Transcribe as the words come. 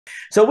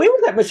So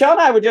Michelle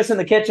and I were just in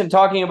the kitchen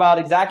talking about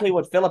exactly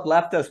what Philip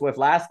left us with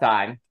last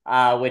time,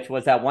 which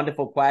was that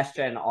wonderful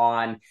question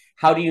on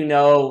how do you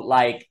know,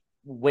 like,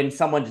 when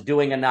someone's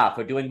doing enough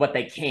or doing what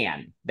they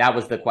can. That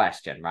was the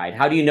question, right?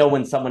 How do you know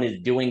when someone is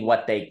doing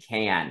what they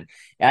can?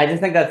 And I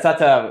just think that's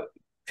such a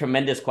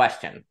tremendous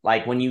question.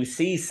 Like when you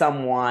see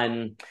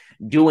someone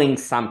doing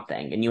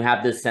something and you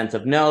have this sense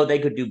of, no, they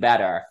could do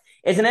better.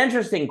 It's an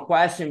interesting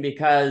question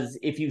because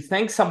if you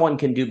think someone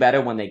can do better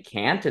when they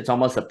can't, it's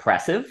almost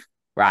oppressive,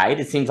 right?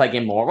 It seems like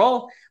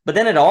immoral, but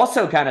then it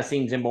also kind of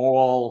seems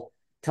immoral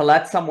to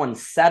let someone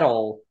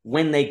settle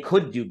when they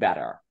could do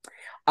better.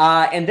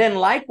 And then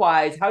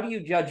likewise, how do you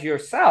judge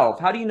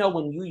yourself? How do you know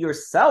when you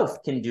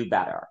yourself can do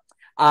better?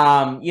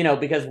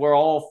 Because we're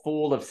all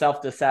full of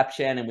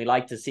self-deception and we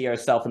like to see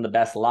ourselves in the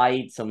best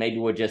light. So maybe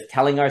we're just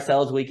telling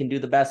ourselves we can do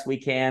the best we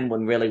can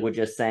when really we're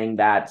just saying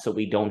that so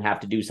we don't have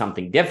to do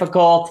something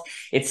difficult.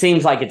 It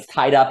seems like it's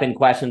tied up in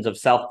questions of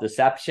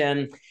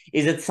self-deception.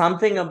 Is it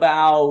something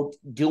about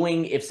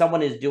if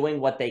someone is doing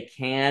what they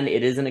can,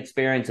 it is an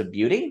experience of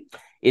beauty?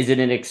 Is it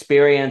an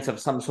experience of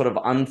some sort of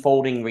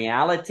unfolding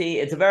reality?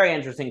 It's a very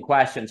interesting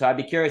question. So I'd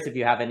be curious if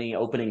you have any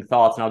opening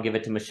thoughts, and I'll give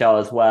it to Michelle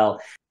as well.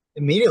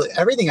 Immediately,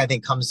 everything I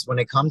think comes when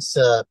it comes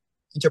to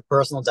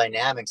interpersonal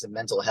dynamics and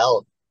mental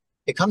health,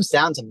 it comes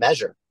down to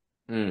measure,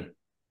 Mm.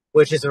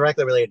 which is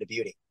directly related to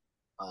beauty.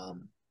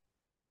 Um,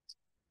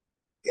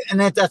 and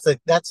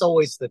that's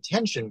always the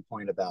tension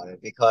point about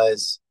it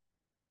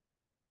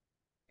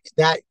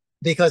that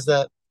because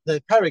the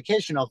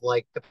predication of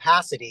like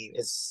capacity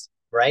is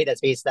right.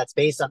 That's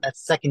based on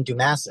that's second to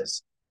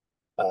masses.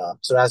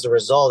 So as a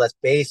result, that's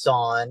based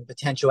on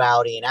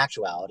potentiality and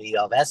actuality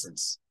of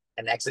essence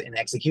and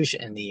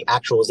execution and the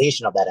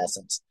actualization of that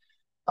essence.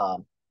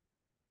 Um,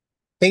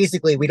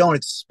 Basically, we don't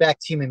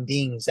expect human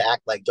beings to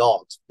act like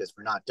dogs because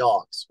we're not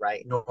dogs,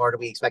 right? Nor do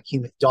we expect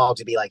dogs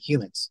to be like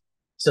humans.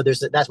 So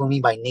that's what we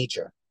mean by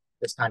nature,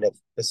 this kind of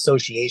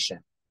association,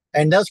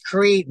 and does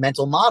create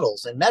mental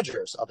models and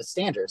measures of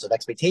standards of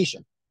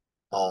expectation.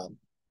 Um,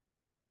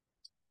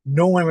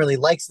 no one really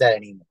likes that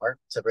anymore.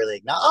 To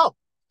really not, oh,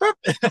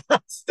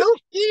 still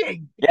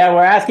skiing. Yeah,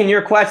 we're asking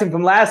your question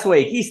from last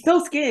week. He's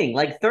still skiing.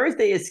 Like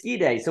Thursday is ski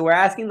day. So we're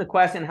asking the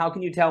question, how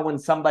can you tell when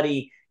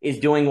somebody is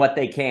doing what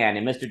they can?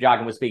 And Mr.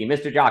 Jockin was speaking.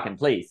 Mr. Jockin,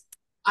 please.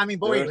 I mean,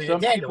 but There wait, are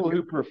wait, Daniel,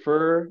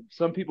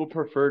 some people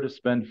prefer to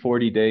spend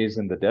 40 days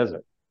in the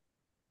desert.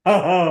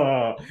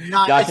 not see Jockin's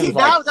that like, was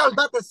what I was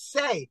about to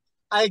say.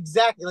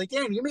 Exactly. Like,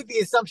 damn, you make the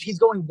assumption he's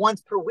going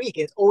once per week.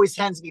 It always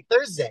tends to be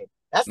Thursday.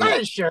 That's not mm.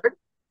 insured.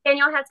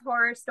 Daniel has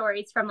horror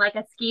stories from like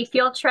a ski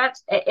field trip.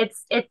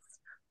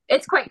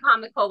 It's quite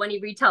comical when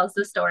he retells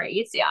the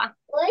stories. Yeah.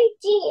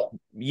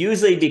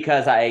 Usually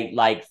because I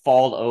like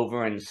fall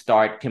over and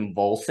start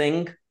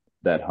convulsing.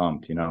 That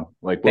hump,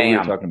 like what we were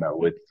Bam. talking about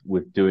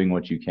with doing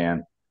what you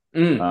can.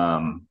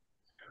 Mm.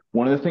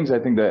 One of the things I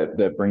think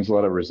that brings a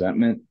lot of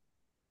resentment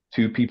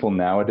to people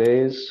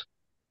nowadays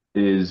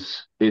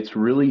is it's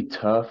really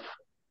tough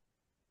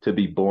to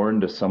be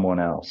born to someone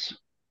else.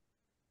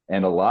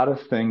 And a lot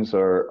of things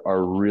are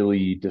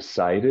really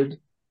decided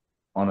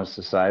on a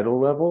societal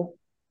level.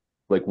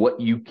 Like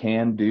what you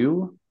can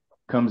do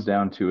comes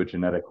down to a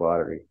genetic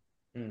lottery.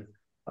 Mm.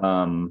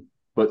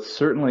 But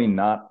certainly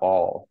not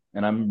all.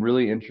 And I'm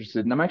really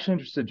interested, and I'm actually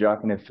interested,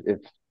 Jockin, if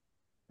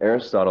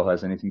Aristotle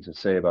has anything to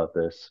say about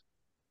this.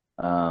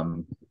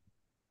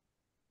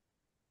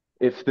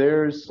 If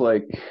there's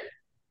like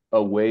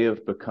a way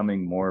of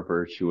becoming more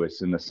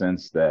virtuous in the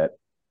sense that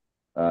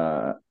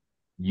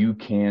you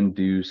can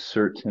do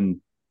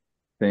certain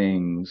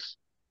things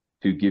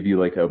to give you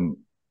like a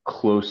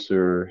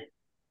closer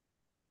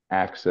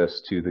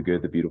access to the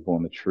good, the beautiful,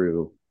 and the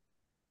true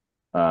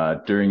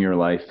during your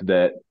life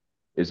that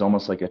is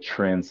almost like a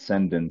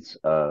transcendence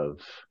of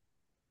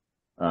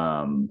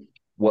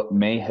what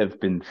may have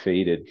been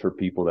fated for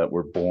people that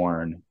were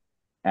born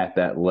at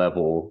that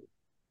level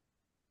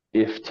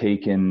if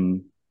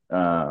taken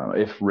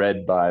if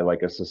read by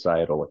like a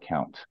societal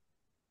account.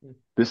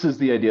 This is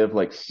the idea of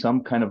like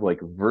some kind of like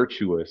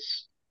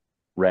virtuous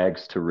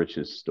rags to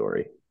riches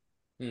story.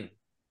 Hmm.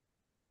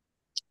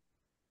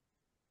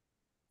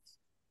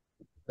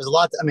 There's a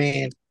lot. I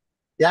mean,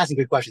 you're asking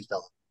good questions,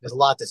 Philip. There's a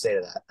lot to say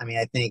to that. I mean,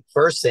 I think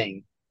first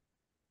thing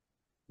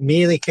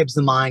immediately comes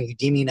to mind,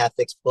 Eudaimonian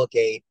Ethics, Book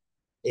 8,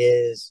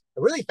 is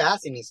a really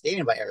fascinating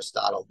statement by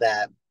Aristotle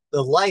that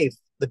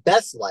the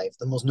best life,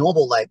 the most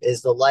noble life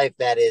is the life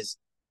that is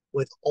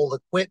with all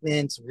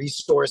equipment,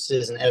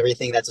 resources, and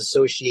everything that's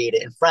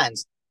associated, and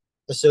friends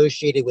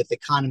associated with the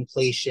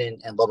contemplation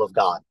and love of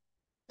God.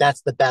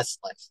 That's the best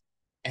life.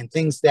 And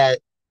things that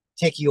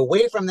take you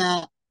away from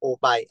that or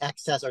by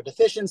excess or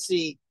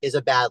deficiency is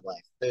a bad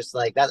life. There's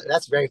like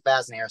that's very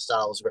fascinating.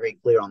 Aristotle was very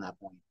clear on that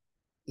point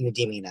in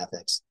Eudaimonian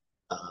Ethics.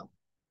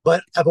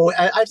 But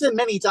I've said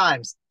many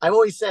times, I've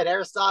always said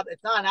Aristotle,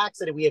 it's not an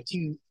accident we have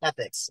two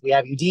ethics. We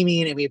have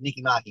Eudaimonian and we have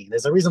Nicomachean.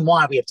 There's a reason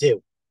why we have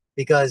two,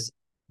 because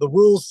the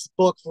rules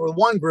book for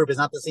one group is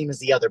not the same as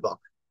the other book.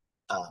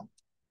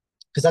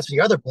 Because that's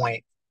the other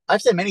point.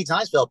 I've said many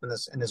times, Philip,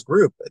 in this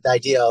group, the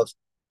idea of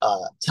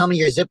tell me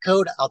your zip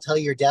code, I'll tell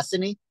you your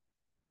destiny.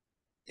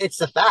 It's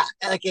the fact.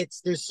 Like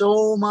there's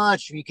so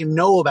much you can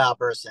know about a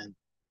person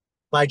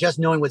by just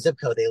knowing what zip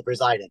code they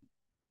reside in,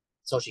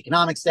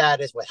 socioeconomic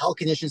status, what health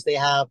conditions they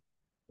have,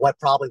 what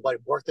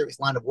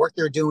line of work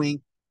they're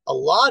doing. A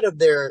lot of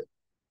their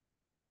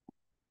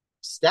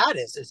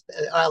status is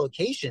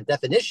allocation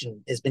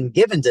definition has been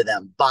given to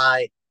them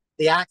by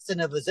the accent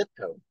of a zip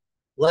code,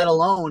 let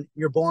alone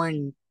you're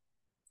born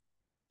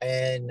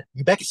in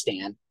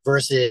Uzbekistan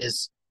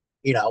versus,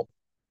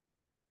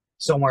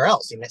 somewhere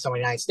else, somewhere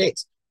in the United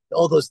States.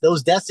 All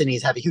those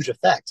destinies have a huge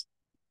effect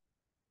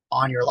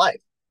on your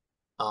life.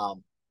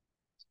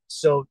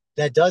 So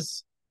that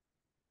does,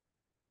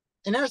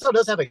 and Aristotle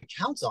does have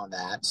accounts on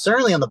that,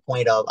 certainly on the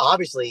point of,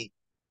 obviously,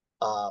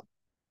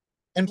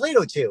 and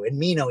Plato too, and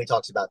Meno, he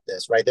talks about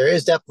this, right? There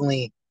is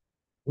definitely,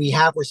 we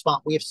have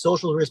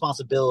social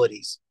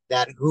responsibilities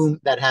that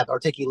have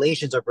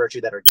articulations of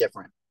virtue that are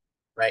different,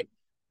 right?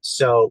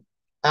 So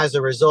as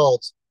a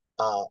result,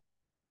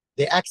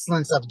 the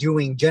excellence of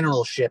doing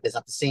generalship is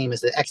not the same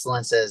as the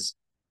excellence as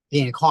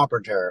being a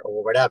carpenter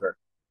or whatever.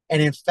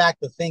 And in fact,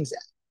 but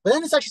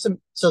then it's actually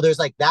so there's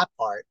like that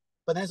part,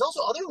 but then there's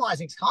also other lines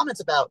and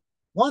comments about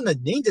one of the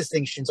main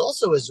distinctions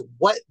also is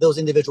what those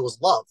individuals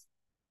love.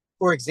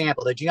 For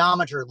example, the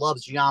geometer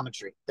loves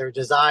geometry. Their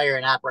desire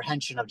and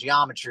apprehension of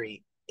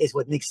geometry is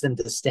what makes them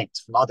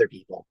distinct from other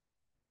people.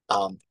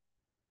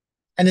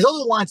 And there's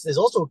other lines.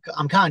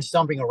 I'm kind of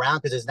jumping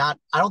around because I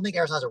don't think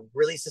Aristotle has a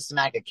really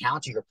systematic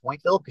account to your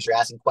point, Phil, because you're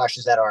asking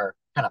questions that are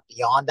kind of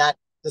beyond that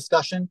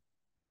discussion.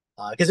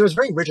 Because there was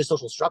very rigid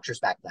social structures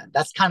back then.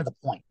 That's kind of the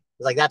point.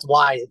 Like, that's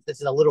why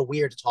it's a little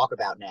weird to talk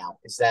about now,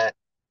 is that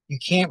you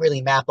can't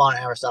really map on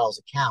Aristotle's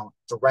account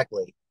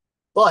directly,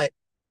 but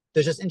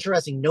there's just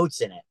interesting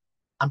notes in it.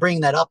 I'm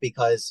bringing that up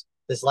because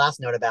this last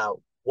note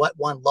about what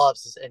one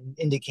loves is an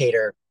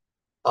indicator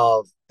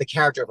of the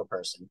character of a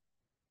person.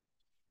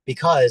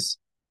 Because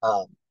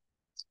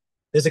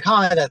there's a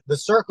comment that the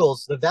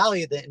circles, the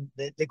value,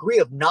 the degree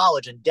of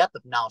knowledge and depth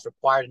of knowledge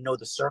required to know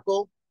the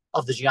circle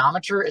of the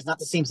geometer is not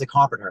the same as the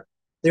carpenter.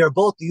 They are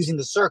both using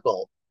the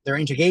circle, they're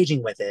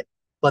engaging with it,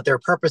 but their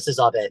purposes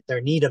of it,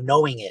 their need of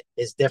knowing it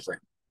is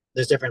different.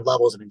 There's different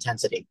levels of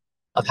intensity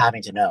of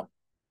having to know.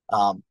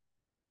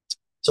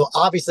 So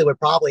obviously what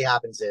probably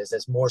happens is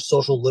as more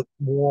social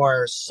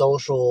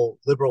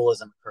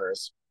liberalism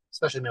occurs,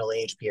 especially middle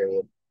age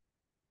period,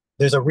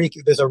 there's a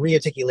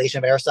re-articulation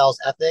of Aristotle's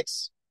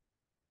ethics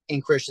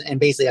in Christian and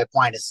basically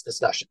Aquinas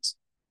discussions,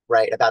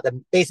 right? About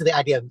basically the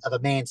idea of a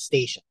man's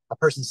station, a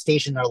person's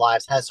station in their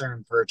lives has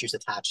certain virtues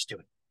attached to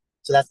it.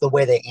 So that's the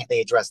way they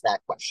address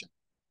that question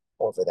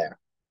over there.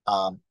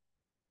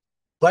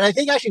 But I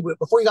think actually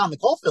before you got on the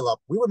call, Phillip,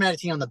 we were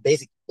meditating on the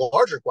basic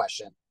larger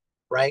question,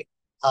 right?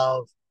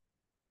 Of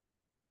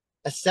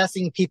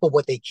assessing people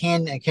what they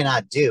can and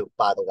cannot do,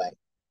 by the way.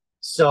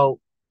 So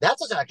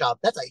that's a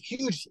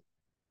huge,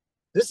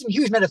 there's some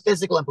huge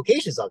metaphysical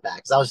implications of that.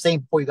 Because I was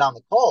saying before you got on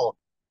the call,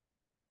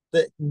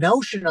 the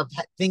notion of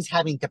things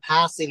having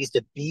capacities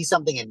to be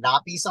something and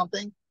not be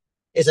something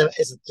is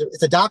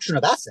a doctrine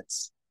of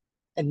essence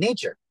and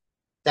nature.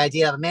 The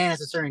idea of a man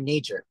has a certain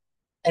nature,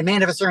 and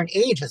man of a certain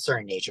age has a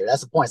certain nature.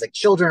 That's the point.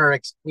 It's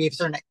like we have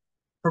certain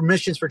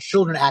permissions for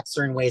children to act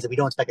certain ways that we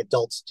don't expect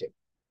adults to.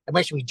 And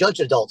actually, we judge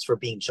adults for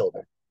being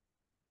children,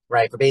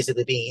 right? For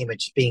basically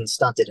being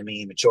stunted and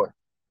being immature.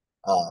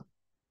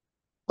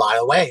 By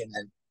the way, and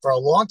then for a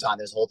long time,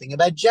 there's a whole thing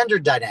about gender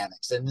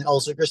dynamics and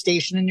also your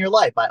station in your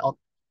life.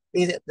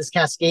 This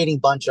cascading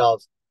bunch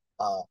of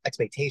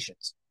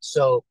expectations.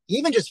 So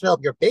even just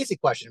Phillip, your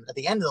basic question at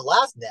the end of the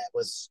last net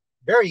was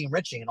very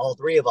enriching, and all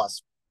three of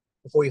us,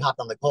 before you hopped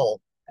on the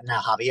call, and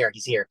now Javier,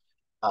 he's here.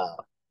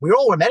 We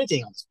all were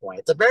meditating on this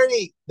point.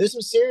 There's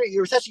some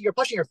serious. You're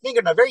pushing your finger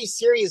in a very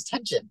serious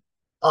tension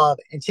of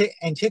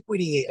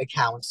antiquity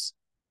accounts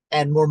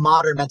and more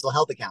modern mental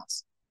health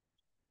accounts.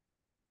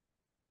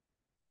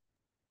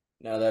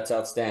 No, that's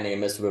outstanding.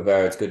 And Mr.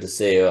 Rivera, it's good to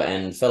see you.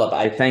 And Phillip,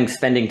 I think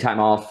spending time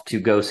off to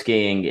go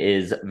skiing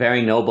is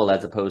very noble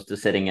as opposed to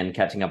sitting and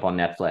catching up on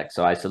Netflix.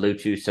 So I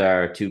salute you,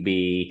 sir, to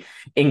be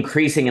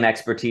increasing an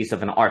expertise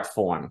of an art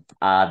form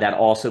that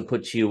also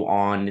puts you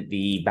on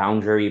the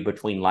boundary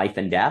between life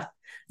and death,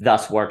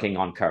 thus working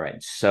on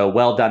courage. So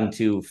well done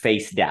to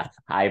face death.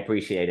 I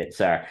appreciate it,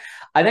 sir.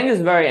 I think it's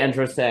very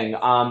interesting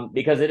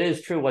because it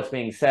is true what's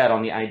being said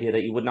on the idea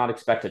that you would not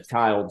expect a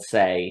child,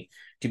 say,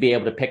 to be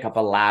able to pick up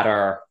a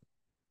ladder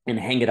and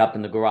hang it up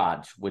in the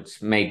garage,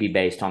 which may be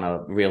based on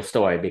a real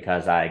story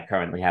because I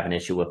currently have an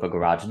issue with a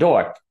garage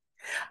door.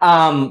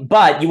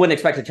 But you wouldn't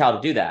expect a child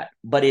to do that.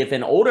 But if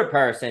an older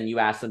person, you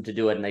ask them to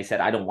do it and they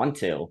said, I don't want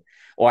to,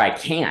 or I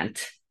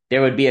can't,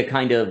 there would be a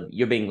kind of,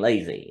 you're being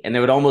lazy. And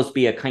there would almost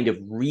be a kind of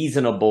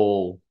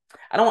reasonable,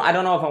 I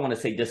don't know if I want to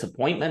say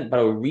disappointment, but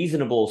a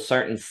reasonable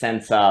certain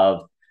sense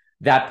of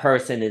that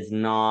person is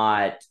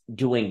not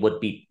doing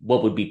what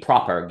would be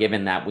proper,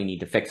 given that we need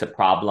to fix a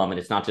problem. And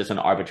it's not just an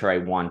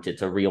arbitrary want,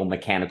 it's a real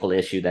mechanical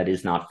issue that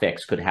is not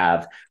fixed, could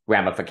have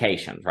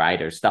ramifications, right?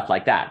 Or stuff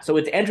like that. So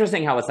it's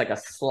interesting how it's like a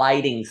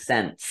sliding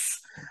sense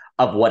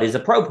of what is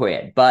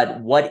appropriate.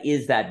 But what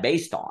is that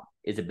based on?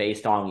 Is it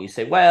based on, you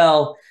say,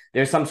 well,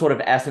 there's some sort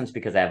of essence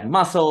because they have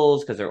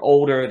muscles, because they're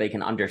older, they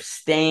can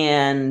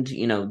understand,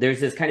 you know, there's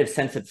this kind of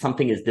sense that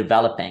something is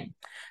developing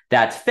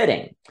that's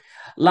fitting.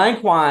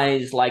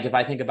 Likewise, like if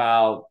I think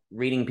about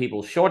reading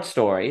people's short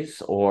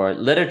stories or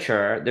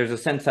literature, there's a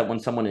sense that when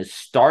someone is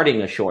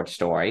starting a short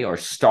story or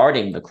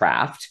starting the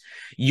craft,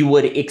 you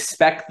would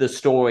expect the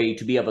story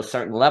to be of a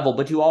certain level,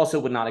 but you also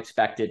would not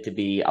expect it to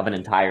be of an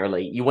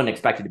entirely, you wouldn't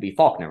expect it to be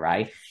Faulkner,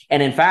 right?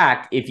 And in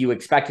fact, if you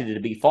expected it to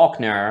be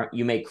Faulkner,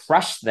 you may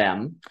crush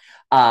them,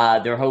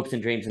 their hopes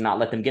and dreams, and not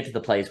let them get to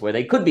the place where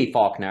they could be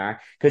Faulkner,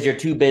 because you're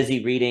too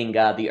busy reading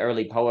the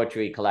early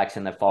poetry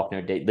collection that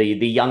Faulkner did,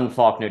 the young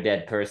Faulkner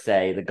did, per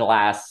se, the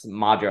Glass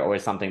Madra or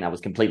something that was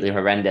completely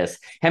horrendous.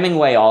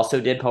 Hemingway also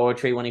did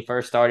poetry when he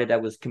first started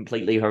that was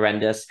completely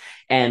horrendous.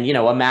 And, you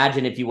know,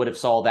 imagine if you would have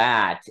saw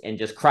that and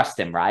just crushed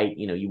him, right?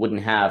 You know, you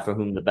wouldn't have For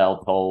Whom the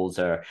Bell Tolls,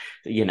 or,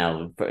 you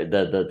know,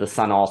 the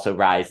Sun Also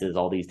Rises,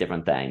 all these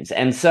different things.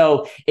 And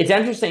so it's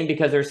interesting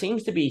because there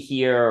seems to be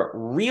here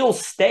real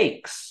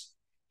stakes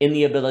in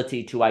the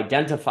ability to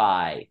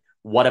identify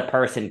what a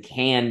person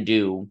can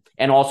do,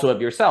 and also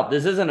of yourself.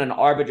 This isn't an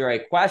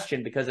arbitrary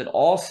question, because it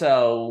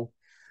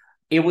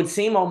would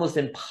seem almost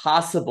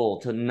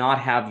impossible to not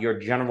have your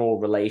general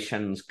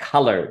relations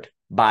colored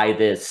by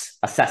this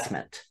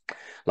assessment.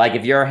 Like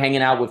if you're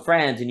hanging out with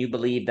friends and you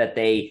believe that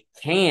they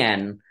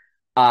can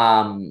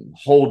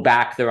hold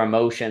back their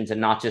emotions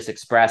and not just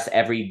express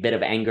every bit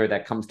of anger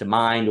that comes to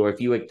mind, or if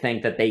you would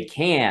think that they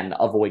can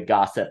avoid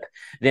gossip,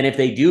 then if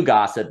they do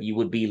gossip, you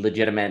would be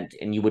legitimate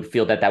and you would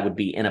feel that that would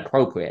be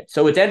inappropriate.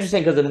 So it's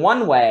interesting because in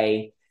one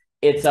way,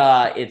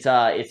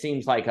 it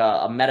seems like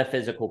a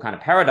metaphysical kind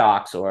of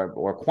paradox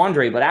or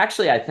quandary, but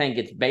actually I think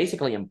it's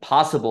basically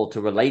impossible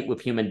to relate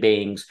with human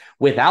beings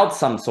without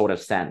some sort of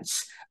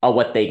sense of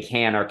what they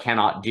can or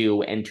cannot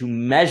do, and to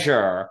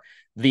measure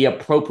the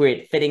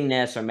appropriate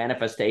fittingness or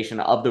manifestation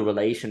of the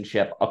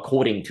relationship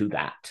according to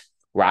that,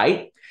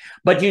 right?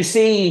 But you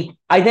see,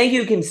 I think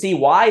you can see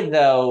why,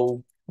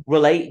 though,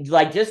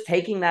 like just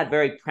taking that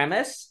very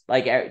premise,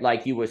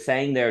 like you were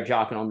saying there,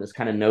 Jockin, on this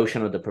kind of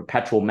notion of the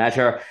perpetual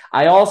measure.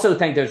 I also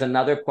think there's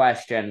another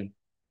question.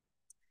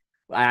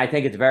 I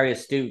think it's very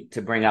astute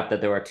to bring up that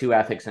there are two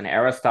ethics in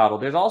Aristotle.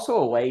 There's also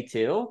a way,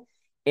 too,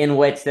 in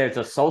which there's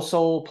a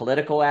social,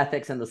 political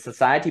ethics in the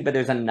society, but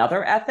there's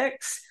another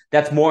ethics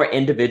that's more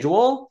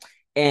individual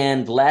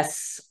and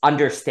less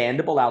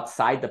understandable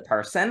outside the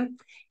person.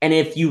 And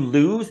if you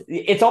lose,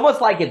 it's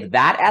almost like if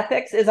that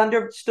ethics is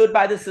understood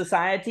by the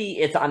society,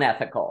 it's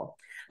unethical.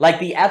 Like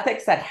the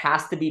ethics that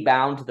has to be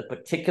bound to the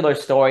particular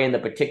story and the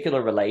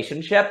particular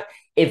relationship,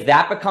 if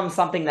that becomes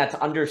something that's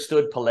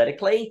understood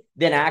politically,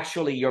 then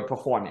actually you're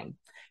performing.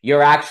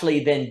 You're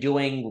actually then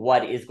doing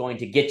what is going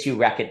to get you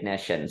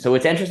recognition. So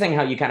it's interesting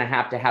how you kind of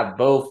have to have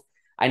both.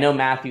 I know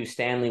Matthew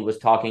Stanley was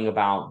talking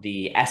about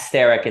the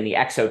esoteric and the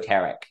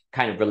exoteric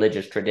kind of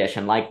religious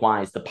tradition,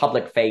 likewise, the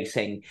public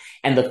facing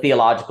and the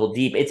theological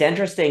deep. It's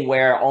interesting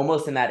where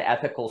almost in that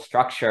ethical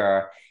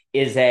structure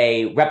is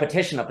a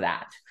repetition of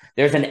that.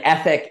 There's an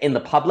ethic in the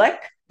public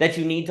that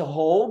you need to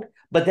hold,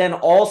 but then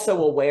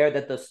also aware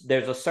that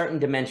there's a certain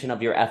dimension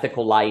of your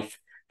ethical life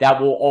that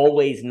will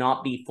always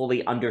not be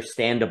fully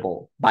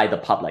understandable by the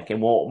public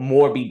and will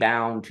more be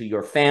bound to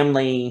your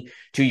family,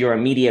 to your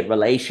immediate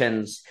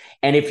relations.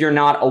 And if you're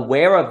not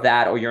aware of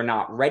that, or you're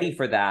not ready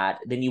for that,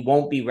 then you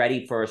won't be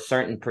ready for a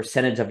certain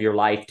percentage of your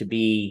life to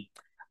be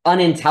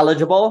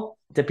unintelligible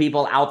to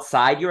people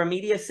outside your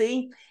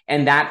immediacy.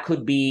 And that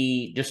could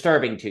be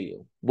disturbing to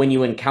you when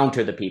you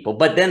encounter the people.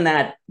 But then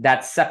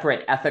that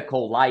separate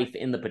ethical life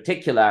in the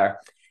particular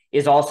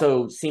is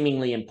also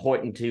seemingly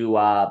important to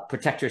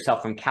protect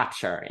yourself from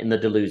capture in the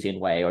Deleuzian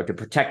way, or to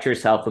protect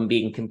yourself from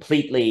being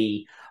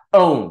completely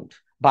owned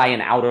by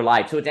an outer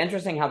life. So it's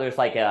interesting how there's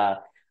like a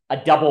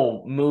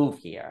double move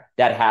here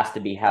that has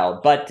to be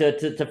held. But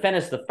to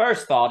finish the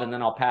first thought, and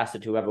then I'll pass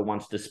it to whoever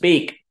wants to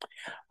speak.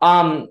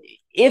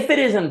 If it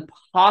is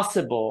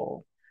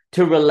impossible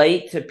to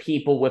relate to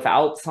people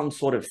without some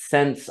sort of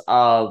sense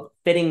of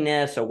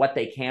fittingness or what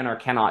they can or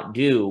cannot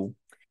do,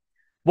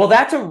 well,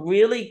 that's a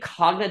really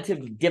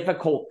cognitive,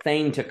 difficult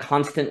thing to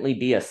constantly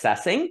be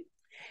assessing.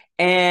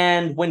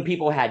 And when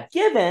people had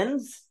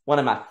givens, one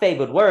of my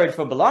favorite words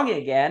for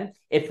belonging again,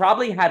 it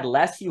probably had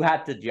less you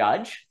had to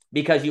judge,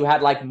 because you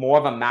had like more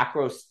of a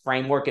macro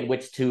framework in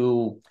which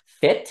to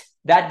fit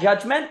that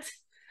judgment.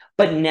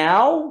 But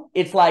now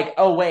it's like,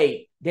 oh,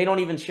 wait, they don't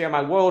even share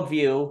my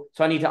worldview.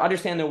 So I need to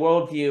understand their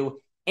worldview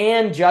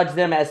and judge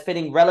them as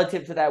fitting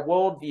relative to that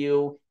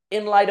worldview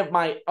in light of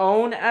my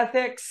own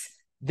ethics.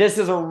 This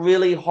is a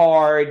really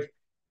hard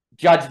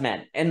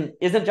judgment. And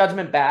isn't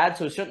judgment bad?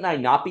 So shouldn't I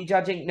not be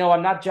judging? No,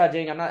 I'm not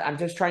judging. I'm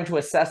just trying to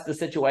assess the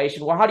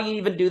situation. Well, how do you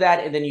even do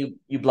that? And then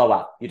you blow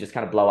up. You just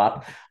kind of blow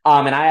up.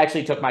 And I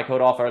actually took my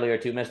coat off earlier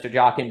too, Mr.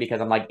 Jockin,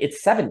 because I'm like,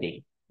 it's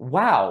 70.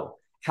 Wow.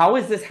 How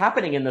is this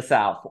happening in the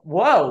South?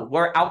 Whoa,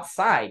 we're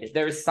outside.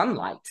 There's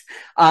sunlight.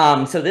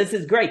 So this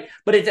is great.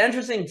 But it's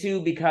interesting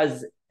too,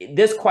 because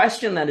this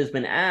question that has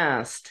been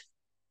asked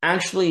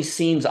actually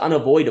seems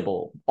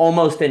unavoidable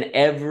almost in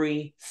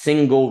every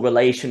single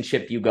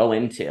relationship you go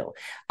into.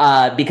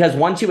 Because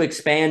once you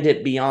expand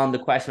it beyond the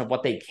question of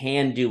what they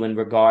can do in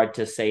regard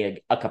to,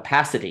 say, a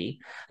capacity,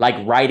 like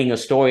writing a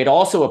story, it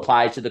also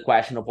applies to the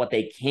question of what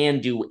they can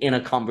do in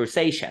a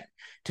conversation,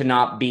 to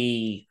not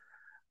be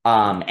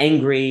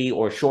angry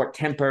or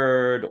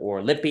short-tempered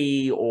or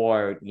lippy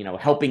or,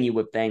 helping you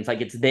with things. Like,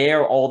 it's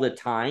there all the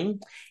time.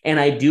 And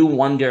I do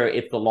wonder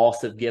if the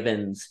loss of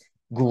givens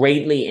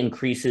greatly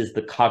increases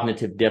the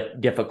cognitive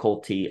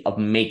difficulty of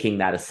making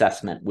that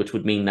assessment, which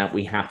would mean that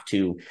we have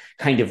to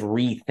kind of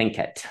rethink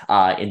it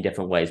in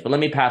different ways. But let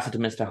me pass it to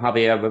Mr.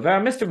 Javier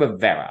Rivera. Mr.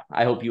 Rivera,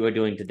 I hope you are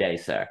doing today,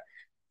 sir.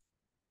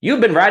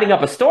 You've been riding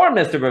up a storm,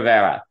 Mr.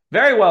 Rivera.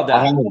 Very well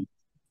done.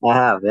 I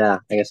have, yeah.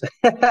 I guess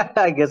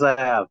I guess I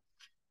have.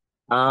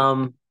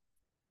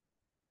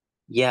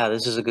 Yeah,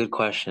 this is a good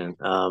question.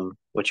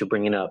 What you're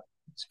bringing up,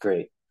 it's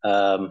great.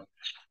 Let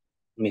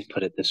me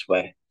put it this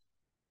way.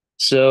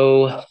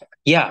 So,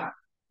 yeah,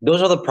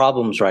 those are the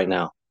problems right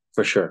now,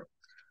 for sure.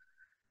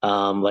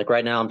 Like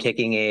right now, I'm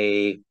taking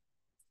a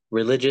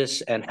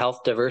religious and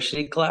health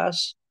diversity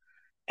class,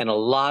 and a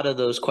lot of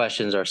those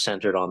questions are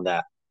centered on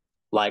that.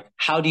 Like,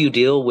 how do you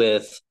deal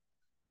with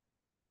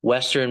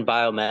Western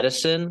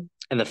biomedicine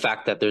and the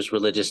fact that there's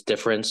religious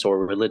difference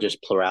or religious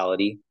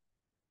plurality?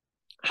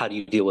 How do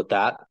you deal with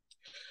that?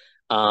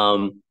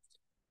 And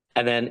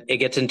then it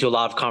gets into a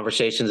lot of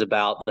conversations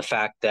about the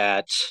fact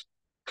that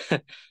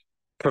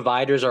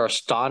providers are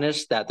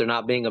astonished that they're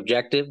not being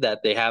objective, that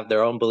they have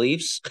their own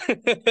beliefs.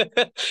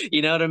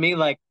 You know what I mean?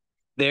 Like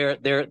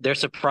they're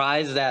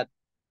surprised that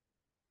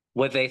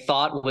what they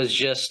thought was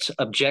just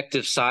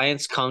objective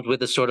science comes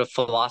with a sort of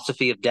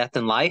philosophy of death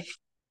and life.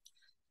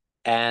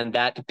 And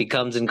that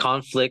becomes in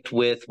conflict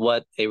with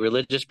what a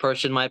religious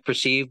person might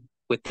perceive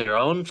with their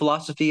own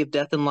philosophy of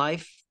death and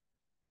life.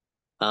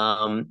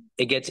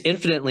 It gets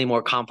infinitely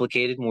more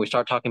complicated when we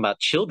start talking about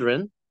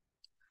children,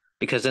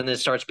 because then it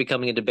starts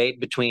becoming a debate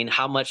between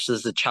how much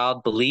does the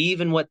child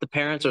believe in what the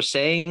parents are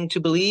saying to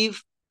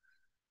believe,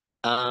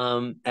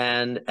 and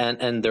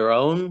their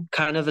own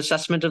kind of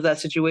assessment of that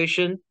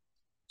situation.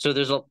 So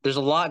there's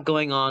a lot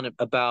going on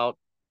about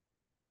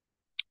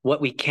what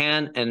we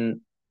can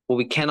and what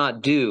we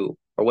cannot do,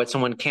 or what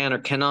someone can or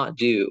cannot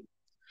do.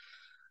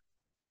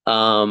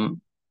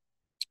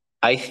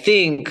 I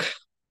think,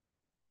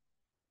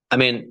 I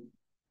mean,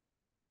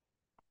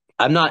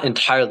 I'm not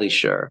entirely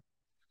sure,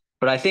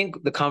 but I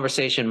think the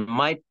conversation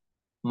might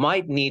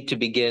need to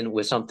begin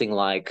with something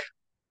like,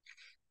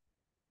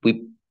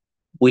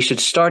 we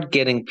should start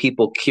getting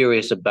people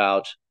curious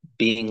about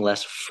being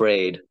less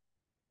afraid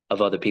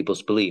of other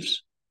people's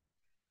beliefs.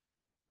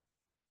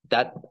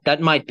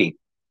 That might be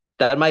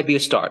a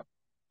start.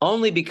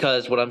 Only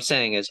because what I'm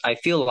saying is I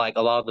feel like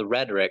a lot of the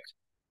rhetoric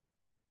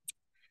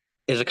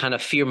is a kind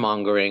of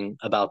fear-mongering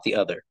about the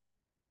other.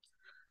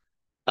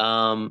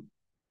 Of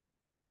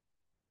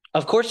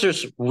course,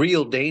 there's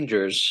real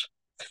dangers.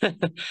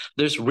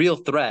 There's real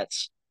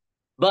threats.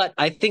 But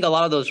I think a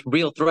lot of those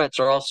real threats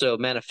are also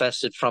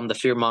manifested from the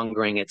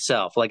fear-mongering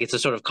itself. Like, it's a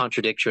sort of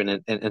contradiction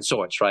in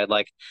sorts, right?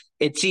 Like,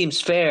 it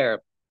seems fair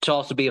to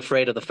also be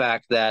afraid of the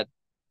fact that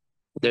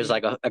there's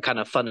like a kind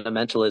of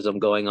fundamentalism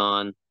going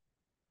on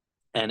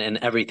and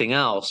everything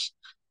else.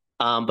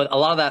 But a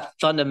lot of that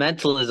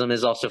fundamentalism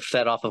is also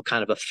fed off of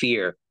kind of a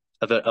fear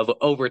of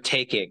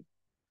overtaking,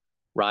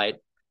 right?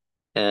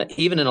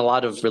 Even in a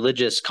lot of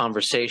religious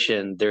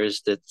conversation,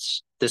 there's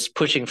this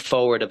pushing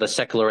forward of a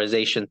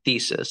secularization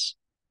thesis,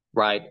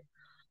 right?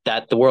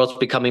 That the world's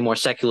becoming more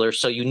secular,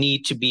 so you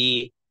need to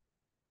be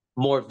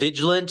more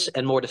vigilant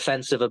and more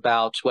defensive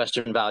about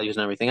Western values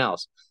and everything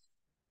else.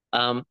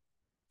 To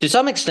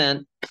some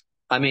extent,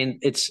 I mean,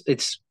 it's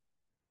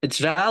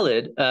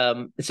valid.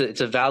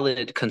 It's a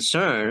valid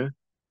concern,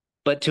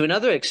 but to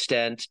another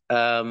extent,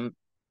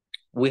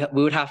 we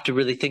would have to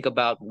really think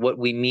about what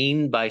we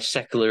mean by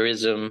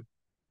secularism,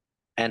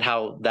 and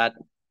how that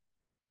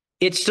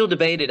it's still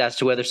debated as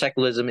to whether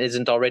secularism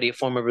isn't already a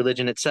form of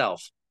religion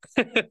itself.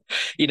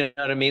 You know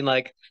what I mean?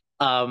 Like,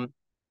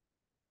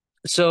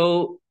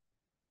 so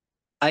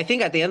I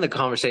think at the end of the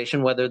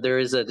conversation, whether there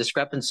is a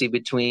discrepancy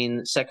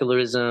between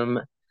secularism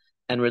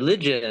and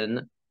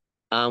religion,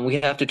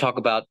 we have to talk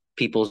about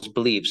people's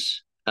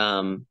beliefs,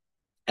 and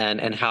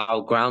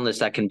how groundless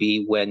that can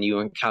be when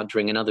you're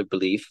encountering another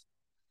belief,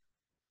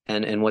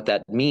 and what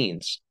that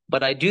means.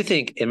 But I do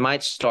think it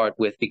might start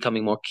with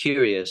becoming more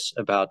curious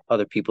about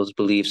other people's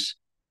beliefs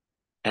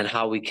and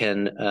how we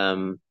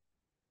can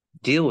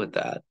deal with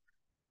that,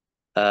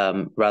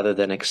 rather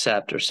than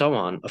accept or so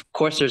on. Of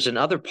course, there's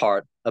another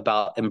part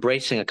about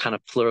embracing a kind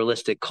of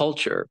pluralistic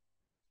culture.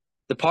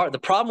 The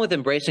problem with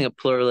embracing a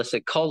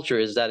pluralistic culture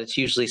is that it's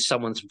usually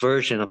someone's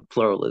version of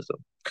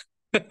pluralism.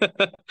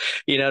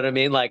 You know what I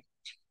mean? Like,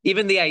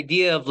 even the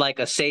idea of like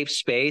a safe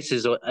space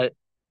is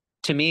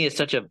to me is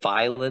such a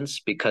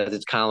violence, because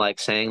it's kind of like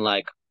saying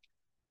like,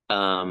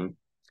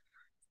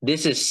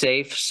 this is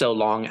safe so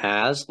long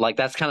as, like,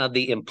 that's kind of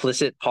the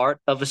implicit part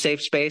of a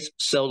safe space,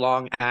 so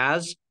long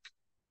as.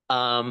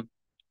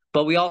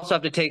 But we also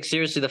have to take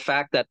seriously the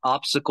fact that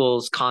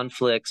obstacles,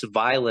 conflicts,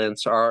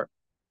 violence are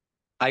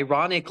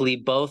ironically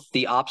both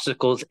the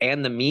obstacles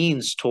and the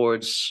means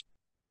towards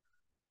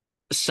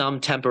some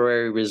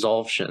temporary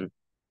resolution,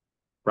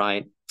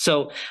 right?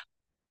 So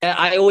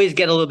I always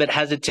get a little bit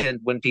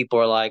hesitant when people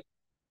are like,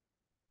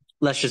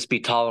 let's just be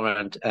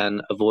tolerant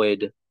and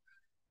avoid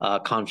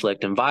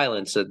conflict and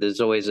violence. So there's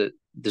always a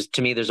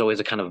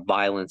kind of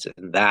violence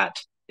in that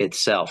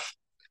itself,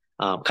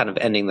 kind of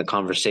ending the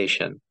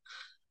conversation.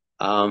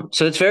 So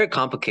it's very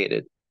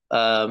complicated.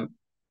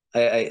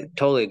 I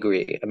totally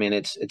agree. I mean,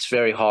 it's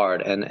very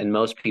hard, and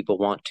most people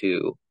want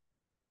to,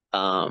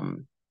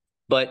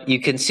 but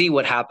you can see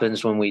what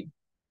happens when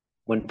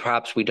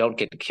perhaps we don't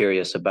get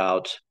curious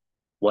about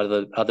what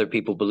the other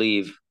people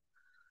believe,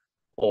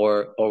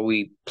 or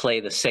we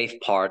play the safe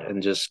part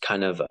and just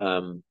kind of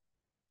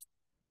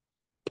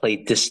play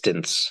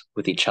distance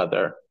with each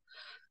other.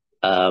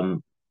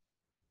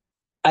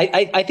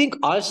 I think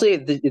honestly,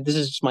 this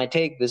is my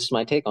take. This is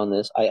my take on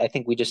this. I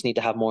think we just need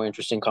to have more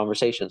interesting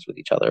conversations with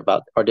each other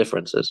about our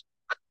differences,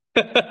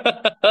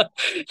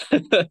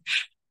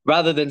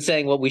 rather than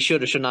saying what we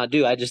should or should not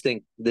do. I just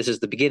think this is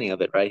the beginning of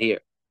it right here.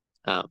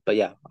 But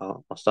yeah,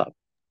 I'll stop.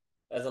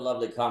 That's a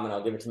lovely comment.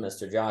 I'll give it to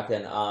Mr.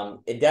 Jockin.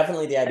 It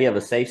definitely, the idea of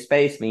a safe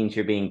space means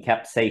you're being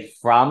kept safe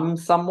from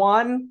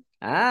someone.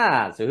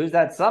 So who's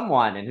that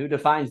someone, and who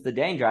defines the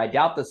danger? I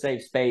doubt the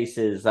safe space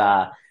is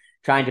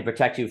trying to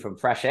protect you from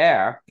fresh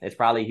air. It's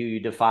probably who you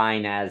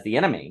define as the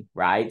enemy,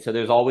 right? So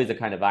there's always a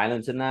kind of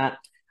violence in that.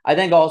 I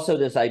think also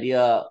this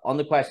idea on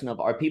the question of,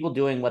 are people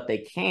doing what they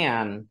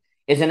can,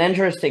 is an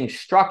interesting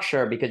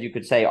structure, because you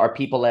could say, are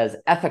people as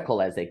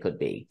ethical as they could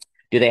be?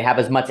 Do they have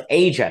as much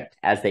agent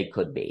as they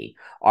could be?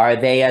 Are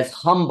they as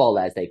humble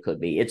as they could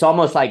be? It's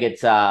almost like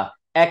it's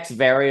X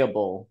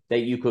variable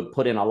that you could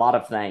put in a lot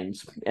of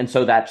things. And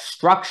so that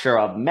structure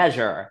of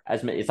measure,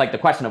 it's like the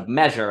question of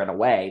measure in a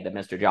way that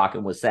Mr.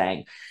 Jockin was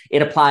saying,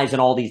 it applies in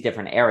all these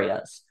different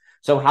areas.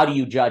 So how do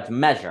you judge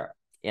measure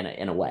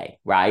in a way,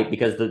 right?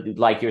 Because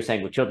like you're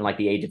saying with children, like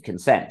the age of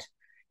consent,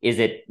 is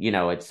it,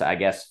 it's, I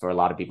guess for a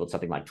lot of people, it's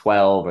something like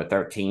 12 or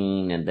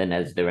 13. And then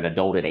as they're an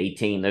adult at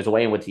 18, there's a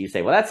way in which you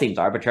say, well, that seems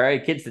arbitrary.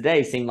 Kids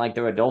today seem like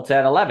they're adults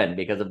at 11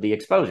 because of the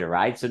exposure,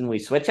 right? So then we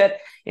switch it.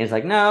 And it's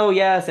like, no,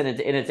 yes. And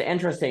it's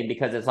interesting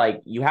because it's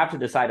like, you have to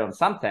decide on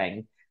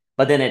something,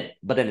 but then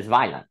it's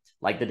violent.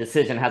 Like the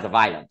decision has a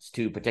violence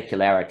to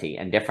particularity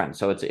and difference.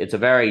 So it's a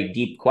very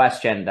deep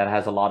question that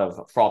has a lot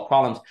of fraught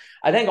problems.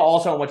 I think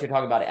also in what you're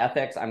talking about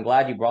ethics, I'm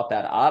glad you brought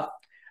that up.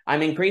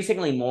 I'm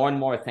increasingly more and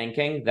more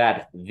thinking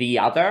that the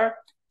other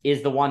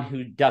is the one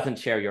who doesn't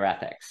share your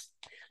ethics.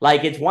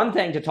 Like, it's one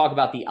thing to talk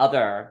about the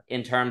other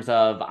in terms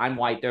of I'm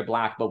white, they're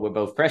black, but we're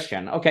both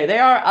Christian. Okay, they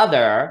are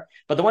other,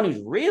 but the one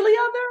who's really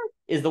other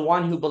is the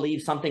one who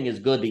believes something is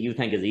good that you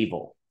think is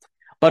evil.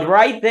 But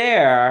right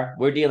there,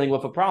 we're dealing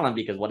with a problem,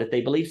 because what if they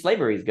believe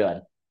slavery is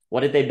good?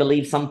 What if they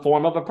believe some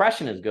form of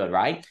oppression is good,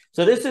 right?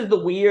 So this is the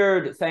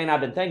weird thing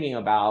I've been thinking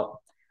about.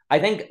 I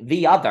think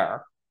the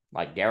other,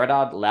 like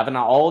Derrida,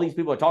 Levinas, all these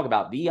people are talking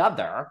about, the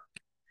other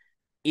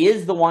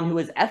is the one who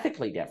is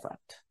ethically different,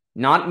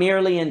 not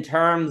merely in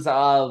terms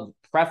of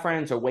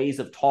preference or ways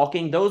of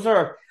talking. Those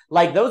are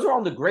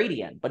on the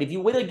gradient. But if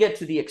you really get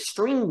to the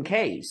extreme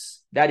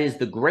case, that is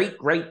the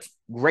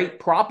great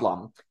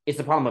problem, is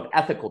the problem of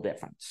ethical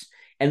difference.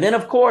 And then,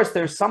 of course,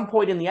 there's some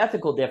point in the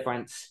ethical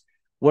difference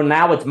where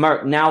now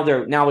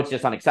it's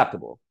just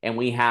unacceptable, and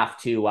we have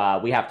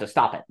to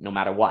stop it no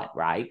matter what,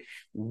 right?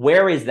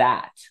 Where is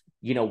that?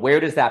 Where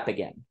does that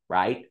begin,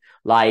 right?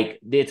 Like,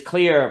 it's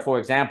clear, for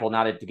example,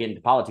 not to get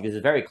into politics,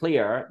 it's very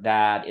clear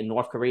that in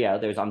North Korea,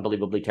 there's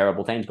unbelievably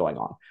terrible things going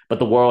on. But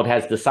the world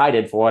has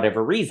decided, for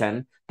whatever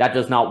reason, that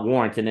does not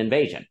warrant an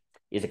invasion.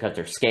 Is it because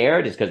they're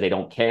scared? Is it because they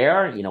don't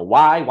care?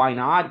 Why? Why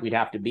not? We'd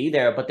have to be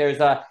there. But there's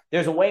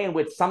a way in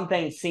which some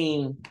things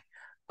seem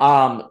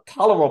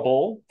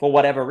tolerable for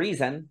whatever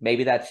reason.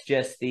 Maybe that's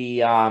just the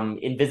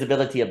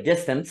invisibility of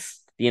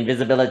distance, the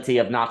invisibility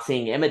of not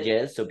seeing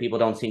images, so people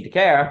don't seem to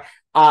care.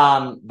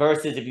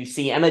 Versus if you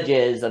see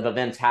images of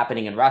events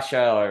happening in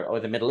Russia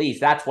or the Middle East,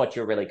 that's what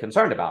you're really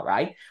concerned about,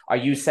 right? Are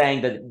you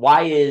saying that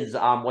why is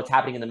what's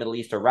happening in the Middle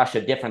East or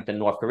Russia different than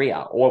North Korea,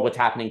 or what's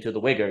happening to the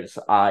Uyghurs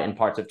in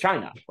parts of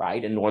China,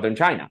 right, in northern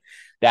China,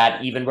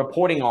 that even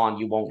reporting on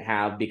you won't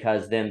have,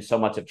 because then so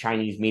much of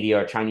Chinese media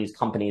or Chinese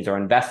companies are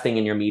investing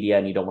in your media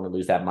and you don't want to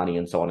lose that money,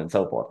 and so on and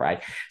so forth,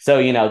 right? So,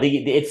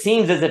 it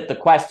seems as if the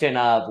question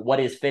of what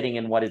is fitting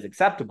and what is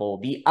acceptable,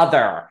 the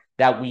other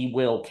that we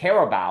will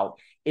care about,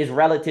 is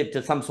relative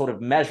to some sort of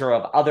measure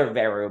of other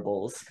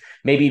variables,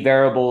 maybe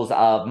variables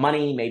of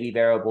money, maybe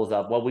variables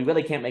of, well, we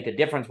really can't make a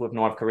difference with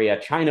North Korea.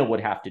 China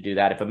would have to do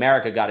that. If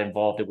America got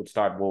involved, it would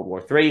start World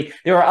War III.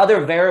 There are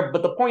other variables,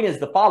 but the point is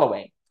the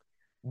following.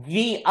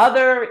 The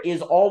other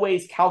is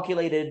always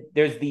calculated.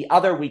 There's the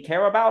other we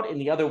care about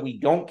and the other we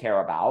don't care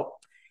about.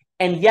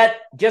 And yet,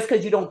 just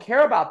because you don't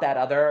care about that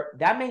other,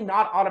 that may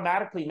not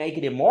automatically make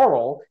it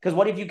immoral, because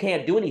what if you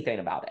can't do anything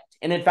about it?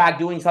 And in fact,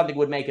 doing something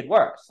would make it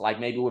worse. Like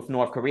maybe with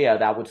North Korea,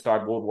 that would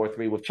start World War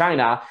III with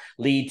China,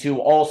 lead to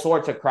all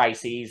sorts of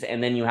crises,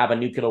 and then you have a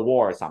nuclear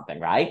war or something,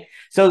 right?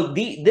 So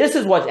this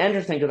is what's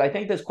interesting, because I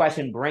think this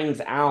question brings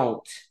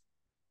out,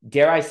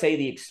 dare I say,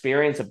 the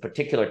experience of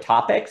particular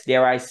topics,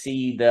 dare I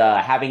see the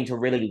having to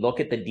really look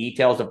at the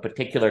details of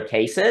particular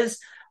cases.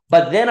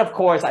 But then, of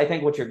course, I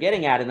think what you're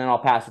getting at, and then I'll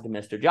pass it to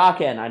Mr.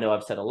 Jockin. I know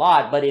I've said a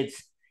lot, but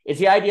it's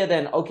the idea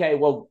then, okay,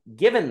 well,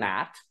 given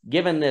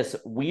this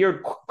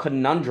weird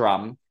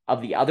conundrum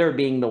of the other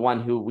being the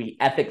one who we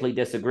ethically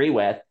disagree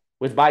with,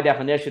 which by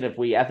definition, if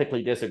we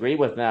ethically disagree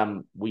with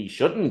them, we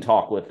shouldn't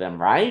talk with them,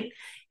 right?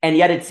 And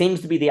yet it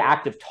seems to be the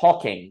act of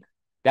talking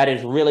that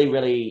is really,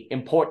 really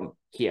important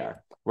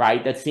here,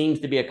 right? That seems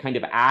to be a kind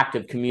of act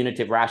of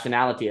communicative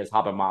rationality, as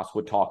Habermas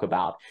would talk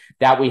about,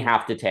 that we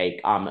have to take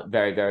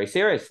very, very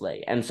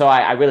seriously. And so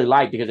I really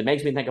like, because it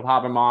makes me think of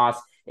Habermas.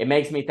 It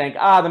makes me think,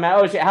 how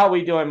are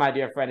we doing, my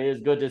dear friend? It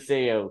is good to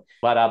see you.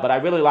 But I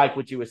really like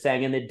what you were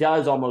saying. And it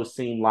does almost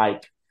seem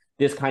like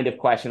this kind of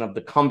question of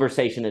the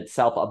conversation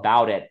itself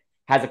about it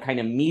has a kind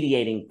of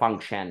mediating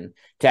function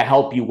to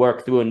help you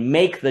work through and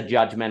make the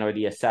judgment or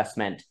the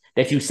assessment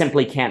that you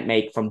simply can't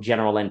make from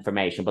general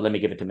information. But let me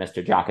give it to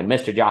Mr. Jockin.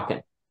 Mr. Jockin.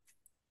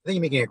 I think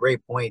you're making a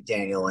great point,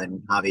 Daniel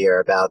and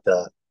Javier, about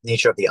the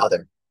nature of the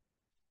other.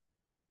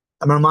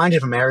 I'm reminded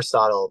from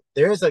Aristotle,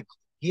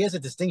 he has a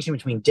distinction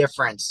between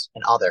difference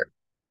and other.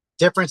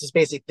 Difference is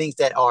basically things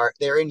that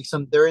they're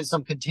in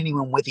some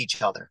continuum with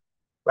each other,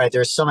 right?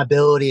 There's some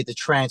ability to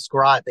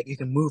transcribe that you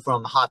can move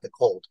from hot to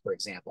cold, for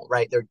example,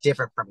 right? They're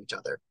different from each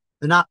other.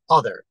 They're not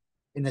other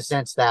in the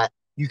sense that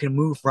you can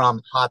move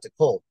from hot to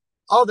cold.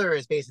 Other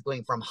is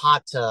basically from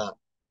hot to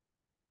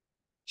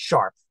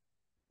sharp.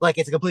 Like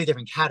it's a completely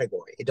different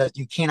category.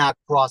 You cannot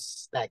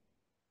cross that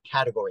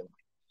category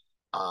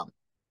line.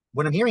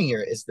 What I'm hearing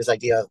here is this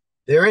idea of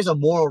there is a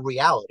moral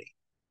reality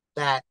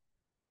that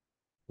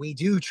we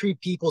do treat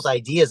people's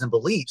ideas and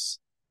beliefs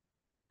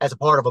as a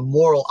part of a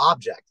moral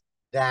object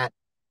that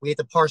we have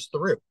to parse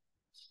through.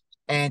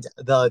 And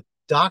the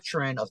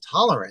doctrine of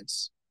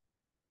tolerance,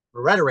 the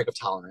rhetoric of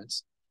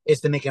tolerance,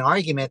 is to make an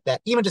argument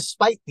that even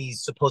despite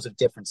these supposed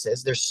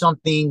differences, there's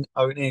something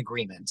in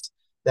agreement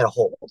that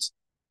holds.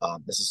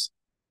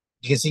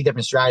 You can see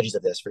different strategies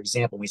of this. For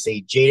example, we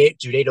say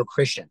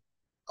Judeo-Christian.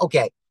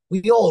 Okay,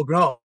 we all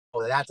know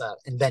that's an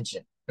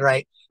invention,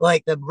 right?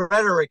 Like the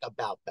rhetoric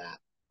about that,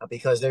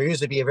 because there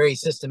used to be a very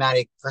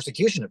systematic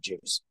persecution of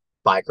Jews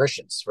by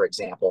Christians, for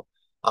example.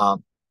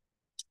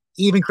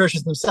 Even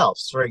Christians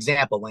themselves, for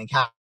example, when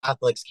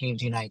Catholics came to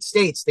the United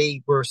States,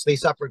 they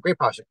suffered great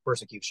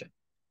persecution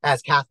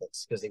as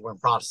Catholics because they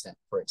weren't Protestant,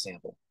 for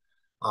example,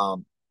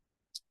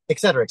 et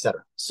cetera, et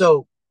cetera.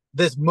 So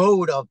this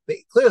mode of,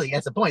 clearly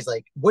that's the point, it's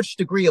like which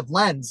degree of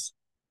lens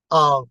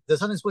of does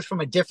something switch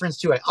from a difference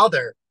to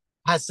another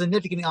has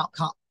significant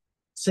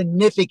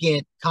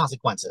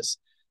consequences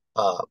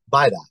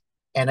by that.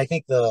 And I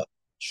think the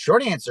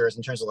short answer is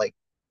in terms of like,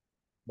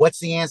 what's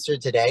the answer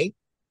today?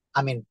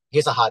 I mean,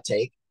 here's a hot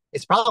take.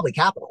 It's probably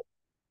capital.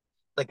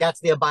 Like that's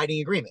the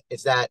abiding agreement.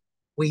 It's that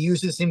we use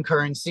the same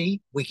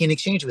currency, we can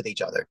exchange with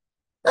each other.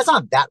 That's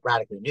not that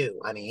radically new.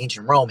 I mean,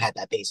 ancient Rome had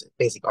that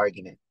basic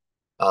argument.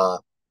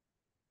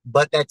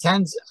 But that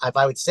tends, if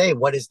I would say,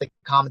 what is the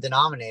common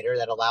denominator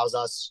that allows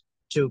us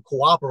to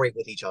cooperate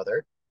with each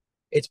other?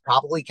 It's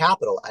probably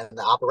capital and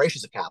the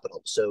operations of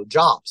capital. So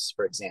jobs,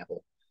 for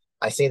example.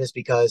 I say this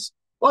because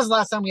when was the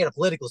last time we had a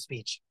political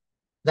speech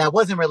that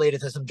wasn't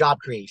related to some job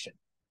creation?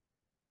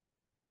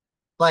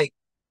 Like,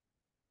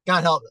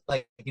 God help,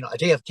 like, a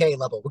JFK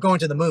level. We're going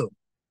to the moon,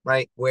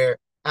 right? Where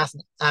ask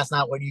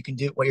not what you can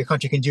do, what your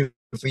country can do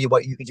for you,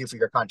 what you can do for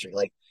your country.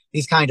 Like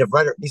these kind of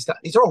rhetoric, these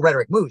are all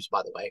rhetoric moves,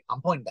 by the way.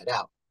 I'm pointing that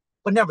out.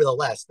 But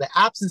nevertheless, the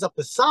absence of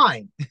the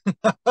sign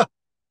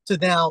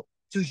to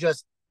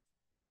just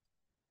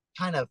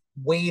kind of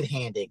wave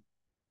handing,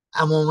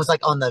 I'm almost like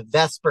on the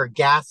Vesper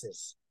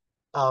gases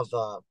of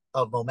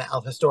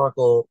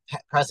historical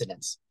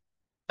precedents.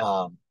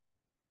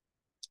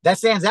 That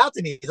stands out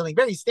to me as something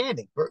very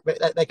standing.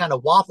 That kind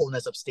of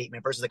waffleness of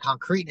statement versus the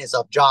concreteness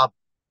of job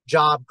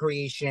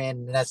creation,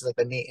 and that's like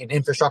an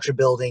infrastructure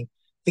building.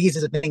 These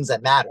are the things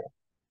that matter.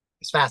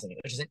 It's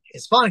fascinating.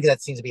 It's fun because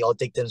that seems to be all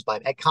dictums by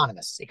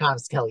economists.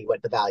 Economists tell you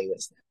what the value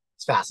is.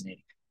 It's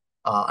fascinating.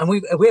 And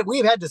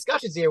we've had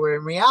discussions here where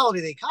in reality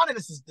the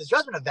economist's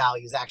judgment of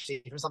value is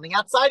actually from something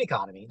outside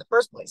economy in the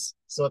first place.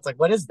 So it's like,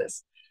 what is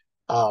this?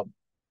 But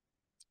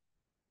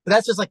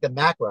that's just like the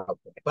macro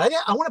point. But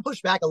I want to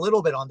push back a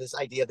little bit on this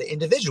idea of the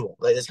individual,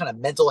 like this kind of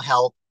mental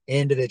health,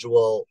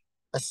 individual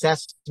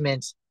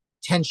assessment,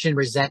 tension,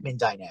 resentment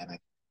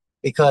dynamic,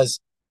 because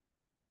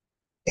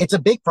it's a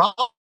big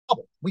problem.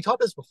 We talked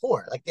about this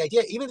before, like the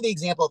idea, even the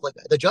example of like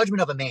the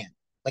judgment of a man,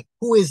 like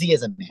who is he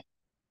as a man?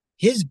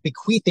 His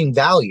bequeathing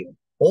value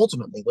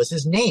ultimately was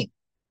his name,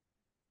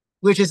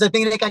 which is the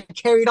thing that got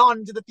carried on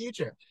into the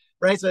future,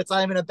 right? So it's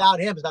not even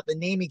about him; it's about the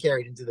name he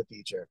carried into the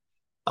future.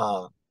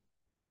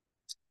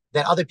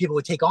 then other people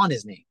would take on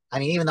his name. I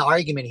mean, even the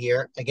argument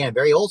here, again,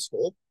 very old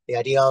school, the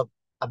idea of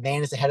a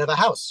man is the head of a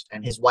house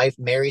and his wife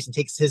marries and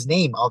takes his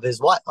name of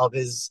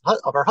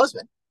her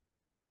husband.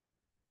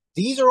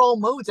 These are all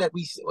modes that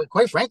we,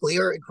 quite frankly,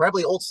 are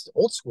incredibly old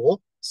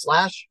school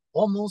 /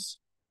 almost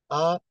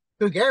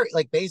gregarious,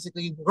 like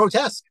basically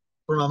grotesque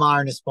from a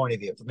modernist point of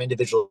view, from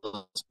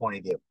individualist point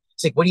of view.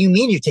 It's like, what do you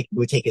mean you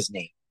would take his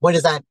name? What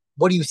is that?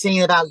 What are you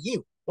saying about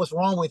you? What's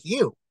wrong with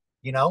you?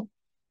 You know?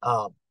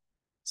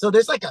 So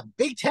there's like a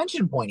big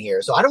tension point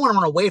here. So I don't want to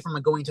run away from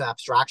going to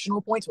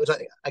abstractional points, which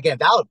again,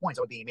 valid points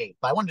are being made.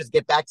 But I want to just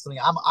get back to something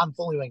I'm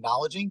fully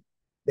acknowledging.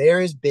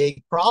 There is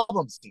big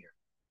problems here.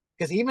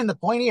 Because even the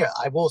point here,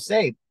 I will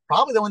say,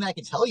 probably the one that I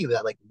can tell you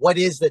that, like, what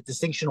is the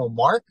distinctional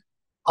mark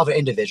of an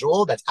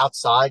individual that's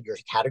outside your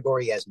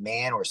category as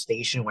man or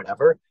station,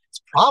 whatever?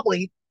 It's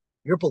probably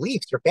your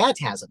beliefs, your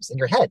phantasms in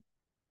your head.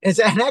 And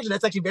actually,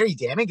 that's actually very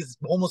damning because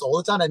almost all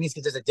the time that means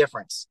because there's a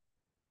difference.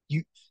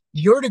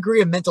 Your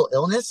degree of mental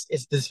illness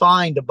is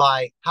defined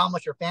by how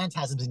much your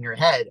phantasms in your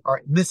head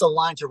are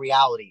misaligned to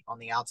reality on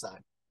the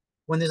outside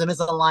when there's a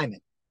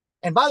misalignment.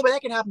 And by the way,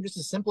 that can happen just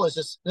as simple as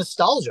just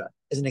nostalgia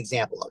is an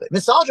example of it.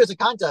 Nostalgia is a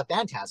kind of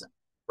phantasm,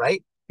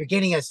 right? You're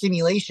getting a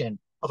simulation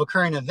of a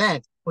current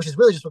event, which is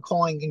really just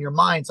recalling in your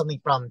mind something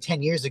from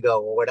 10 years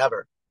ago or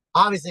whatever.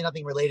 Obviously,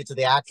 nothing related to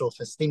the actual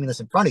stimulus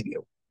in front of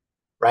you,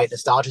 right?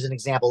 Nostalgia is an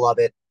example of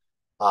it.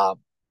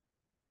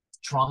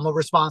 Trauma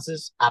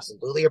responses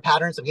absolutely are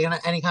patterns of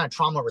any kind of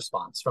trauma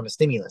response from a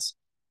stimulus.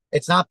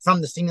 It's not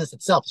from the stimulus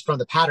itself, it's from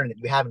the pattern that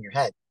you have in your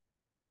head.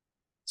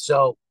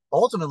 So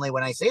ultimately,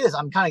 when I say this,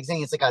 I'm kind of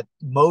saying it's like a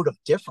mode of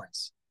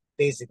difference,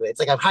 basically. It's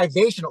like a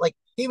hyvational, like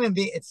human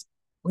being.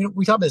 We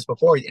talked about this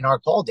before in our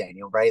call,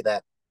 Daniel, right?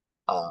 That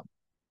part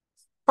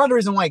of the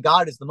reason why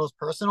God is the most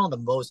personal, the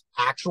most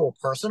actual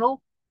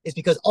personal, is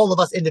because all of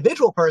us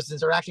individual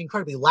persons are actually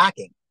incredibly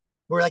lacking.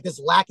 We're like this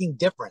lacking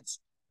difference.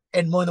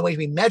 And one of the ways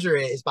we measure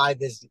it is by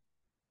this,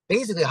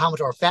 basically how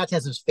much our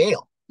phantasms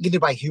fail, either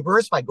by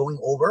hubris, by going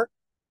over,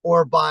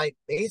 or by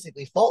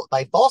basically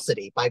by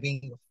falsity, by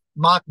being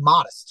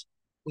modest.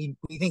 We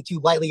think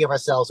too lightly of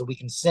ourselves, so we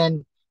can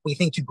sin. We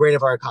think too great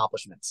of our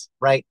accomplishments,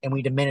 right? And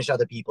we diminish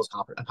other people's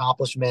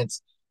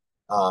accomplishments,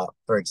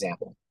 for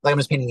example. Like I'm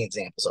just painting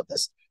examples of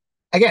this.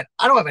 Again,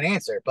 I don't have an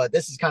answer, but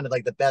this is kind of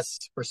like the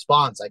best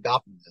response I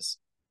got from this.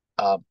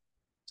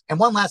 And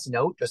one last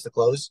note, just to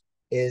close,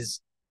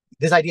 is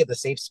this idea of the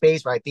safe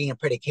space, right? Being a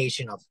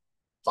predication of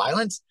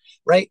violence,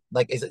 right?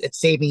 Like, it's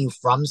saving you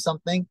from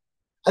something.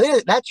 I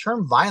think that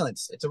term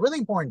violence, it's a really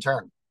important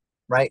term,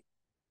 right?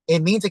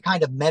 It means a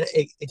kind of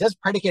it does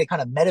predicate a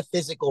kind of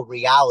metaphysical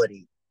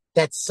reality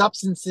that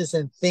substances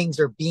and things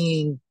are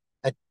being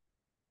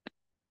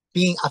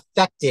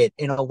affected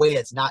in a way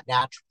that's not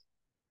natural.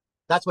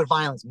 That's what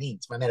violence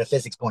means from a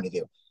metaphysics point of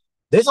view.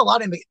 There's a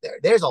lot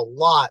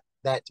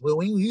that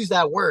when you use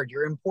that word,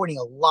 you're importing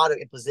a lot of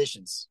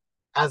impositions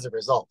as a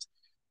result,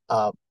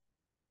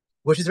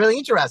 which is really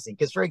interesting.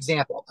 Because, for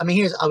example, I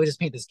mean, I would just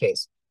paint this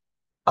case.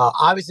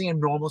 Obviously, in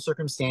normal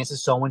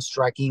circumstances, someone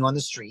striking you on the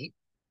street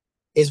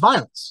is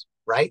violence,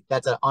 right?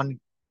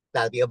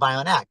 That'd be a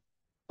violent act.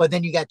 But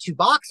then you got two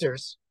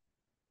boxers.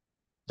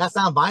 That's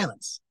not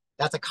violence.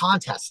 That's a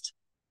contest.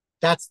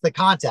 That's the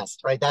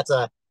contest, right? That's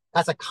a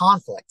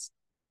conflict.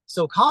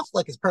 So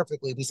conflict is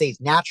perfectly, we say,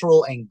 it's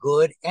natural and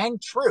good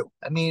and true.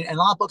 I mean, and a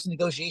lot of books and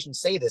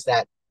negotiations say this,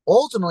 that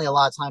ultimately, a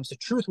lot of times, the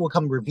truth will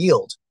come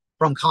revealed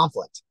from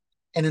conflict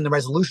and in the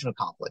resolution of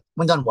conflict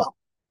when done well,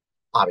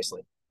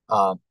 obviously.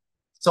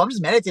 So I'm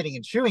just meditating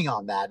and chewing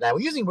on that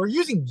we're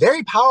using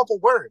very powerful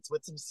words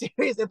with some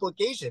serious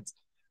implications.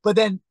 But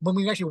then when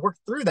we actually work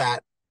through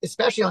that,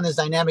 especially on this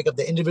dynamic of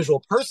the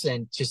individual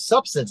person to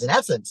substance and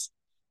essence,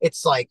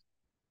 it's like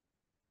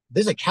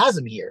there's a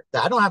chasm here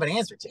that I don't have an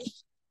answer to.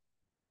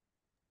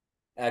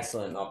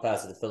 Excellent. I'll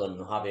pass it to Phillip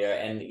and Javier.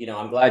 And,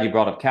 I'm glad you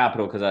brought up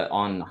capital, because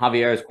on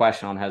Javier's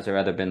question on has there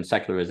ever been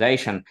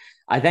secularization,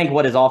 I think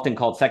what is often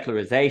called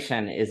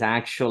secularization is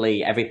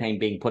actually everything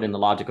being put in the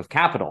logic of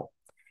capital.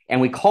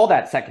 And we call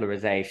that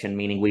secularization,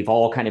 meaning we've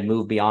all kind of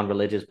moved beyond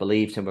religious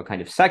beliefs and we're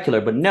kind of secular.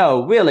 But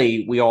no,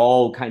 really, we are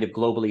all kind of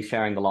globally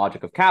sharing the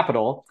logic of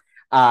capital.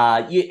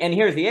 And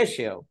here's the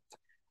issue.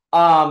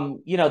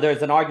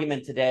 There's an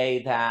argument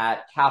today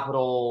that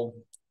capital,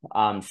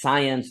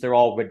 science, they're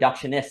all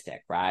reductionistic,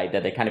 right?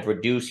 That they kind of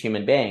reduce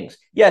human beings.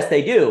 Yes,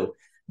 they do.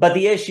 But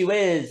the issue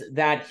is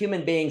that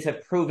human beings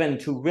have proven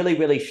to really,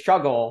 really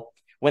struggle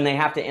when they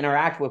have to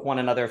interact with one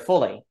another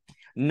fully,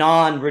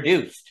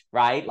 non-reduced,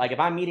 right? Like if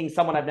I'm meeting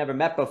someone I've never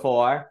met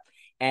before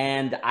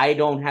and I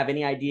don't have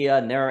any idea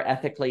and they're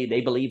ethically,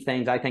 they believe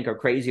things I think are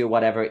crazy or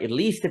whatever, at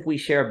least if we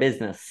share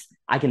business,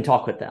 I can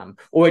talk with them.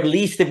 Or at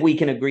least if we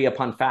can agree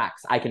upon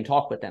facts, I can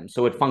talk with them.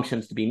 So it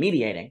functions to be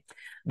mediating.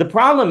 The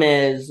problem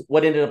is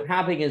what ended up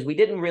happening is we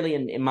didn't really,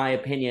 in my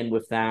opinion,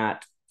 with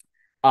that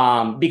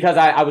Because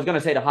I was going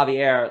to say to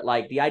Javier,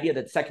 like the idea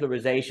that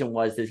secularization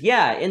was this,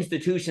 yeah,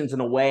 institutions in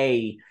a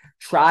way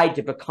tried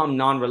to become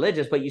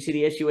non-religious, but you see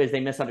the issue is they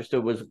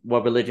misunderstood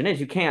what religion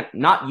is.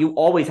 You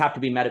always have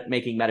to be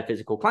making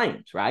metaphysical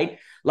claims, right?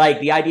 Like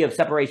the idea of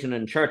separation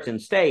in church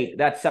and state,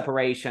 that's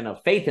separation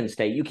of faith and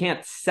state. You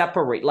can't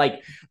separate,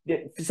 like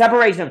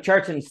separation of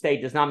church and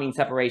state does not mean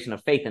separation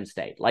of faith and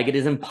state. Like it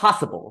is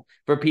impossible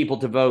for people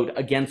to vote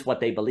against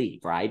what they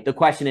believe, right? The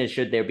question is,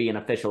 should there be an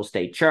official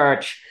state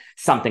church?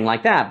 Something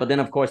like that. But then,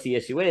 of course, the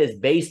issue is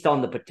based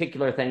on the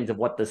particular things of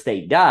what the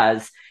state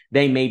does,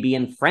 they may be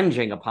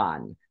infringing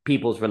upon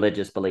people's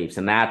religious beliefs.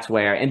 And that's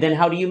where, and then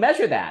how do you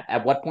measure that?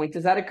 At what point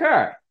does that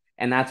occur?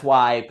 And that's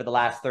why for the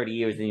last 30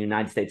 years in the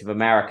United States of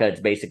America, it's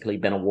basically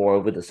been a war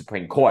over the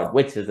Supreme Court,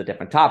 which is a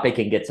different topic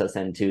and gets us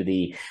into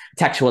the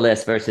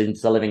textualist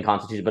versus the living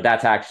constitution. But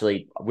that's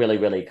actually really,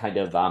 really kind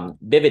of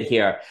vivid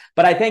here.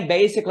 But I think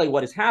basically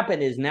what has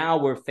happened is now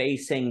we're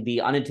facing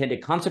the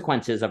unintended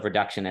consequences of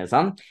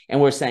reductionism.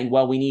 And we're saying,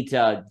 well, we need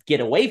to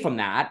get away from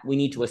that. We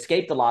need to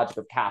escape the logic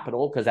of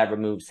capital because that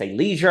removes, say,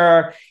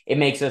 leisure. It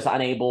makes us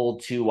unable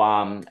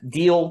to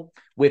deal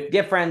with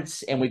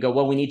difference, and we go,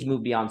 well, we need to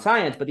move beyond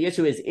science. But the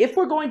issue is, if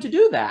we're going to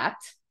do that,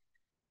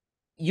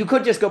 you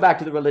could just go back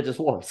to the religious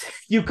wars.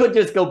 You could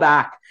just go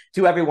back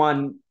to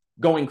everyone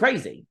going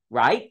crazy,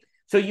 right?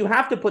 So you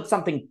have to put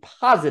something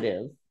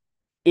positive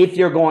if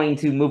you're going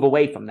to move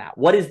away from that.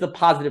 What is the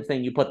positive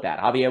thing you put that?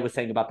 Javier was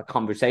saying about the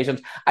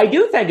conversations. I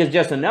do think, as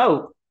just a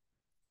note,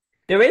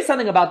 there is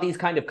something about these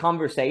kind of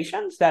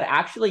conversations that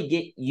actually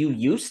get you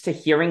used to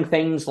hearing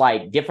things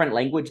like different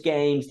language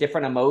games,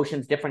 different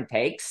emotions, different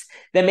takes,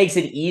 that makes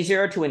it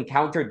easier to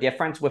encounter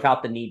difference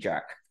without the knee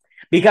jerk.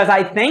 Because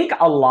I think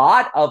a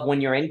lot of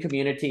when you're in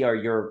community or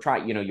you're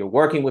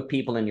working with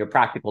people in your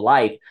practical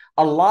life,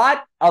 a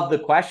lot of the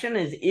question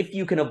is if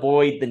you can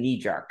avoid the knee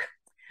jerk.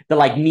 The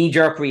like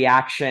knee-jerk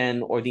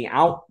reaction or the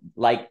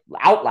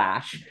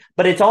outlash,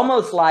 but it's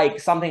almost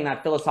like something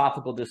that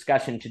philosophical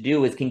discussion to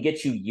do is can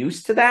get you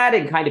used to that.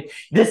 And kind of,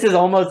 this is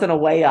almost in a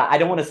way, I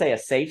don't want to say a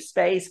safe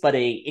space, but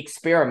a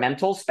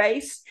experimental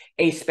space,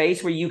 a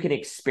space where you can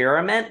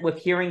experiment with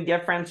hearing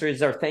difference. Or is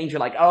there things you're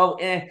like,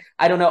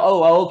 I don't know.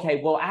 Oh,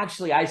 okay. Well,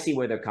 actually, I see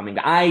where they're coming.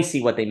 I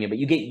see what they mean, but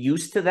you get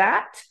used to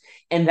that.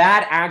 And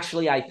that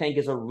actually, I think,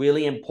 is a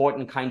really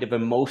important kind of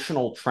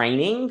emotional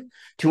training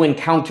to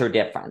encounter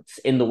difference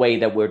in the way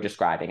that we're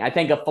describing. I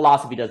think a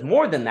philosophy does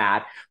more than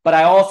that, but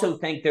I also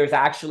think there's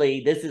actually,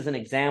 this is an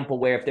example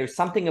where if there's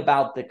something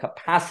about the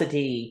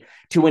capacity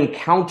to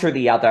encounter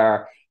the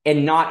other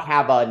and not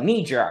have a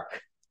knee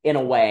jerk in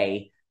a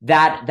way,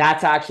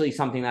 that's actually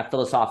something that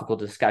philosophical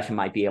discussion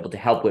might be able to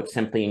help with,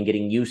 simply in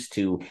getting used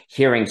to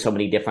hearing so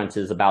many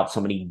differences about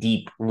so many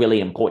deep, really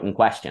important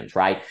questions,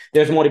 right?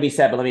 There's more to be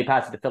said, but let me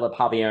pass it to Philip,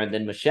 Javier, and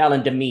then Michelle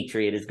and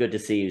Dimitri. It is good to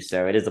see you,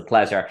 sir. It is a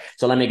pleasure.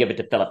 So let me give it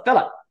to Philip.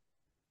 Philip.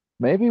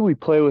 Maybe we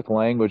play with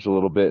language a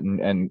little bit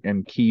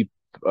and keep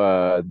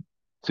to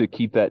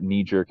keep that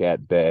knee jerk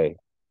at bay.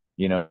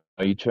 You know,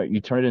 you turn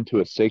it into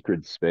a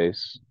sacred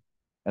space,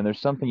 and there's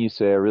something you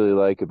say I really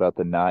like about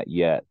the not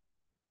yet.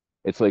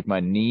 It's like my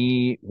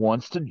knee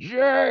wants to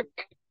jerk,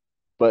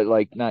 but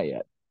like not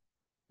yet.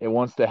 It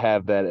wants to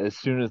have that as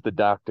soon as the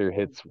doctor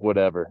hits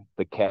whatever,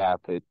 the cap,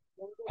 it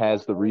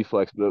has the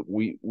reflex, but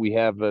we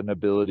have an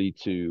ability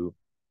to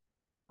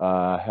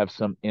have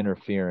some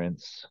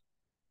interference.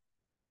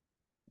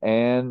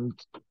 And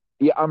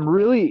yeah, I'm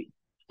really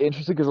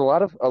interested because a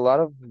lot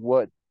of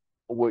what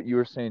you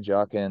were saying,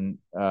 Jockin,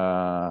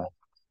 a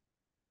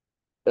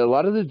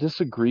lot of the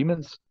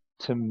disagreements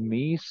to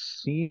me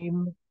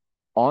seem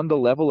on the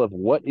level of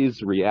what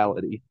is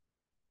reality,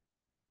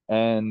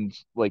 and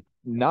like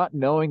not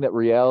knowing that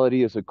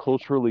reality is a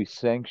culturally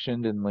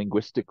sanctioned and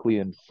linguistically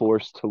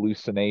enforced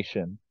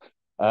hallucination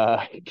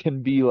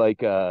can be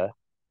like a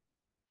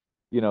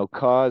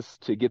cause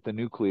to get the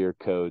nuclear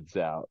codes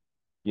out,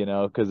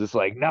 because it's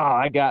like, no,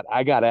 I got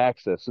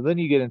access. And then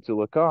you get into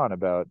Lacan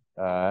about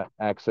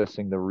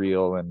accessing the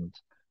real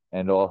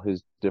and all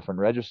his different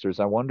registers.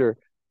 I wonder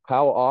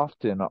how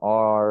often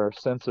our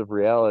sense of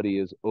reality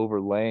is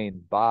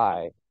overlain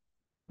by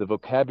the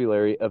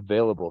vocabulary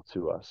available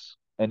to us.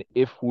 And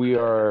if we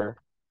are,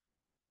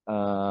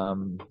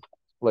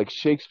 like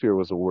Shakespeare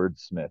was a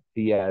wordsmith,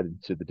 he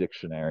added to the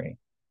dictionary,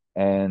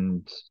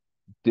 and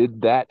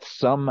did that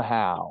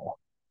somehow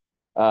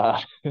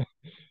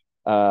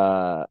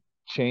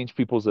change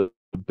people's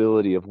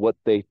ability of what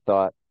they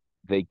thought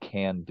they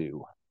can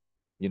do?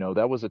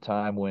 That was a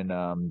time when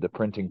the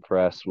printing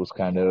press was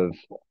kind of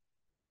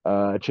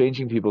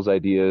changing people's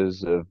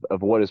ideas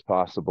of what is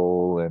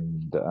possible.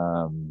 And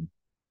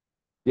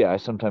I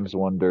sometimes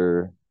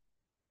wonder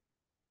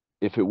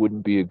if it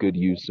wouldn't be a good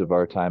use of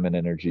our time and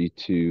energy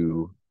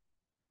to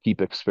keep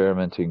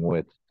experimenting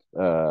with,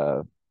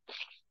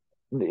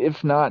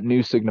 if not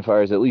new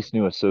signifiers, at least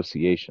new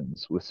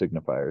associations with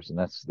signifiers. And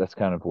that's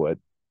kind of what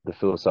the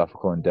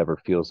philosophical endeavor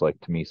feels like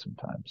to me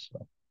sometimes.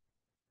 So.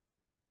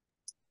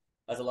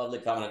 That's a lovely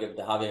comment. I'll give it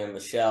to Javier and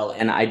Michelle.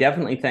 And I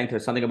definitely think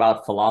there's something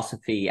about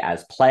philosophy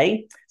as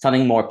play,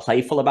 something more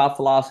playful about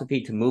philosophy,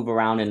 to move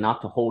around and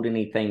not to hold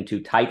anything too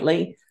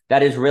tightly.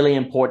 That is really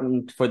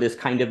important for this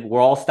kind of,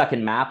 we're all stuck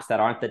in maps that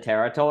aren't the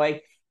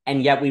territory,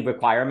 and yet we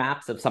require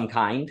maps of some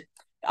kind.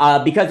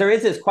 Because there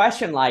is this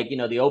question, like, you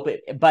know, the open,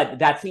 but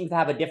that seems to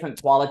have a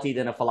different quality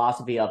than a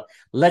philosophy of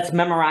let's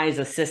memorize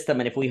a system.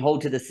 And if we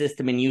hold to the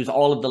system and use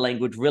all of the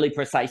language really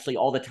precisely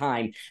all the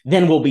time,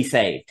 then we'll be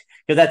saved.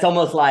 Because that's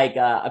almost like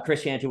a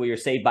Christianity where you're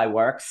saved by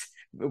works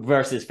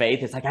versus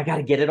faith. It's like, I got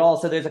to get it all.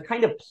 So there's a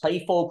kind of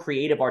playful,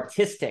 creative,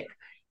 artistic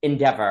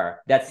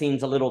endeavor that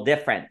seems a little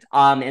different.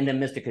 And then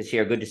Mr.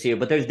 Kashir, good to see you.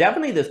 But there's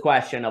definitely this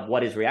question of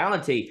what is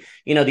reality.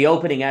 You know, the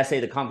opening essay,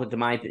 The Conflict of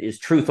Mind, is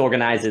truth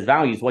organized as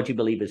values. What you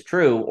believe is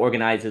true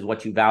organizes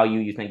what you value,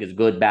 you think is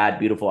good, bad,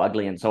 beautiful,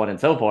 ugly, and so on and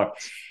so forth.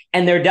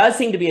 And there does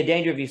seem to be a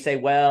danger if you say,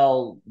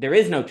 well, there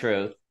is no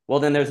truth. Well,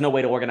 then there's no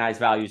way to organize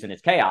values and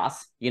it's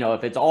chaos. You know,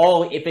 if it's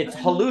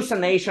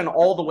hallucination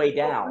all the way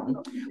down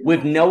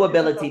with no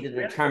ability to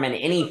determine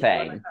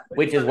anything,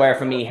 which is where,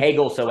 for me,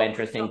 Hegel's so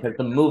interesting, because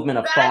the movement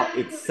of thought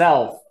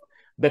itself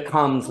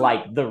becomes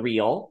like the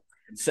real,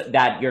 so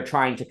that you're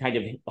trying to kind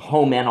of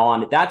home in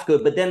on. That's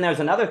good. But then there's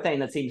another thing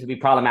that seems to be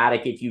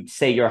problematic if you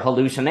say your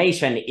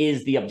hallucination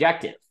is the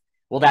objective.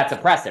 Well, that's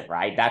oppressive,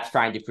 right? That's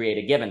trying to create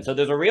a given. So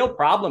there's a real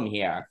problem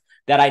here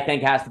that I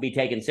think has to be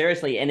taken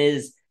seriously, and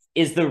is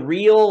the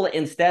real,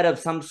 instead of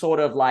some sort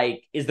of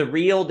like, is the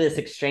real this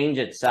exchange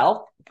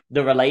itself,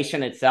 the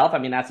relation itself? I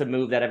mean, that's a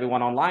move that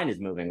everyone online is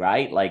moving,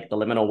 right? Like the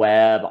liminal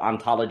web,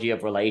 ontology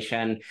of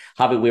relation.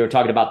 How we were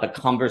talking about the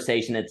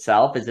conversation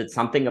itself. Is it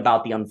something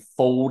about the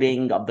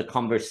unfolding of the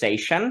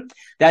conversation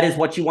that is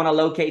what you want to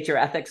locate your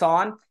ethics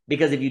on?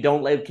 Because if you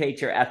don't locate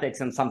your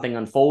ethics in something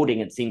unfolding,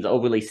 it seems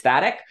overly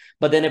static.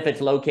 But then if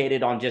it's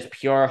located on just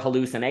pure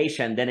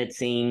hallucination, then it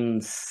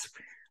seems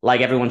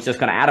like everyone's just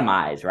going to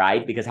atomize,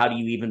 right? Because how do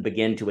you even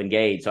begin to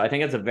engage? So I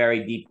think it's a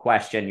very deep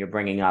question you're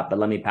bringing up, but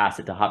let me pass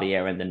it to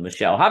Javier and then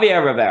Michelle.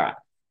 Javier Rivera.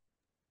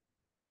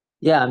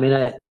 Yeah, I mean,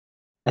 I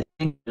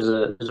think there's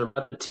a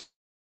repetibility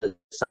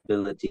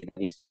that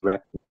needs to be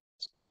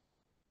recognized.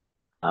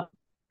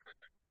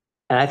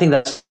 And I think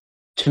that's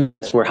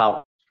where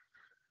how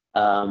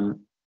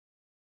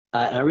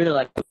I really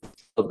like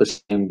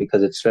the game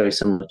because it's very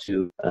similar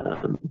to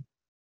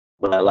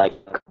what I like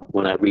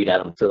when I read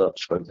Adam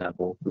Phillips, for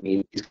example. I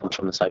mean, he comes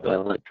from the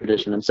psychoanalytic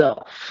tradition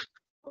himself.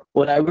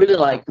 What I really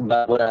like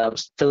about what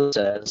Phillips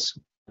says,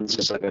 it's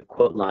just like a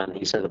quote line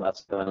he said about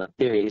psychoanalytic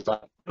theory, he's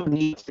like, we don't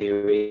need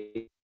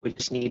theory, we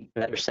just need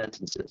better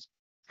sentences.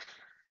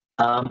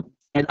 And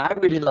I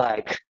really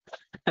like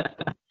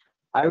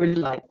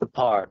the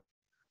part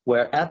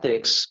where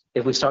ethics,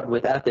 if we start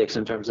with ethics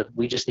in terms of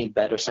we just need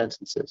better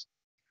sentences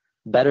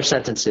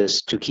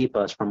to keep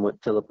us from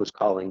what Philip was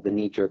calling the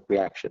knee-jerk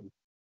reaction.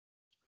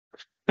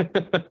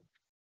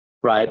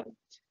 Right?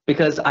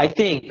 Because I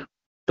think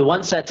the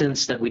one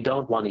sentence that we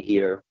don't want to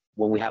hear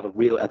when we have a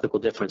real ethical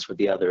difference with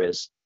the other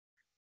is,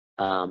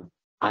 I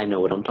know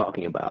what I'm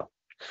talking about.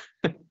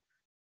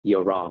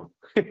 You're wrong.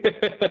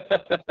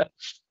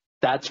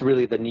 That's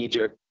really the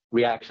knee-jerk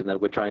reaction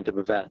that we're trying to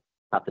prevent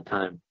at the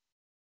time.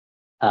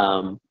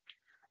 And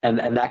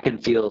that can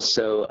feel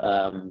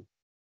so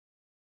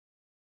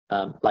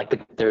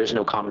like there is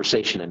no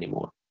conversation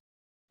anymore,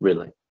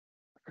 really.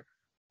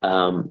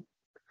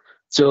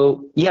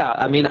 So yeah,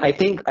 I mean, I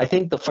think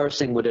the first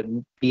thing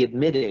would be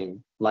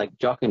admitting, like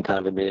Jockin kind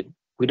of admitted,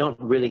 we don't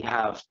really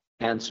have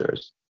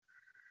answers.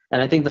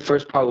 And I think the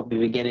first part would be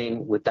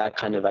beginning with that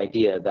kind of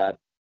idea that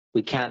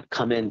we can't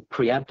come in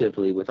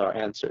preemptively with our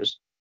answers,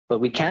 but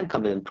we can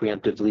come in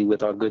preemptively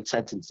with our good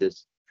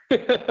sentences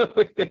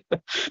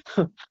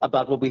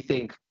about what we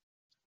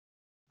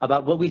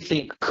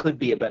think could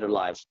be a better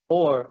life.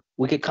 Or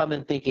we could come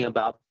in thinking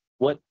about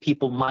what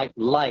people might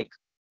like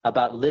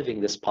about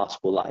living this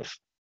possible life.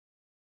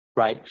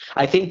 Right?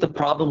 I think the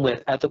problem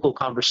with ethical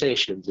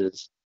conversations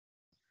is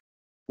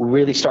we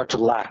really start to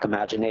lack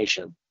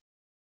imagination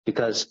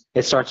because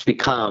it starts to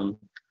become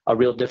a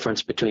real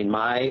difference between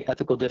my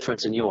ethical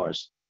difference and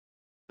yours.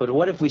 But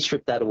what if we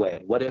strip that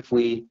away? What if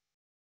we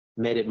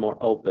made it more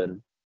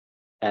open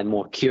and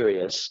more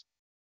curious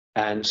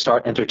and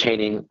start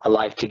entertaining a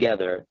life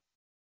together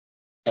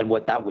and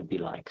what that would be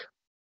like?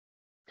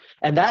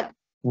 And that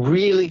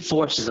really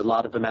forces a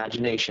lot of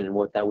imagination in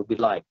what that would be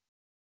like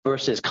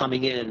versus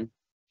coming in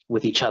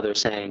with each other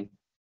saying,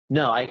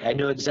 no, I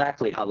know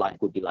exactly how life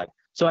would be like.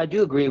 So I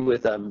do agree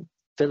with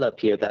Philip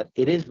here that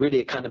it is really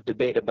a kind of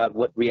debate about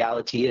what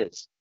reality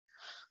is.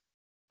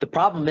 The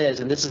problem is,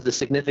 and this is the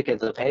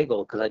significance of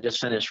Hegel, because I just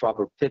finished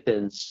Robert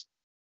Pippin's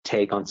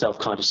take on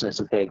self-consciousness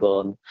of Hegel,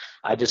 and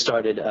I just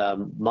started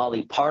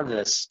Molly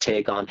Parnas'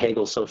 take on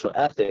Hegel's social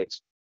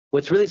ethics.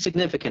 What's really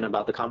significant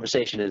about the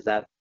conversation is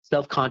that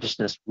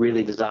self-consciousness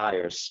really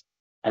desires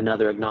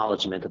another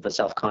acknowledgement of the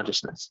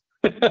self-consciousness.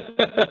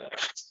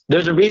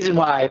 There's a reason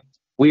why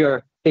we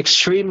are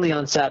extremely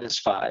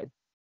unsatisfied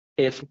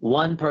if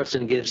one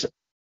person gives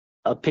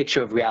a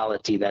picture of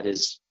reality that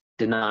is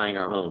denying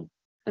our own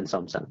in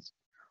some sense,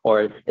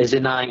 or is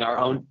denying our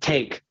own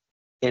take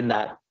in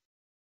that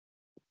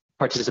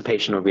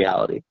participation of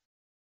reality.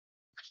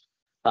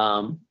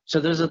 So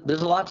there's a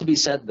lot to be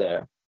said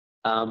there.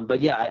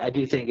 But yeah, I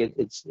do think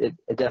it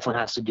definitely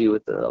has to do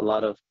with a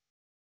lot of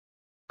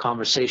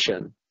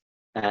conversation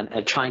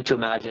and trying to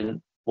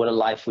imagine what a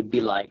life would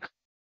be like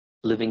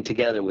living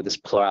together with this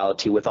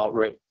plurality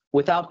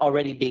without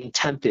already being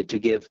tempted to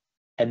give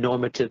a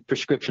normative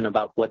prescription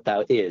about what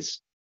that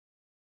is.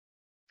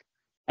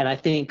 And I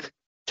think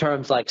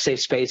terms like safe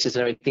spaces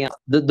and everything else,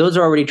 those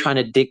are already trying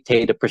to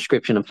dictate a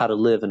prescription of how to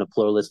live in a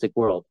pluralistic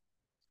world,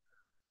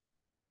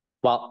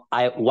 while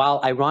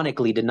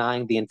ironically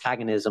denying the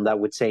antagonism that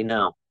would say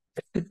no.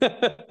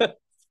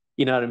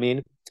 You know what I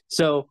mean?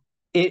 So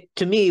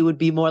to me, it would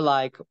be more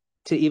like,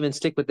 to even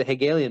stick with the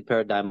Hegelian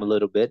paradigm a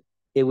little bit,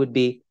 it would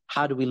be,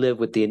 how do we live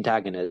with the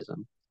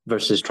antagonism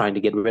versus trying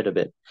to get rid of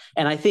it?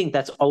 And I think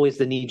that's always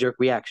the knee-jerk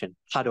reaction.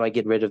 How do I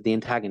get rid of the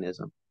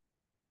antagonism?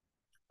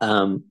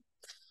 And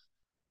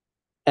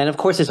of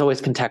course, it's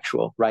always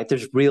contextual, right?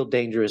 There's real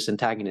dangerous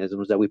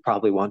antagonisms that we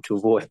probably want to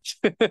avoid.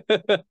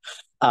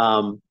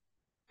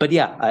 But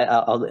yeah,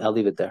 I'll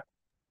leave it there.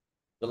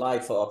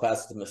 Delightful. I'll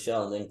pass it to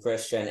Michelle and then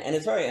Christian. And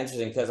it's very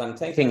interesting because I'm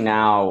thinking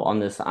now on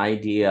this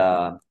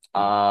idea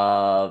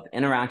of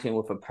interacting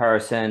with a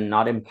person,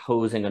 not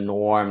imposing a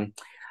norm.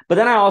 But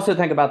then I also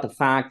think about the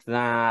fact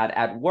that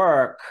at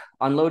work,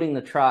 unloading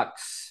the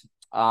trucks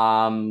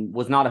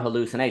was not a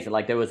hallucination.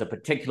 Like there was a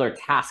particular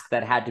task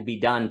that had to be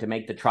done to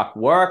make the truck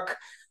work,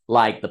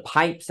 like the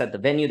pipes at the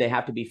venue, they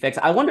have to be fixed.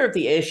 I wonder if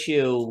the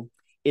issue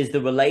is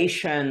the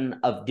relation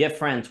of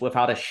difference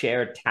without a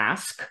shared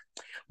task,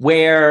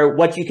 where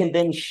what you can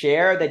then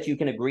share that you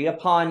can agree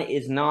upon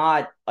is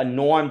not a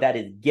norm that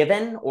is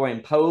given or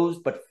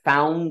imposed, but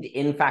found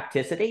in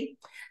facticity.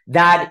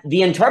 That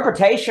the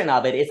interpretation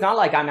of it, it's not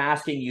like I'm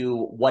asking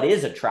you, what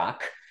is a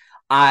truck?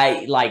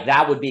 I like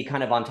that would be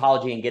kind of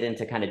ontology and get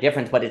into kind of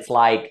difference, but it's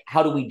like,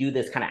 how do we do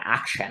this kind of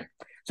action?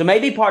 So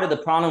maybe part of the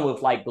problem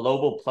with like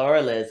global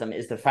pluralism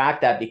is the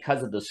fact that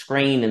because of the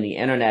screen and the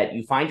internet,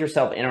 you find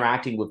yourself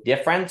interacting with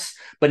difference,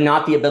 but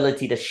not the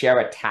ability to share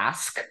a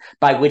task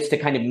by which to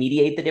kind of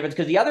mediate the difference.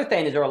 Because the other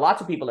thing is there are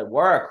lots of people at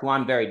work who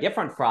I'm very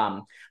different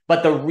from,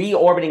 but the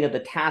reorbiting of the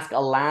task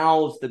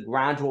allows the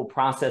gradual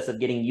process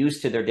of getting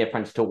used to their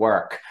difference to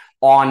work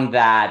on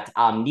that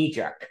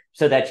knee-jerk,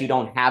 so that you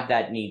don't have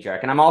that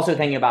knee-jerk. And I'm also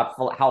thinking about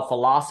how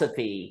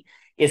philosophy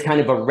is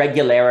kind of a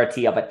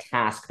regularity of a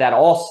task that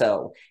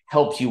also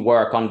helps you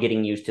work on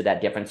getting used to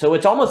that difference. So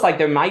it's almost like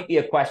there might be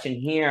a question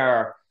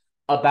here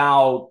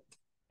about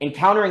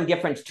encountering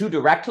difference too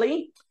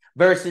directly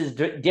versus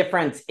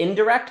difference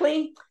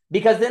indirectly,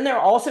 because then there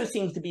also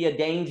seems to be a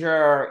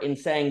danger in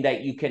saying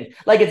that you can,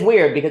 like, it's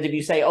weird because if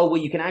you say, oh,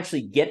 well, you can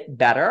actually get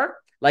better,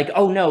 like,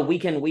 oh no, we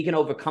can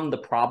overcome the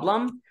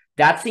problem,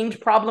 that seems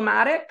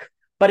problematic.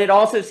 But it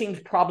also seems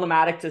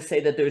problematic to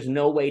say that there's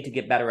no way to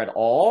get better at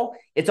all.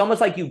 It's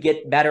almost like you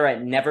get better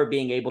at never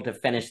being able to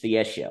finish the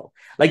issue.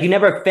 Like you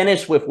never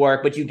finish with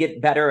work, but you get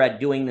better at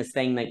doing this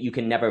thing that you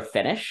can never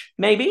finish,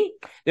 maybe.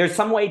 There's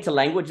some way to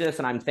language this,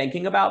 and I'm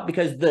thinking about,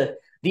 because the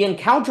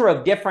encounter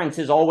of difference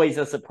is always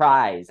a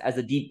surprise as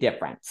a deep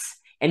difference.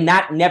 And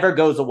that never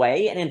goes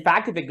away. And in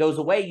fact, if it goes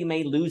away, you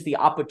may lose the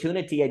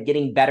opportunity at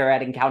getting better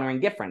at encountering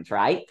difference,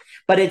 right?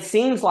 But it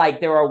seems like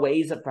there are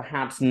ways of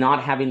perhaps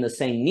not having the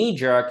same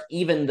knee-jerk,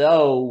 even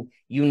though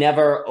you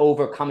never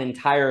overcome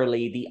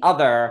entirely the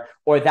other,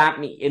 or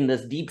that in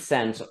this deep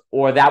sense,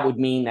 or that would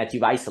mean that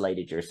you've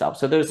isolated yourself.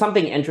 So there's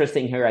something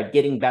interesting here at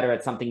getting better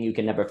at something you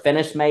can never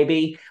finish,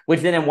 maybe,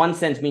 which then in one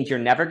sense means you're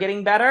never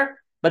getting better.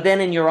 But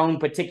then in your own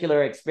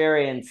particular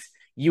experience,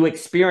 you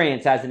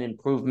experience as an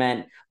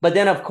improvement. But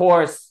then, of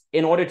course,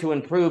 in order to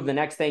improve, the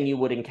next thing you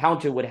would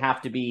encounter would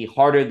have to be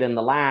harder than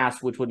the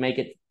last, which would make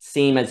it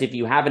seem as if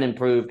you haven't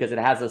improved because it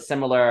has a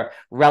similar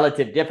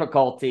relative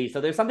difficulty.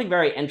 So there's something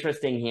very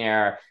interesting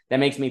here that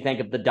makes me think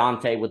of the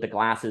Dante with the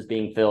glasses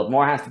being filled.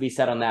 More has to be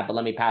said on that, but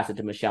let me pass it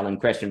to Michelle and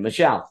Christian.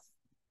 Michelle.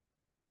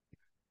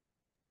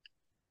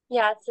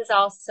 Yeah, this is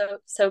all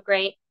so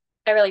great.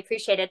 I really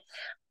appreciate it.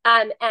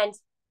 And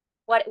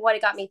what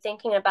it got me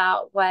thinking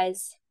about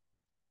was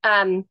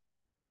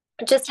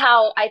just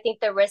how I think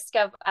the risk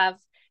of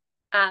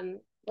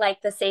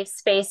like the safe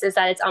space is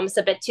that it's almost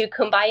a bit too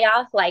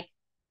kumbaya, like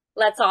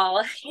let's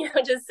all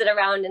just sit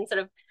around and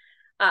sort of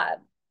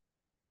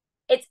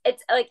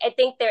it's like I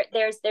think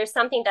there's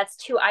something that's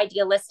too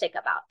idealistic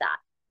about that,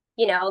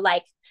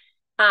 like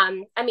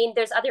I mean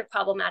there's other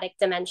problematic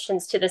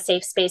dimensions to the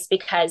safe space,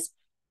 because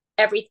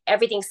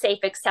everything's safe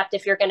except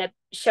if you're going to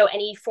show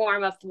any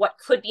form of what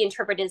could be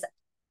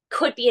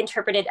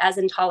interpreted as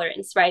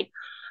intolerance, right?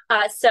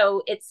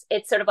 So it's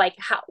sort of like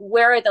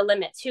where are the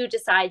limits? Who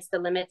decides the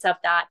limits of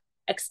that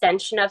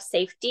extension of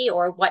safety,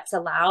 or what's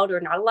allowed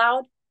or not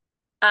allowed?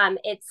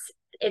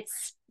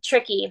 It's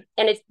tricky,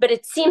 but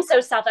it seems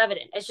so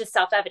self-evident. It's just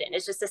self-evident.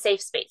 It's just a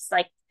safe space.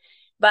 Like,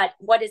 but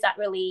what does that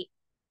really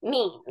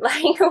mean?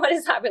 Like, what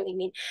does that really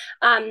mean?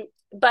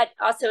 But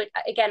also,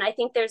 again, I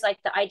think there's like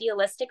the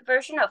idealistic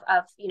version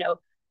of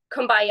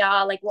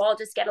kumbaya, like we'll all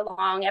just get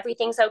along,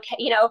 everything's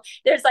okay,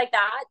 there's like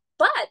that.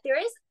 But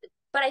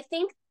I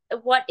think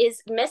what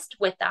is missed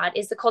with that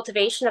is the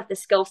cultivation of the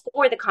skill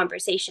for the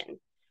conversation,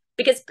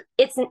 because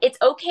it's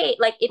okay,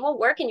 like it will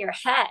work in your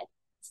head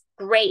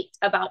great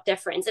about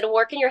difference, it'll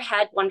work in your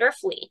head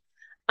wonderfully,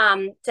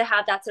 to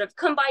have that sort of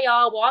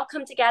kumbaya, we'll all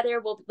come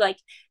together, we'll like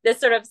this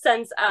sort of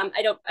sense.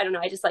 I don't know,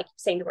 I just like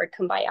saying the word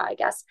kumbaya, I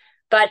guess.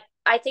 But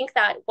I think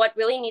that what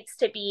really needs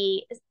to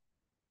be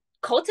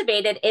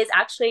cultivated is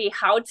actually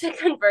how to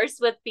converse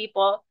with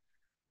people,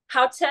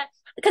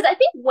 because I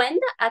think when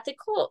the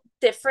ethical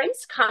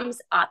difference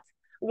comes up,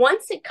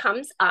 once it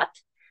comes up,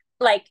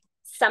 like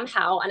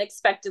somehow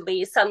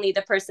unexpectedly, suddenly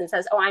the person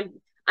says, oh,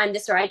 I'm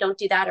this, or I don't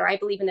do that, or I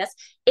believe in this.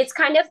 It's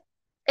kind of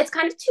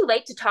too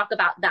late to talk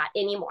about that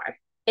anymore,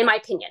 in my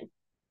opinion.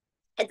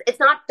 It's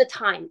not the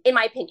time, in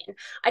my opinion.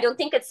 I don't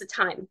think it's the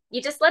time.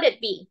 You just let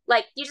it be.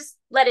 Like, you just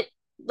let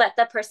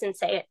the person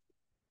say it.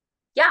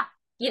 Yeah.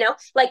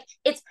 Like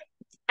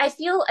I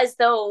feel as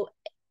though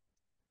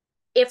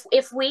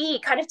if we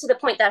kind of, to the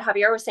point that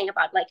Javier was saying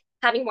about like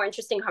having more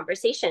interesting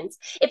conversations,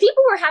 if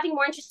people were having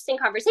more interesting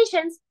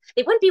conversations,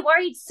 they wouldn't be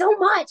worried so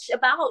much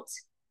about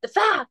the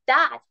fact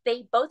that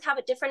they both have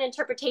a different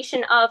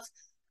interpretation of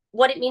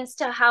what it means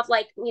to have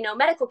like,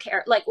 medical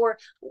care, like, or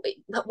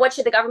what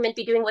should the government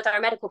be doing with our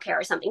medical care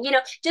or something,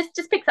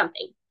 just pick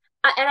something.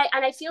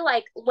 And I feel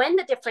like when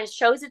the difference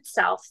shows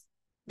itself,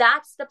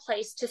 that's the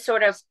place to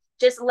sort of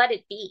just let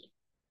it be.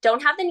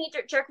 Don't have the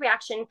knee-jerk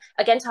reaction.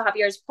 Again, to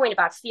Javier's point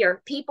about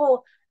fear,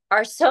 people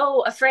are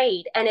so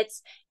afraid, and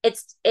it's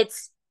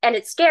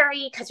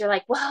scary, because you're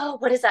like, whoa,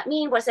 what does that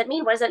mean? What does that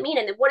mean? What does that mean?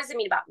 And then what does it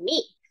mean about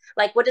me?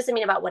 Like, what does it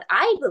mean about what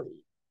I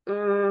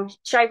believe?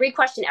 Should I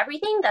re-question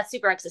everything? That's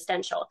super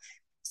existential.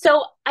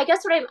 So I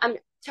guess what I'm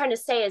trying to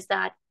say is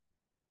that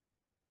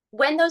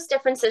when those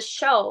differences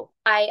show,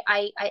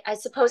 I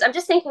suppose I'm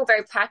just thinking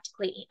very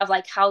practically of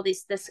like how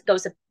this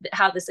goes,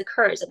 how this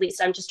occurs. At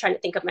least I'm just trying to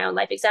think of my own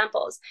life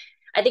examples.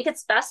 I think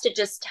it's best to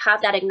just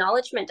have that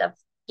acknowledgement of,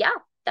 yeah,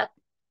 that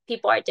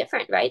people are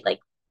different, right? Like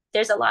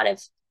there's a lot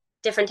of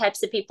different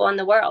types of people in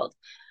the world.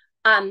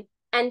 And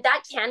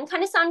that can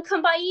kind of sound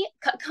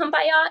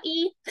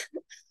kumbaya-y,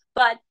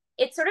 but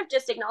it's sort of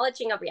just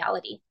acknowledging a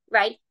reality,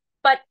 right?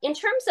 But in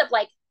terms of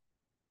like,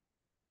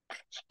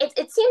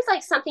 it seems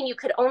like something you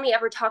could only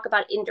ever talk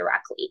about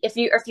indirectly. If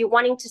you're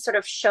wanting to sort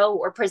of show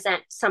or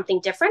present something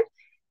different,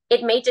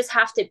 it may just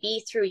have to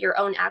be through your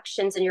own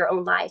actions in your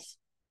own life.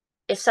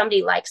 If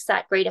somebody likes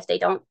that, great. If they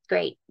don't,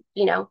 great,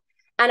 And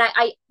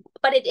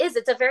but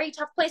it's a very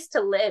tough place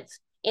to live,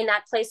 in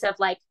that place of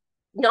like,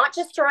 not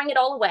just throwing it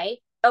all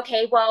away.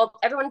 Okay, well,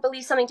 everyone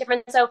believes something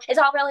different, so it's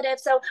all relative,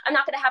 so I'm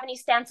not going to have any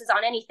stances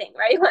on anything,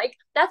 right? Like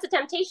that's a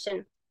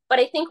temptation. But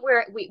I think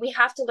we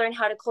have to learn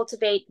how to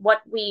cultivate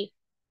what we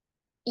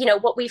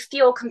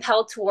feel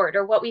compelled toward,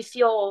 or what we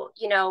feel,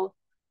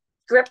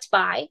 gripped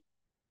by,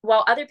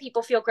 while other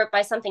people feel gripped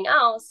by something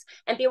else,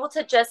 and be able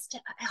to just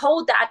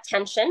hold that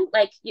tension,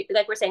 like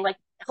we're saying, like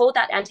hold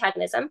that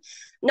antagonism,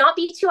 not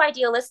be too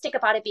idealistic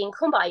about it being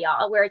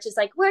kumbaya, where it's just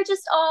like, we're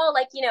just all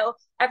like,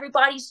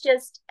 everybody's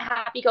just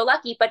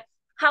happy-go-lucky. But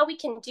how we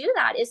can do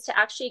that is to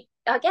actually,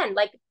 again,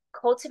 like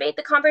cultivate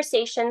the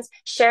conversations,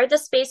 share the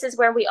spaces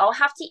where we all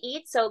have to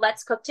eat, so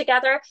let's cook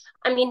together.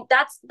 I mean,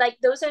 that's like,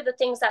 those are the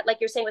things that, like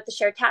you're saying with the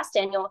shared task,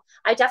 Daniel,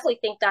 I definitely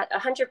think that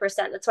 100%.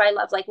 That's why I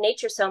love like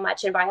nature so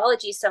much and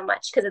biology so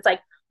much, because it's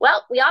like,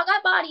 well, we all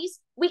got bodies.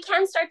 We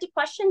can start to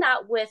question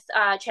that with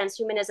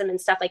transhumanism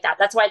and stuff like that.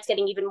 That's why it's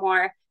getting even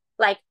more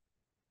like,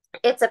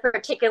 it's a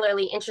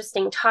particularly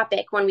interesting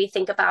topic when we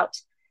think about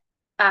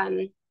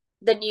the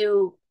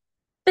new.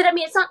 But I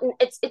mean,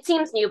 it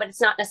seems new, but it's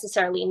not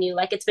necessarily new.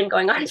 Like it's been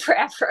going on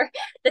forever,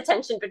 the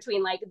tension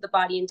between like the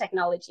body and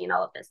technology and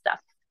all of this stuff.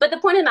 But the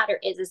point of the matter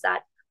is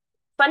that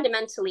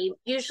fundamentally,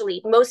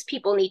 usually most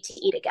people need to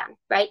eat again,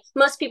 right?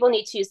 Most people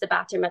need to use the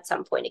bathroom at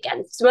some point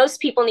again. So most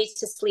people need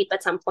to sleep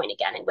at some point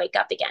again and wake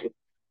up again.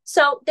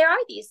 So there are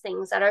these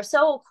things that are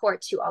so core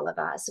to all of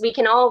us. We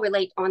can all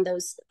relate on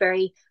those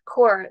very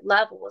core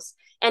levels.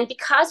 And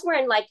because we're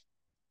in like,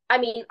 I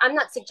mean, I'm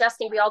not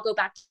suggesting we all go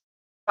back to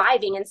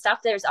surviving and stuff.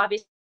 There's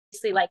obviously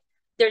like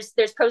there's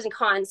pros and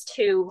cons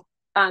to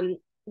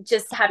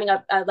just having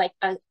a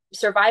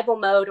survival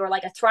mode or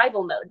like a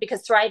thrival mode,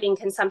 because thriving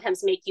can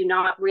sometimes make you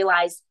not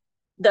realize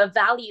the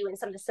value in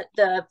some of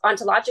the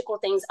ontological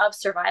things of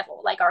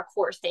survival, like our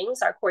core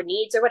things, our core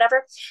needs or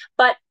whatever.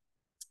 But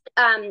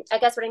I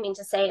guess what I mean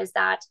to say is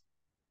that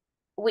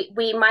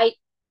we might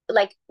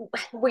like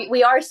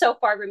we are so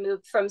far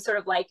removed from sort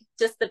of like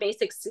just the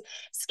basic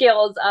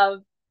skills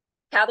of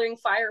gathering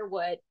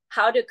firewood,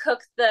 how to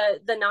cook the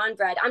naan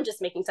bread. I'm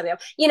just making something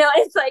up.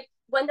 It's like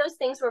when those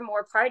things were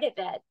more part of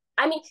it.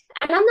 I mean,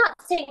 and I'm not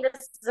saying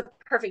this is a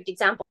perfect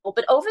example,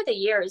 but over the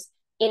years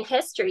in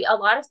history, a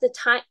lot of the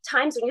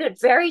times when you had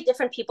very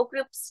different people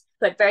groups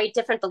who had very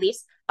different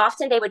beliefs,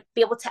 often they would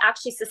be able to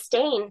actually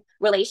sustain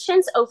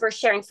relations over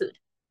sharing food,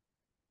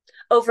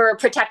 over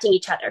protecting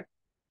each other,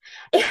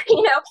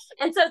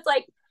 And so it's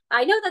like,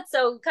 I know that's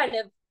so kind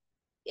of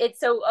it's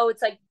so, oh,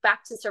 it's like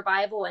back to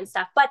survival and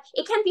stuff, but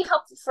it can be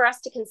helpful for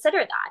us to consider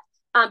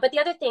that. But the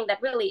other thing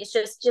that really is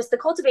just the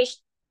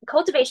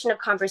cultivation of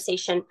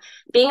conversation,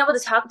 being able to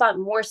talk about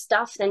more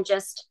stuff than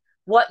just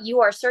what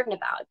you are certain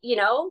about, you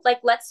know, like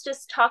let's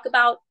talk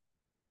about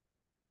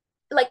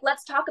like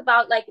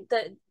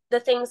the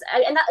things,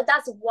 and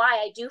that's why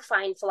I do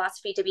find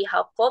philosophy to be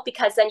helpful,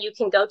 because then you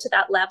can go to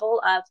that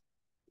level of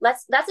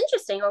that's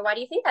interesting, or why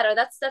do you think that, or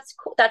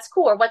that's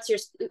cool, or what's your,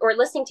 or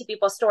listening to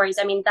people's stories.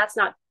 I mean, that's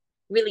not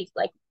really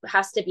like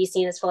has to be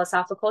seen as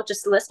philosophical,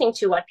 just listening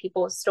to what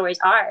people's stories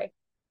are,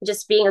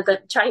 just being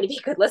trying to be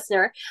a good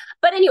listener.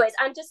 But anyways,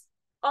 I'm just,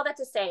 all that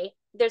to say,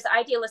 there's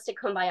idealistic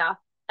kumbaya.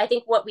 I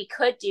think what we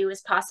could do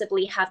is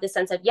possibly have the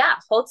sense of, yeah,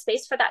 hold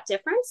space for that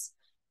difference,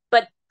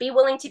 but be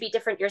willing to be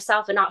different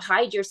yourself and not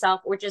hide yourself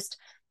or just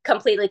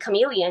completely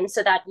chameleon,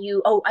 so that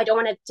you, oh, I don't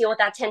want to deal with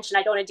that tension,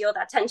 I don't want to deal with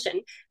that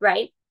tension,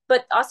 right?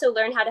 But also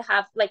learn how to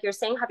have, like you're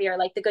saying, Javier,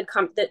 like the good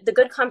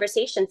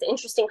conversations, the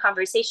interesting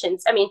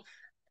conversations. I mean,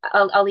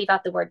 I'll leave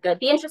out the word good,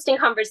 the interesting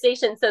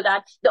conversations, so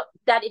that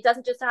that it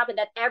doesn't just happen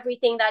that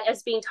everything that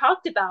is being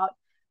talked about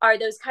are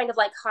those kind of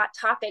like hot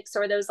topics,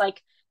 or those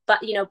like,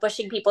 but you know,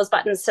 bushing people's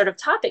buttons sort of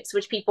topics,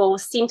 which people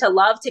seem to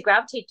love to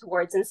gravitate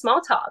towards in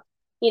small talk.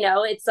 You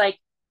know, it's like,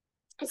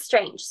 it's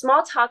strange.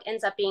 Small talk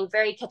ends up being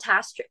very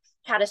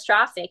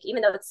catastrophic,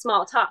 even though it's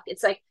small talk.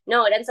 It's like,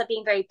 no, it ends up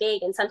being very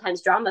big and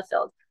sometimes drama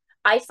filled.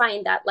 I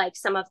find that like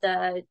some of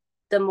the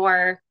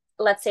more,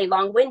 let's say,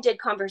 long-winded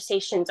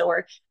conversations,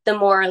 or the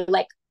more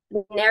like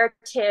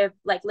narrative,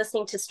 like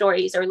listening to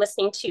stories or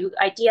listening to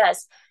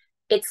ideas,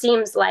 it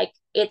seems like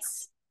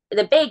it's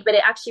the big, but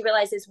it actually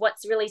realizes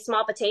what's really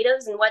small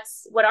potatoes and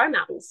what are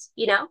mountains,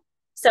 you know?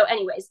 So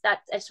anyways, I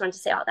just wanted to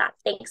say all that.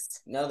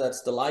 Thanks. No,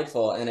 that's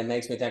delightful. And it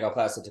makes me think I'll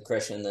pass it to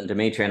Christian and then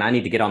Dimitri. And I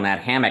need to get on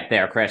that hammock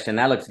there, Christian.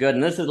 That looks good.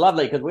 And this is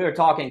lovely, because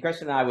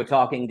Christian and I were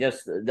talking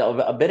just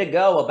a bit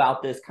ago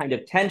about this kind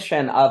of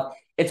tension of,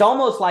 it's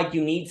almost like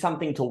you need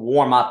something to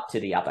warm up to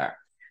the other.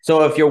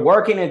 So if you're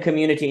working in a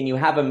community and you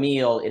have a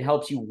meal, it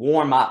helps you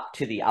warm up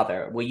to the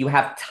other, where you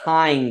have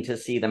time to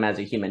see them as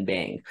a human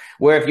being.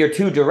 Where if you're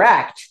too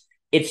direct,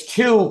 it's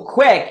too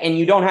quick and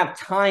you don't have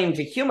time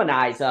to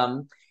humanize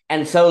them.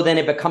 And so then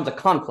it becomes a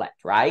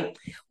conflict, right?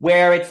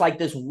 Where it's like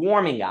this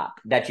warming up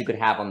that you could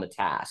have on the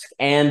task.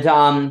 And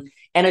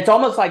it's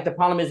almost like the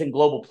problem is in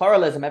global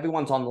pluralism,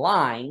 everyone's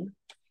online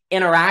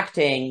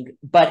interacting,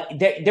 but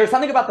there's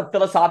something about the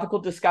philosophical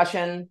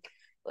discussion.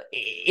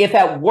 If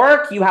at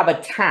work you have a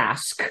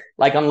task,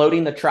 like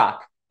unloading the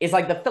truck, it's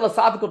like the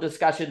philosophical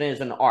discussion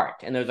is an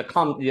art, and there's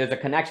a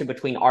connection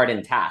between art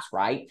and task,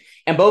 right?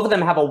 And both of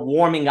them have a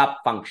warming up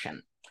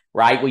function,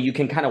 right? Where you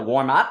can kind of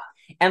warm up.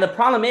 And the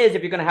problem is,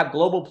 if you're going to have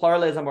global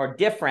pluralism or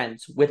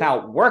difference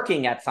without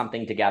working at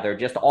something together,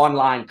 just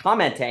online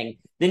commenting,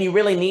 then you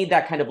really need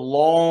that kind of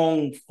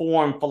long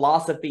form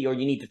philosophy, or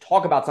you need to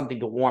talk about something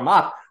to warm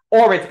up,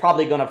 or it's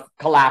probably going to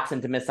collapse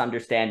into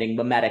misunderstanding,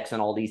 memetics,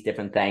 and all these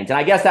different things. And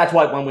I guess that's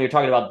what, when we were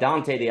talking about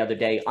Dante the other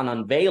day on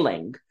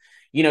unveiling,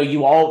 you know,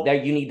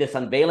 you need this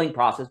unveiling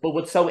process. But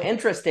what's so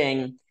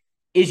interesting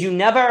is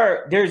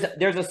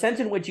there's a sense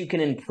in which you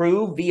can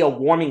improve via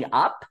warming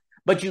up,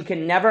 but you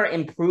can never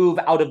improve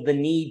out of the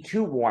need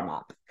to warm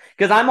up.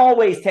 Because I'm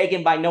always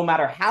taken by, no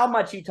matter how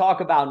much you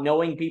talk about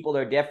knowing people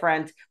are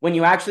different, when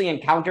you actually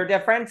encounter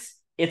difference,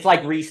 it's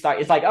like restart.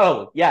 It's like,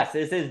 oh, yes,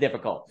 this is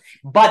difficult.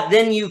 But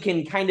then you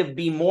can kind of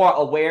be more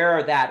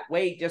aware that,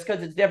 wait, just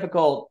because it's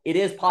difficult, it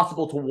is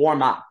possible to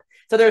warm up.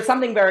 So there's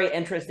something very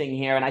interesting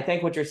here. And I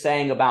think what you're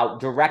saying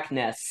about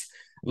directness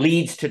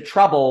leads to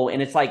trouble.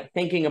 And it's like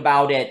thinking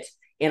about it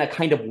in a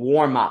kind of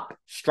warm up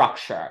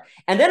structure.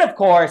 And then, of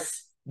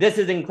course, this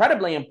is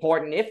incredibly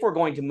important if we're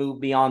going to move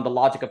beyond the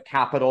logic of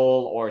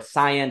capital or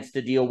science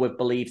to deal with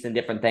beliefs and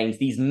different things.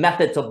 These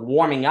methods of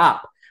warming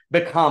up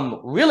become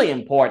really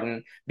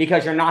important,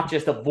 because you're not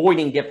just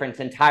avoiding difference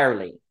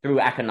entirely through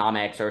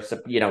economics or,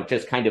 you know,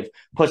 just kind of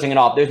pushing it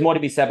off. There's more to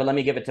be said, but let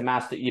me give it to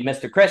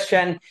Mr.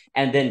 Christian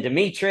and then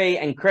Dimitri.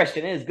 And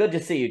Christian, it is good to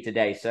see you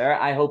today, sir.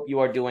 I hope you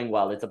are doing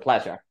well. It's a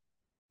pleasure.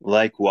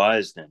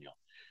 Likewise, Daniel.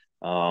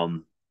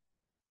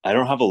 I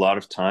don't have a lot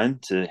of time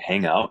to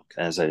hang out.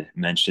 As I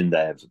mentioned,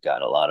 I've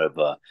got a lot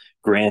of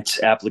grant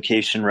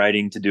application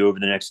writing to do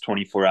over the next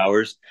 24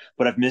 hours,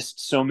 but I've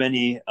missed so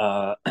many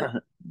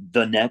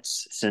the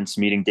nets since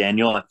meeting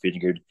Daniel. I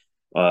figured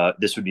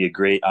this would be a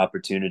great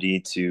opportunity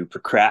to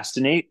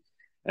procrastinate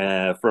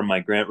from my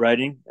grant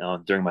writing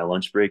during my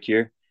lunch break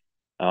here.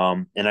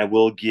 And I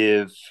will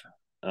give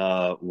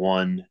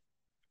one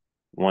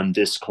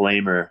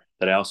disclaimer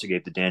that I also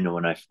gave to Daniel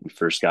when we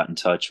first got in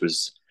touch,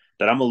 was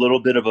that I'm a little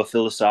bit of a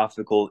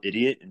philosophical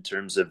idiot in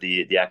terms of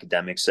the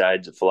academic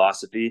sides of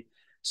philosophy.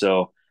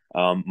 So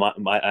I'm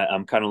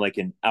kind of like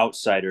an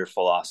outsider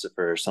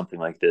philosopher or something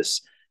like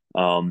this.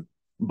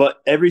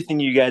 But everything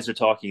you guys are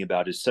talking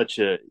about is such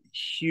a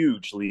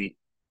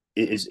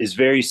is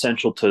very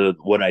central to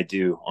what I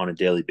do on a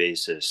daily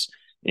basis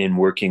in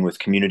working with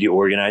community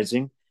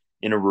organizing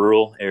in a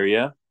rural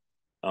area,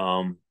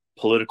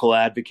 political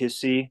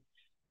advocacy,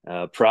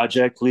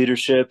 project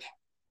leadership,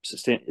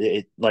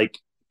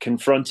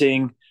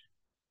 confronting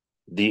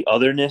the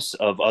otherness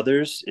of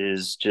others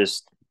is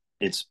just,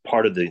 it's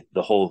part of the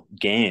whole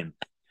game.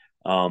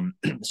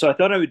 So I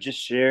thought I would just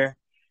share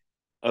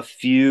a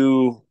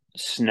few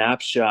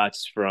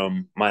snapshots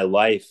from my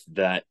life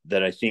that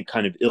I think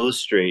kind of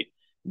illustrate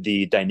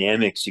the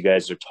dynamics you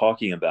guys are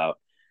talking about.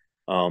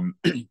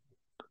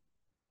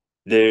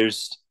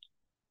 There's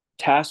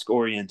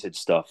task-oriented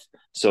stuff.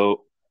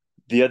 So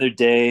the other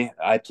day,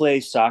 I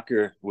play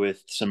soccer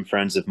with some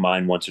friends of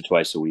mine once or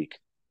twice a week.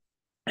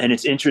 And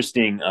it's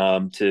interesting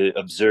to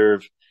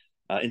observe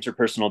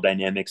interpersonal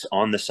dynamics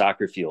on the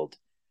soccer field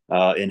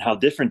and how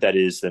different that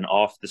is than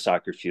off the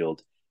soccer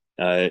field.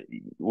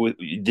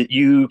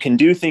 You can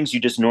do things you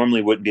just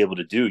normally wouldn't be able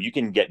to do. You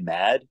can get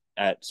mad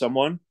at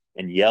someone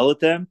and yell at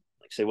them,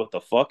 like say, "What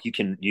the fuck?" You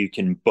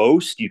can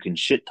boast, you can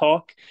shit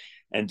talk,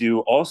 and do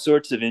all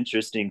sorts of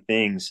interesting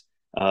things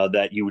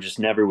that you just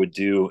never would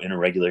do in a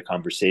regular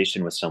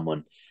conversation with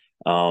someone.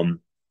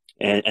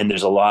 And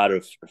there's a lot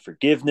of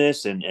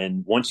forgiveness.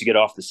 And once you get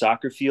off the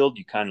soccer field,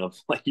 you kind of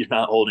like, you're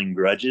not holding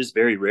grudges.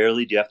 Very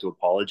rarely do you have to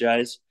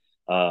apologize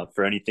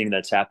for anything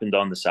that's happened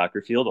on the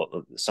soccer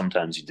field.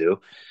 Sometimes you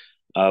do.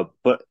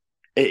 But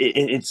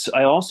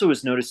I also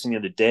was noticing the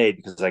other day,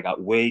 because I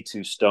got way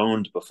too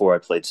stoned before I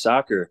played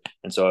soccer.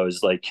 And so I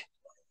was like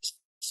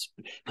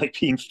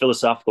being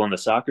philosophical on the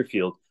soccer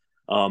field.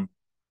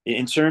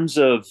 In terms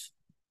of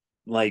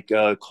like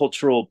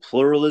cultural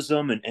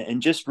pluralism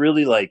and just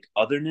really like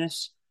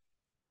otherness,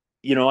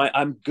 you know,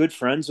 I'm good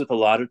friends with a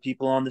lot of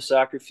people on the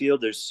soccer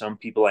field. There's some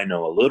people I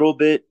know a little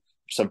bit,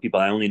 some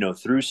people I only know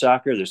through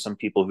soccer. There's some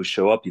people who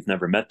show up, you've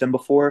never met them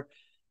before.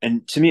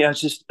 And to me, I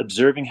was just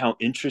observing how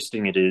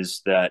interesting it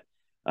is that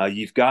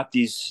you've got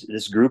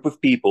this group of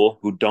people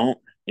who don't,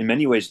 in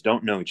many ways,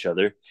 don't know each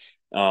other.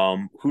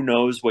 Who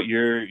knows what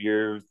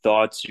your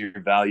thoughts, your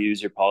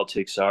values, your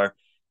politics are.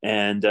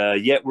 And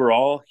yet we're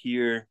all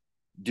here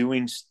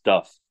doing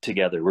stuff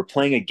together. We're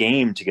playing a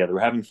game together. We're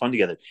having fun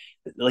together.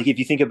 Like, if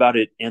you think about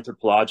it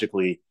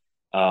anthropologically,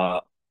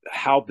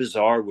 how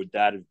bizarre would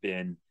that have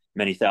been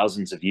many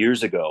thousands of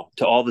years ago,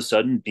 to all of a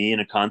sudden be in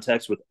a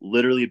context with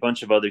literally a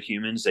bunch of other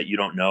humans that you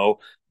don't know,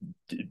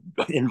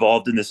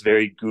 involved in this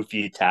very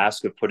goofy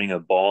task of putting a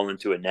ball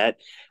into a net,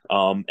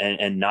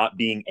 and not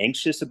being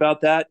anxious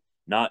about that,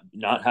 not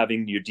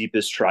having your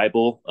deepest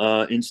tribal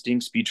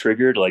instincts be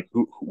triggered, like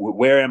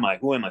where am I,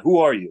 who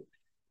are you?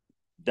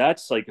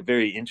 That's like a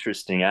very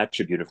interesting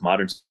attribute of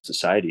modern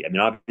society. I mean,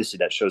 obviously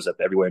that shows up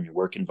everywhere in your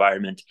work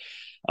environment,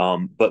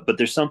 but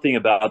there's something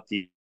about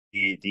the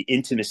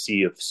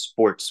intimacy of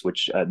sports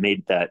which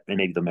made that, and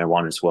maybe the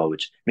marijuana as well,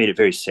 which made it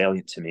very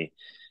salient to me.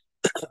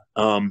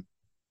 And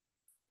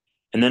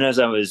then, as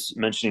I was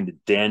mentioning to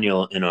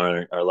Daniel in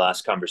our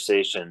last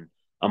conversation,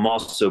 I'm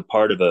also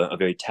part of a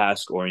very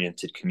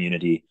task-oriented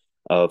community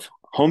of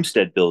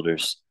homestead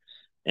builders.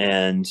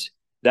 And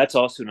that's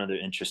also another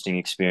interesting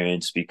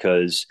experience,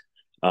 because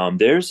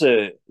there's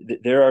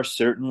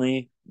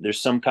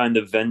some kind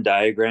of Venn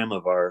diagram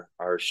of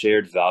our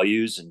shared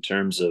values in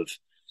terms of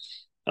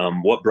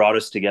what brought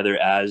us together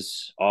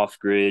as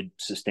off-grid,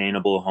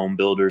 sustainable home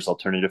builders,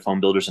 alternative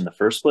home builders in the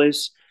first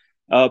place.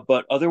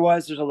 But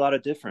otherwise, there's a lot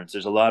of difference.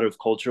 There's a lot of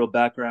cultural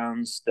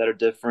backgrounds that are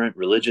different,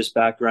 religious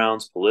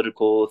backgrounds,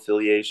 political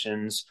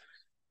affiliations,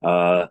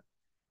 and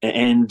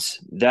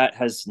that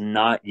has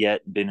not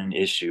yet been an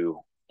issue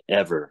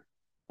ever.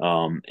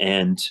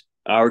 And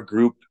our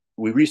group,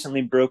 we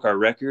recently broke our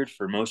record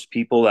for most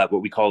people at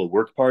what we call a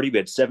work party. We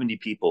had 70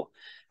 people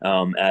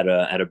at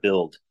a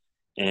build,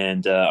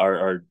 and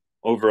our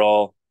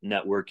overall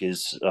network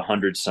is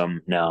 100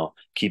 some now,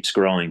 keeps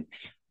growing.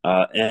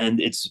 And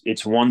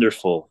it's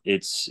wonderful.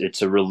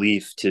 It's a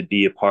relief to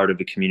be a part of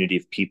a community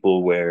of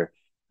people where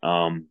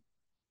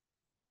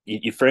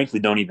you frankly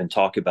don't even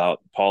talk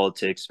about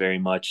politics very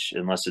much,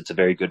 unless it's a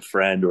very good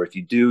friend, or if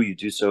you do, you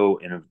do so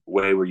in a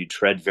way where you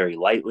tread very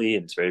lightly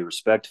and it's very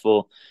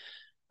respectful.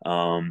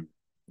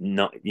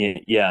 No,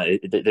 yeah,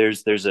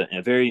 there's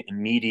a very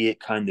immediate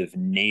kind of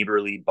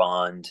neighborly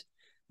bond.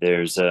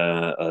 There's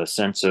a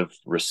sense of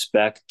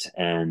respect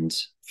and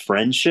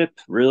friendship,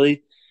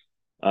 really,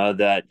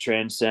 that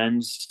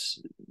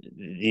transcends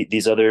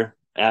these other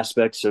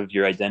aspects of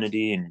your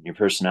identity and your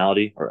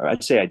personality, or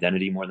I'd say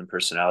identity more than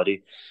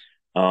personality.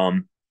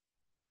 And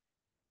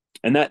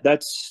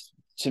that's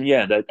some,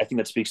 yeah, that, I think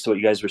that speaks to what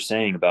you guys were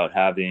saying about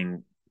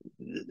having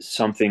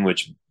something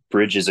which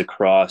bridges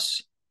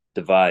across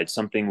divides,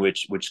 something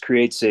which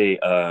creates a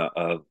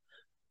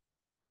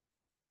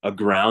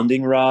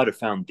grounding rod, a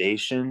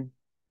foundation,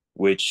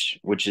 which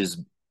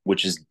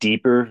is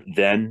deeper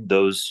than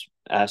those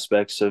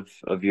aspects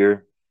of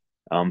your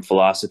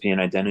philosophy and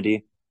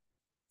identity.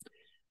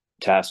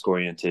 Task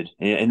oriented,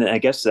 and I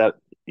guess that,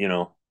 you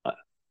know,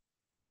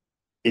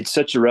 it's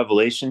such a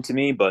revelation to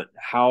me. But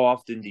how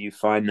often do you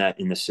find that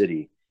in the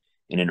city,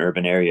 in an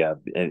urban area,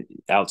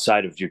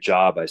 outside of your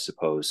job, I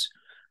suppose,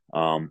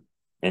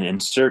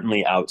 and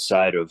certainly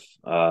outside of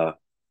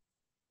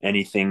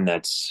anything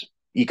that's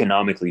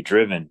economically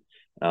driven,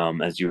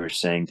 as you were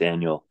saying,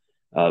 Daniel.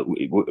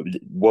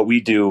 what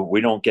we do,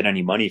 we don't get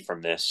any money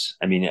from this.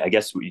 I mean, I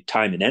guess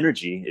time and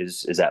energy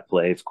is at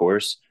play, of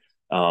course.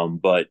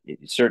 But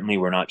certainly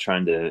we're not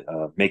trying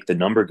to make the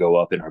number go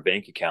up in our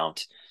bank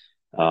account.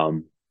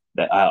 We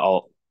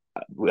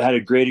had a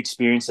great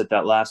experience at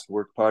that last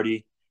work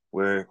party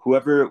where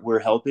whoever we're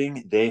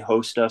helping, they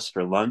host us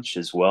for lunch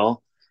as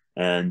well.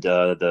 And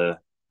the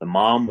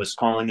mom was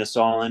calling us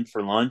all in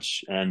for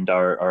lunch, and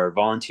our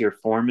volunteer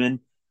foreman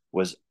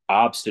was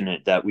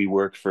obstinate that we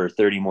work for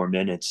 30 more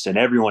minutes, and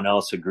everyone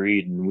else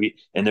agreed.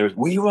 And there was,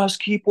 we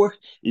must keep work,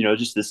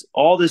 just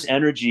all this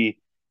energy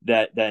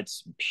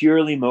that's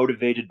purely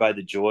motivated by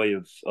the joy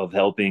of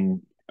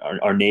helping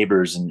our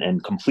neighbors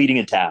and completing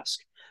a task.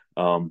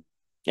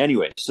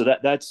 Anyway, so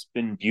that's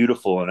been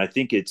beautiful, and I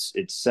think it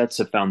sets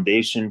a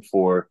foundation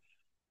for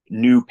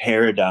new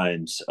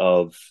paradigms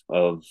of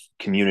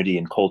community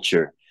and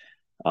culture.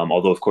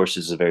 Although, of course,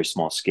 this is a very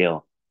small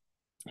scale.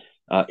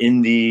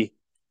 In the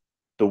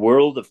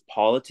world of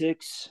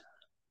politics,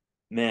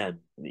 man,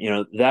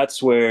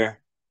 that's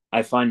where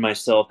I find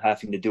myself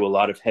having to do a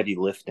lot of heavy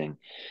lifting.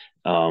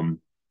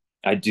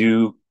 I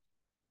do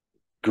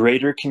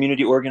greater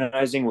community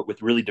organizing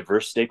with really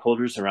diverse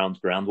stakeholders around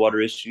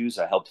groundwater issues.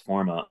 I helped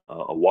form a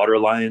water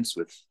alliance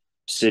with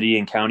city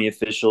and county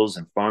officials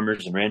and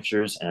farmers and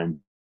ranchers.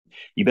 And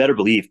you better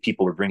believe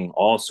people were bringing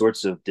all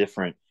sorts of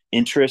different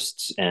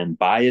interests and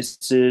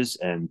biases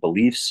and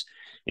beliefs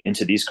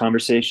into these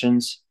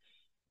conversations.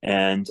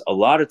 And a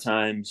lot of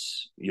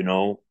times,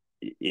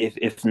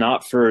 if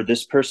not for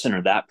this person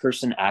or that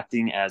person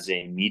acting as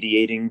a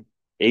mediating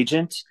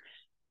agent,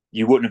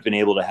 you wouldn't have been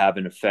able to have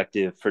an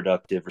effective,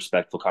 productive,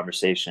 respectful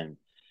conversation.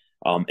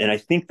 And I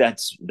think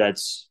that's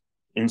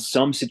in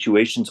some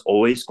situations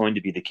always going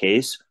to be the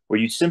case, where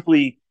you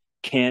simply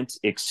can't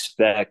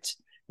expect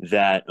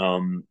that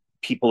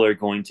people are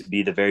going to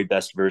be the very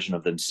best version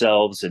of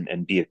themselves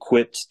and be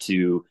equipped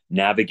to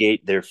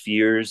navigate their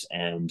fears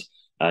and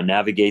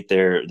navigate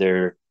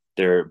their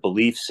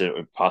beliefs,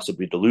 or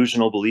possibly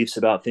delusional beliefs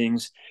about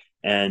things.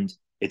 And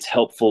it's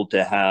helpful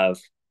to have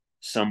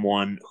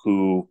someone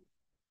who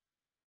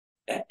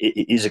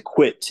is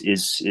equipped,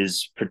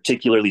 is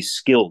particularly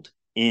skilled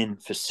in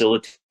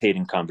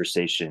facilitating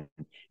conversation,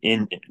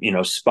 in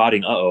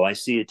spotting, I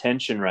see a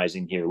tension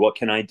rising here, what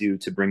can I do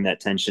to bring that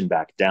tension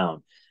back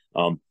down?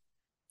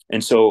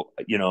 And so,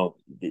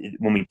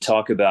 when we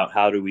talk about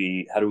how do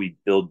we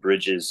build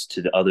bridges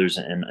to the others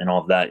and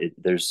all of that,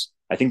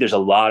 I think there's a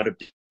lot of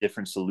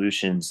different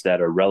solutions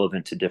that are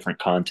relevant to different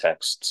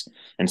contexts,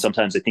 and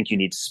sometimes I think you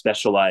need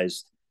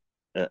specialized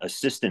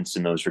assistance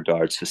in those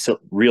regards,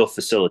 real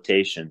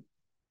facilitation.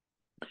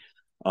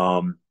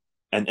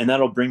 And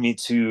that'll bring me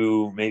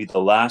to maybe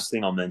the last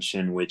thing I'll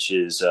mention, which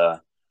is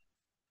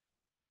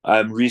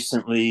I'm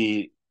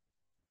recently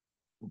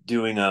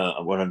doing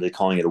what are they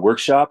calling it, a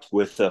workshop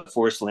with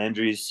Forrest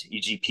Landry's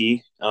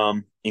EGP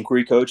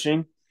inquiry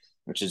coaching,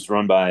 which is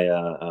run by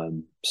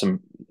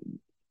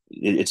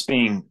it's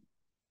being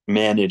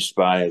managed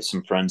by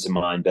some friends of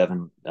mine,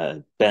 Ben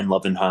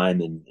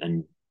Lovenheim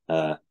and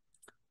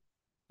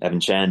Evan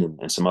Chen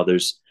and some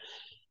others.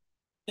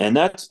 And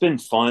that's been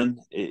fun.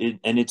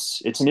 And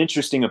it's an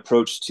interesting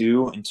approach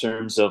too, in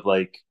terms of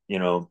the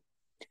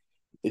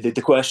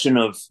question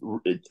of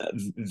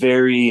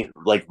very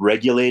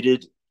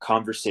regulated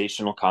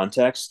conversational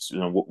contexts.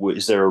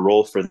 Is there a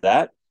role for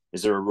that?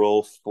 Is there a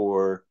role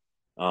for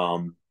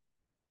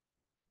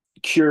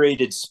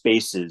curated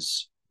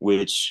spaces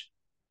which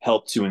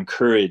help to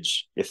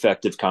encourage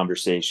effective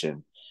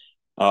conversation?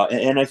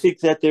 And I think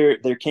that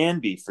there can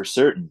be, for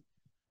certain.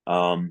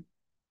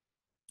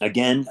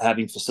 Again,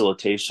 having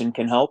facilitation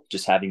can help,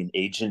 just having an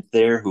agent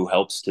there who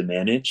helps to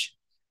manage.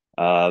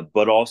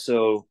 But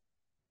also,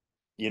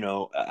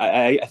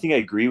 I think I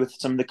agree with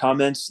some of the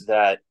comments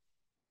that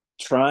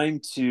trying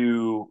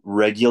to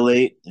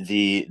regulate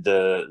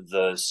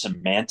the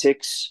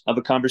semantics of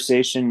a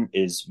conversation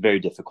is very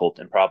difficult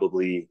and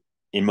probably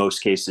in most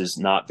cases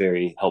not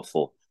very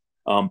helpful.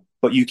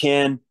 But you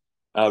can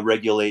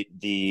regulate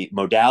the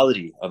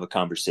modality of a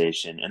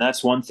conversation, and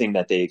that's one thing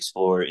that they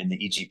explore in the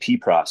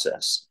EGP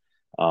process.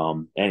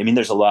 And I mean,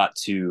 there's a lot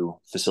to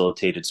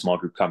facilitated small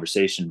group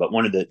conversation, but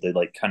one of the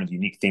kind of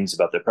unique things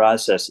about the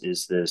process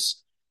is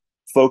this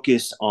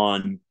focus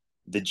on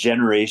the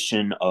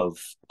generation of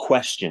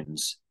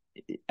questions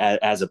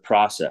as a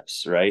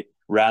process, right?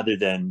 Rather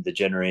than the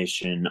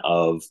generation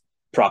of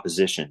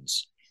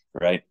propositions,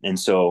 right? And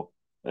so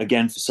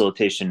again,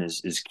 facilitation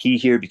is key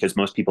here because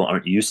most people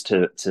aren't used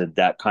to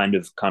that kind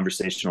of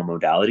conversational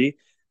modality.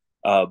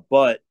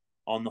 But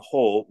on the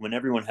whole, when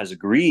everyone has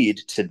agreed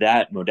to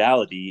that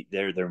modality,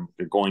 they're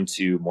going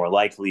to more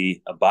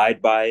likely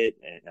abide by it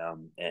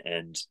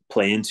and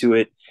play into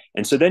it.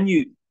 And so then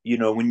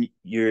when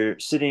you're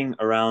sitting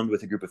around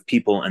with a group of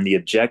people and the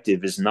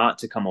objective is not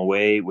to come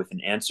away with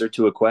an answer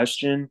to a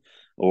question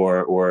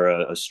or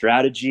a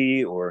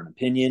strategy or an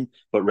opinion,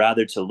 but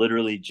rather to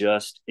literally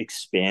just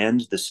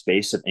expand the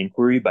space of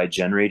inquiry by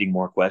generating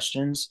more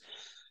questions,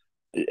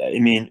 I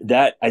mean,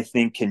 that I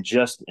think can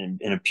just in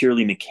a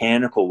purely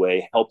mechanical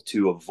way help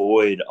to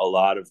avoid a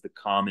lot of the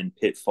common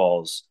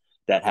pitfalls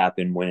that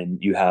happen when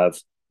you have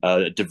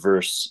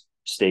diverse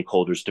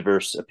stakeholders,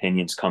 diverse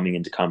opinions coming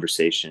into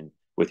conversation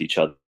with each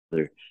other.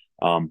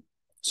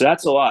 So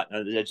that's a lot.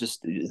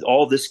 Just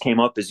all this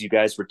came up as you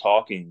guys were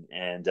talking,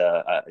 and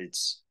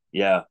it's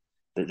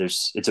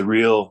it's a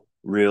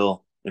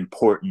real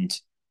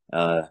important,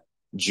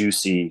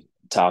 juicy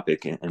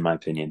topic in my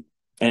opinion.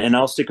 And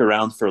I'll stick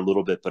around for a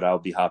little bit, but I'll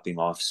be hopping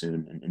off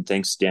soon. And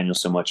thanks, Daniel,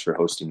 so much for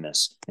hosting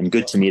this. And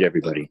good to meet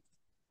everybody.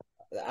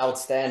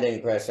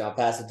 Outstanding, Christian. I'll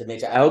pass it to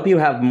Mitch. I hope you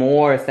have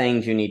more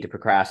things you need to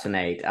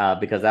procrastinate,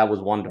 because that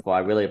was wonderful. I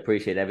really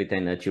appreciate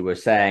everything that you were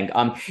saying.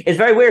 It's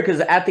very weird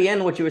because at the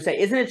end, what you were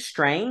saying, isn't it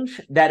strange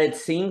that it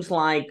seems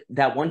like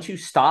that once you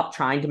stop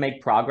trying to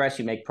make progress,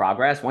 you make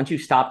progress. Once you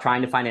stop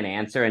trying to find an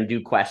answer and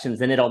do questions,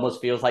 then it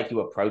almost feels like you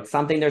approach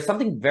something. There's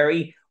something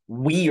very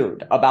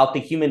weird about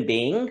the human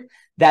being,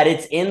 that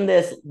it's in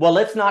this, well,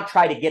 let's not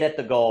try to get at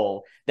the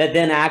goal, that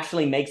then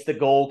actually makes the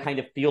goal kind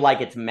of feel like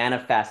it's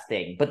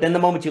manifesting. But then the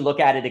moment you look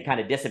at it, it kind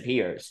of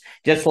disappears.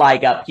 Just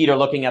like Peter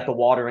looking at the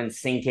water and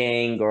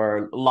sinking,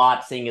 or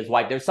Lot seeing his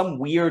wife. There's some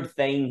weird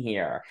thing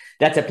here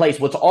that's at place.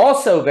 What's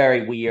also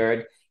very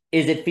weird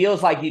is it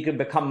feels like you can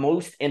become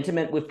most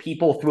intimate with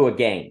people through a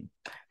game,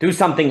 through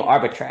something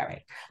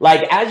arbitrary.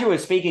 Like as you were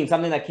speaking,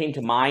 something that came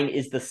to mind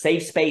is the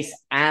safe space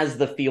as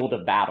the field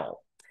of battle.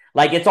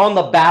 Like it's on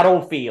the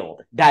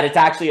battlefield that it's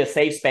actually a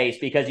safe space,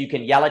 because you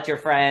can yell at your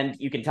friend,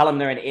 you can tell them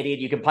they're an idiot,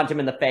 you can punch them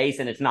in the face,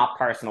 and it's not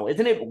personal.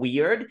 Isn't it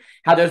weird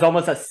how there's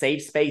almost a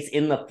safe space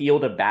in the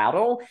field of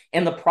battle?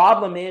 And the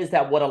problem is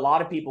that what a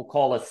lot of people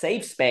call a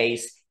safe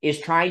space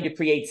is trying to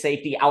create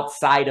safety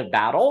outside of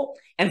battle.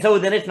 And so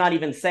then it's not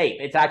even safe.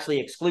 It's actually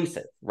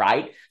exclusive,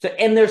 right? So,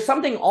 and there's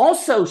something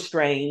also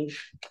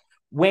strange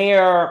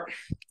where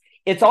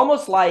it's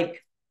almost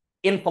like,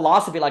 in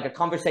philosophy, like a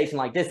conversation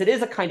like this, it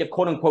is a kind of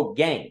quote unquote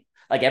game.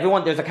 Like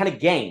everyone, there's a kind of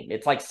game.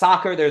 It's like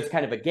soccer, there's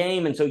kind of a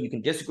game. And so you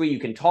can disagree,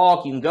 you can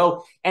talk, you can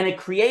go, and it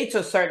creates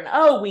a certain,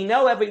 oh, we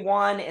know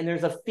everyone. And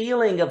there's a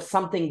feeling of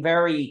something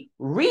very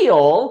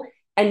real.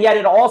 And yet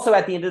it also,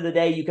 at the end of the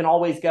day, you can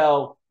always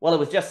go, well, it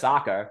was just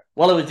soccer.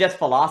 Well, it was just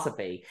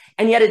philosophy.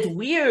 And yet it's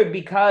weird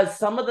because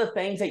some of the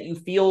things that you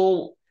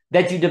feel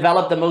that you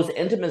develop the most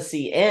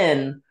intimacy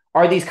in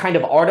are these kind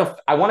of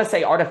I want to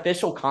say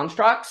artificial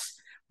constructs.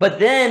 But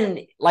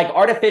then, like,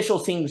 artificial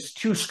seems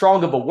too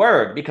strong of a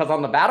word, because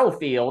on the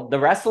battlefield, the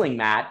wrestling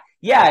mat,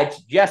 yeah, it's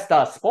just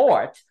a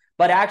sport,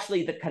 but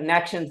actually the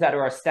connections that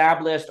are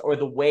established or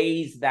the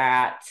ways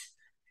that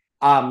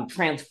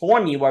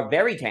transform you are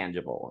very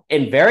tangible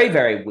and very,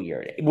 very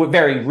weird,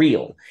 very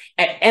real.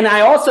 And I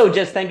also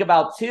just think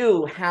about,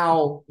 too,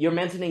 how you're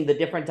mentioning the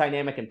different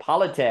dynamic in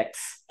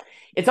politics.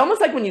 It's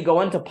almost like when you go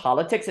into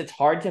politics, it's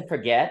hard to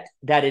forget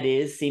that it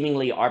is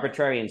seemingly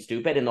arbitrary and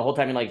stupid. And the whole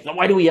time you're like,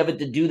 why do we have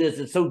to do this?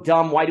 It's so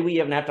dumb. Why do we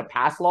even have to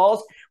pass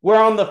laws? Where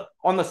on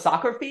the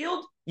soccer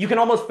field, you can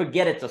almost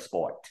forget it's a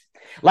sport.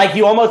 Like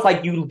you almost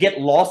like you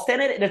get lost in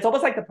it. And it's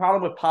almost like the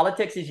problem with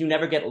politics is you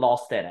never get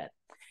lost in it.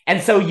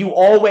 And so you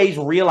always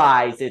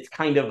realize it's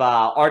kind of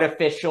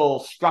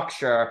artificial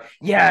structure.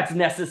 Yeah, it's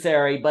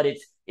necessary, but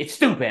it's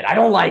stupid. I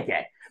don't like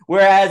it.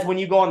 Whereas when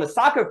you go on the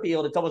soccer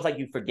field, it's almost like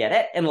you forget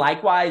it. And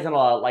likewise, in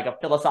a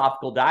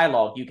philosophical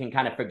dialogue, you can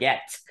kind of forget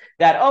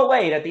that, oh,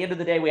 wait, at the end of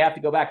the day, we have to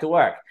go back to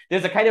work.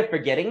 There's a kind of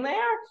forgetting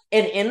there.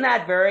 And in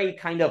that very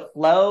kind of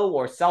flow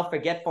or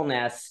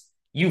self-forgetfulness,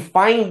 you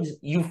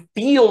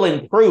feel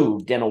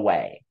improved in a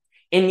way.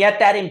 And yet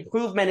that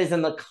improvement is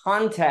in the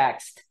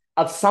context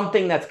of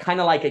something that's kind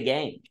of like a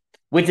game,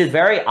 which is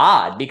very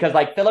odd, because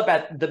like Phillip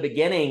at the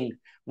beginning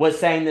was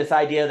saying this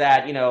idea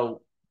that,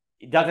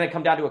 doesn't it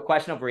come down to a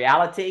question of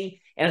reality?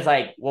 And it's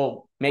like,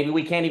 well, maybe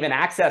we can't even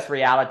access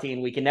reality,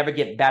 and we can never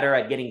get better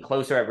at getting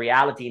closer at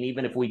reality. And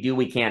even if we do,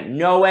 we can't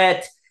know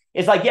it.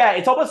 It's like, yeah,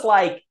 it's almost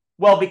like,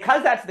 well,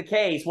 because that's the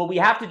case, what we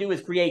have to do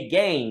is create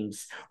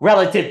games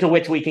relative to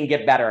which we can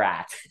get better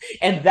at.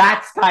 And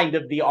that's kind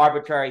of the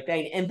arbitrary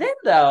thing. And then,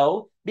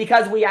 though,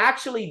 because we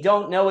actually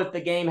don't know if the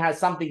game has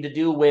something to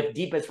do with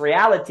deepest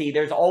reality,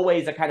 there's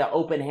always a kind of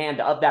open hand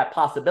of that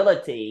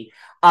possibility.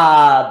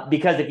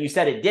 Because if you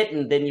said it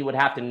didn't, then you would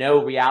have to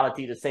know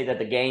reality to say that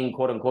the game,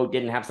 quote unquote,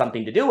 didn't have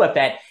something to do with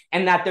it.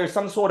 And that there's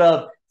some sort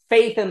of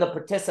faith in the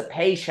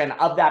participation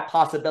of that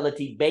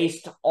possibility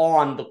based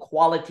on the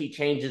quality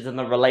changes in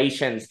the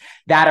relations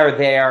that are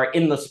there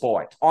in the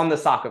sport, on the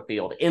soccer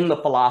field, in the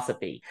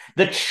philosophy.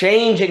 The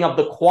changing of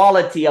the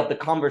quality of the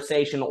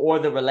conversation or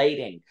the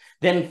relating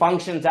then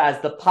functions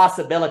as the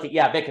possibility.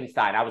 Yeah,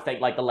 Wittgenstein, I would say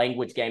like the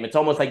language game. It's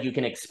almost like you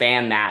can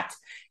expand that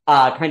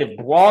kind of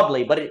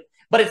broadly, but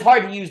it's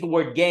hard to use the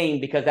word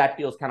game because that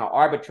feels kind of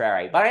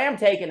arbitrary. But I am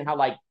taking how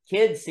like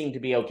kids seem to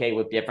be okay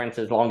with difference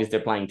as long as they're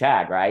playing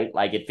tag, right?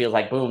 Like it feels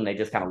like, boom, they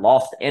just kind of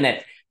lost in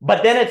it.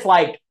 But then it's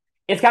like,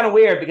 it's kind of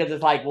weird because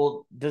it's like,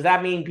 well, does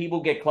that mean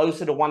people get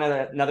closer to one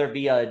another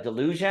via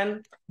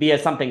delusion, via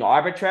something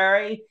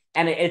arbitrary?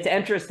 And it's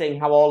interesting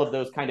how all of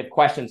those kind of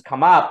questions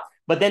come up.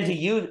 But then to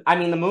use, I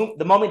mean,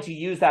 the moment you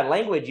use that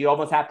language, you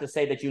almost have to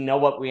say that you know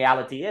what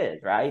reality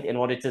is, right? In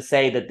order to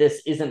say that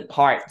this isn't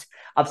part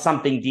of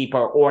something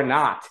deeper or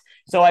not.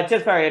 So it's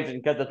just very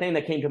interesting because the thing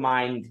that came to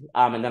mind,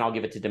 and then I'll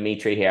give it to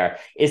Dimitri here,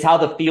 is how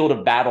the field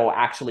of battle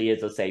actually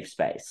is a safe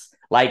space.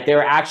 Like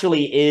there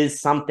actually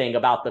is something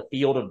about the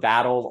field of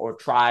battle or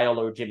trial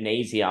or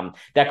gymnasium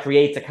that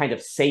creates a kind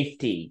of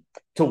safety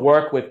to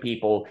work with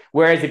people.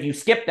 Whereas if you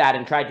skip that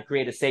and tried to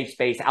create a safe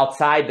space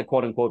outside the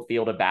quote unquote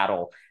field of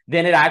battle,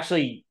 then it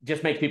actually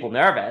just makes people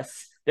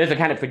nervous. There's a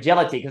kind of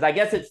fragility because I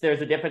guess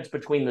there's a difference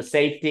between the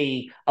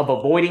safety of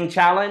avoiding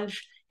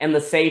challenge and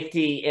the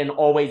safety in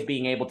always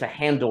being able to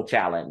handle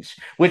challenge,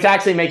 which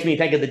actually makes me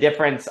think of the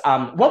difference.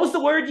 What was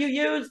the word you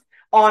used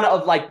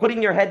of like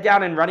putting your head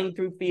down and running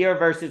through fear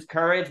versus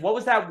courage? What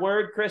was that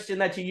word, Christian,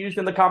 that you used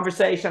in the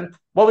conversation?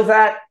 What was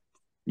that?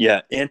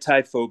 Yeah,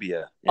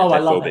 anti-phobia. Oh, I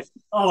love it.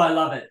 Oh, I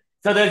love it.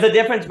 So there's a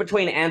difference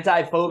between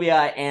anti-phobia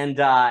and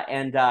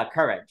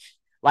courage.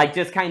 Like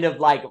just kind of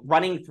like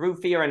running through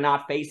fear and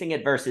not facing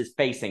it versus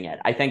facing it.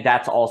 I think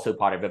that's also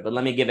part of it. But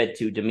let me give it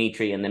to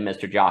Dimitri and then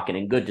Mr. Jockin.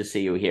 And good to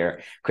see you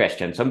here,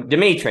 Christian. So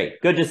Dimitri,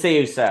 good to see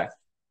you, sir.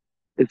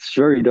 It's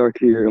very dark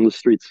here on the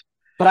streets.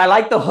 But I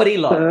like the hoodie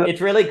look.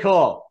 It's really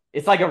cool.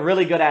 It's like a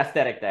really good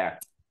aesthetic there.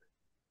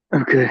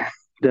 Okay,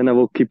 then I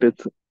will keep it.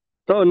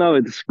 Oh, no,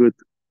 it's good.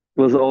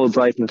 It was all a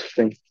brightness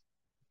thing.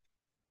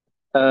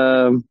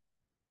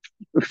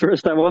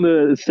 First, I want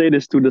to say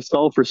this to the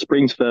Sulphur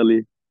Springs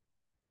Valley.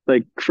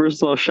 Like,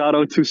 first of all, shout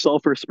out to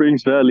Sulphur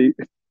Springs Valley.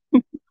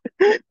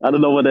 I don't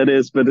know what that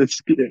is, but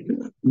it's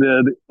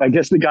I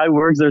guess the guy who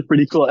works there is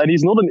pretty cool. And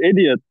he's not an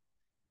idiot.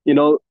 You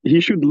know, he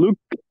should look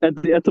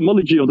at the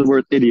etymology of the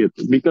word idiot,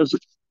 because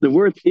the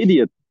word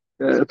idiot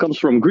comes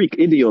from Greek,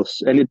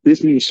 idios, and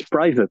this means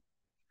private.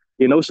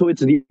 You know, so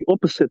it's the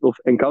opposite of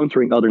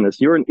encountering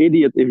otherness. You're an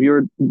idiot if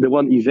you're the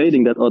one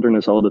evading that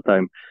otherness all the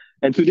time.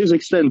 And to this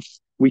extent,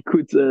 we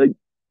could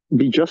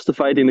be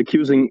justified in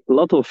accusing a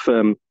lot of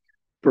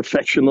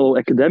professional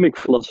academic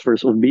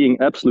philosophers of being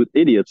absolute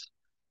idiots.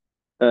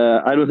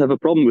 I don't have a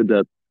problem with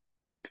that.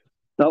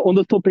 Now, on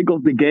the topic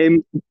of the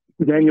game,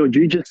 Daniel,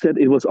 you just said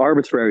it was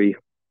arbitrary.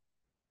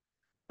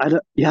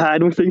 I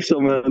don't think so,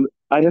 man.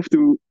 I have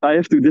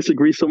to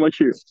disagree so much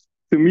here.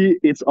 To me,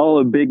 it's all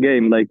a big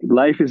game. Like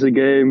life is a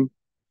game,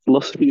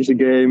 philosophy is a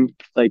game,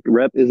 like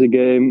rap is a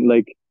game,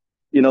 like,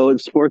 you know,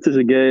 sports is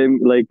a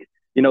game, like,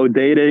 you know,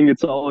 dating,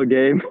 it's all a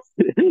game.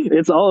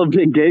 It's all a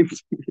big game.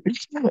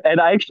 And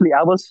I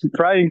was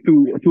trying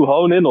to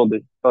hone in on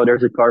this. Oh,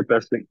 there's a car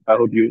passing. I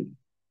hope you.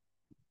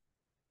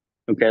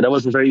 Okay, that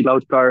was a very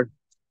loud car.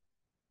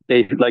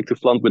 They like to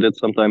flaunt with it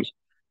sometimes.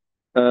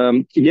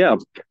 Yeah.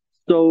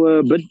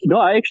 So, but no,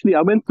 I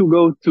went to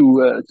go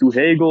to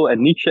Hegel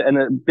and Nietzsche,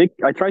 and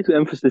I tried to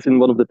emphasize in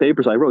one of the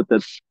papers I wrote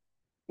that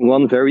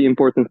one very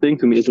important thing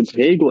to me is that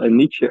Hegel and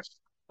Nietzsche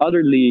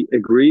utterly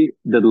agree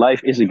that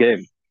life is a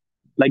game.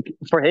 Like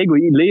for Hegel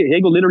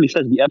literally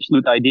says the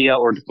absolute idea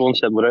or the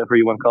concept, whatever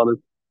you want to call it,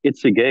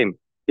 it's a game.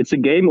 It's a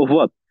game of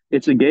what?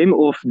 It's a game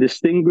of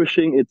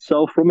distinguishing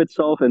itself from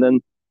itself and then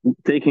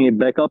taking it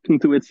back up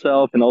into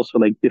itself and also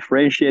like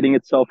differentiating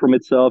itself from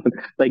itself. And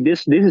like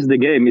this is the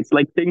game. It's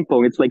like ping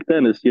pong. It's like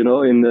tennis, you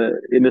know,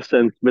 in a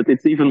sense, but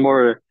it's even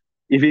more,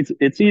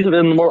 it's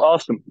even more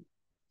awesome.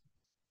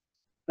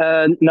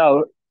 And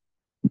now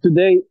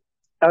today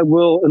I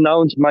will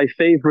announce my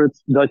favorite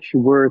Dutch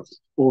word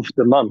of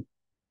the month,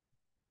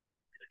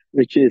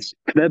 which is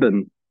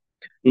kwebben.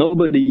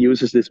 Nobody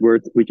uses this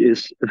word, which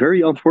is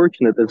very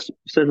unfortunate. It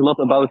says a lot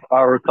about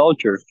our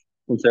culture,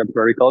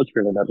 contemporary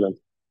culture in the Netherlands.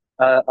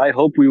 I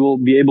hope we will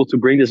be able to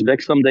bring this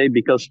back someday,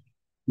 because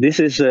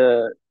this is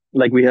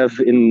like we have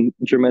in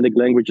Germanic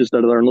languages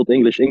that are not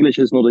English. English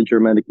is not a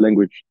Germanic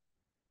language.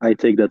 I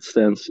take that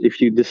stance. If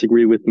you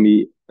disagree with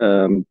me,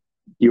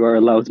 you are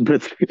allowed.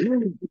 But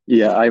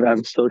yeah,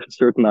 I'm so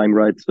certain I'm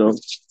right. So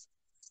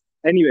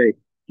anyway,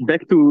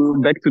 back to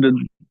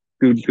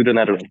the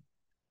Netherlands.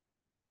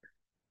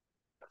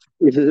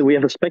 We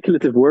have a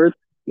speculative word.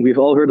 We've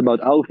all heard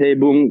about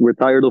Aufhebung. We're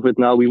tired of it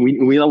now.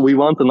 We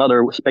want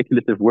another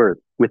speculative word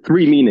with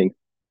three meanings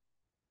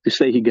to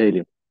say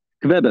Hegelian.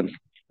 Kwebben.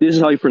 This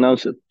is how you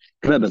pronounce it.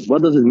 Kwebben.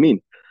 What does it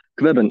mean?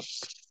 Kwebben.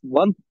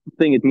 One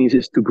thing it means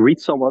is to greet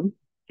someone,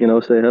 you know,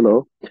 say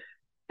hello.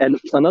 And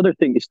another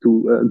thing is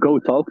to go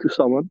talk to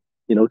someone,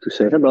 you know, to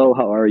say hello,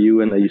 how are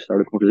you? And then you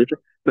start a conversation.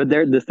 But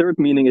the third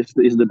meaning is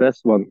the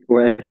best one,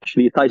 where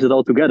actually it ties it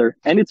all together.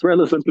 And it's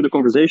relevant to the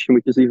conversation,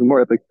 which is even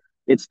more epic.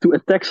 It's to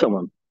attack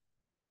someone.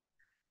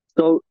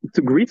 So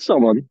to greet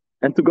someone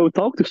and to go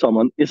talk to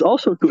someone is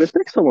also to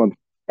attack someone.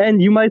 And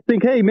you might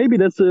think, hey, maybe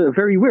that's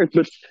very weird.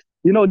 But,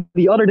 you know,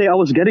 the other day I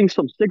was getting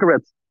some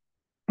cigarettes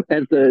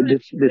at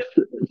this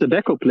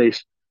tobacco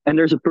place. And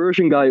there's a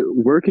Persian guy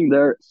working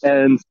there.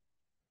 And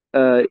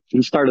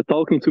he started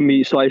talking to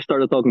me. So I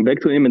started talking back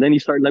to him. And then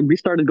we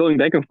started going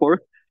back and forth.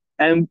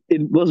 And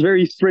it was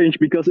very strange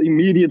because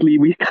immediately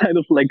we kind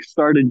of like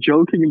started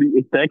jokingly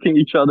attacking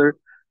each other.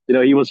 You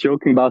know, he was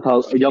joking about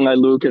how young I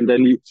look, and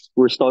then we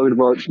were talking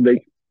about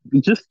like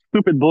just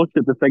stupid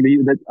bullshit. The fact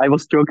that I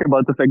was joking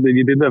about the fact that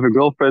he didn't have a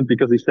girlfriend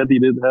because he said he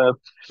didn't have,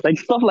 like,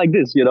 stuff like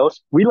this, you know.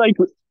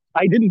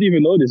 I didn't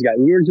even know this guy.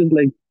 We were just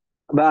like,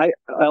 but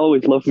I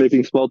always love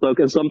making small talk,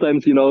 and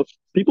sometimes, you know,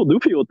 people do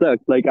feel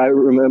attacked. Like, I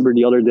remember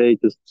the other day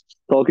just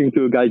talking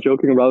to a guy,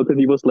 joking around, and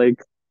he was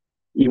like,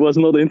 he was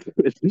not into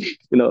it,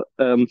 you know.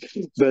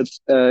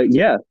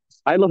 Yeah,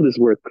 I love this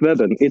word,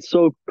 kwebben. It's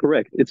so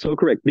correct. It's so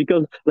correct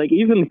because, like,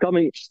 even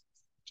coming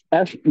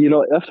after, you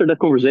know, after that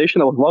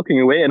conversation, I was walking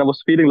away and I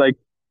was feeling like,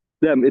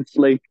 damn, it's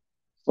like,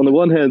 on the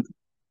one hand,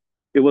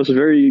 it was a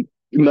very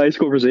nice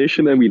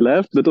conversation and we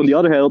laughed, but on the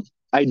other hand,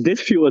 I did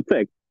feel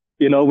attacked,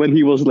 you know, when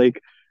he was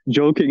like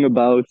joking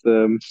about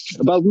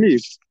me.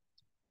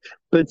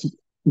 But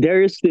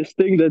there is this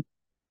thing that,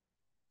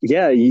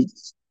 yeah,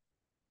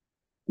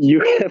 you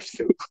have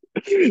to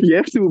you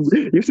have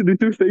to do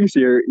two things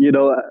here, you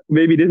know.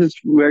 Maybe this is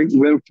where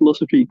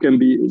philosophy can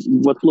be,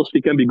 what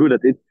philosophy can be good at.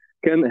 It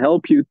can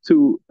help you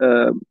to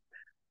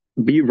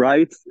be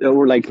right,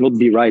 or like not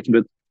be right,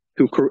 but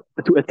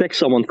to attack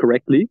someone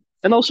correctly,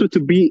 and also to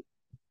be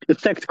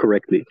attacked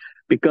correctly.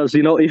 Because,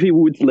 you know, if he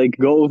would like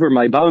go over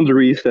my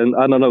boundaries and,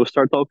 I don't know,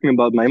 start talking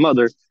about my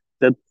mother,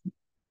 that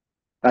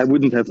I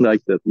wouldn't have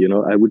liked that, you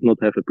know. I would not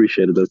have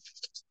appreciated it.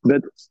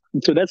 But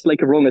so that's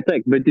like a wrong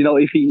attack. But, you know,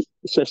 if he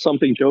says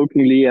something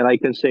jokingly and I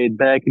can say it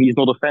back and he's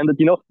not offended,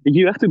 you know,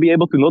 you have to be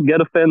able to not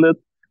get offended,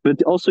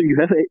 but also you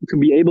have to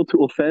be able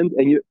to offend,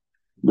 and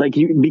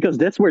because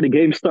that's where the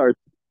game starts.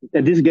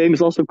 And this game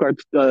is also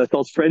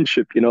called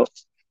friendship, you know.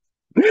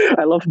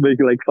 I love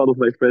making like fun of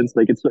my friends.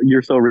 Like,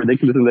 you're so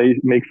ridiculous and they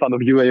make fun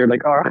of you and you're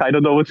like, oh, I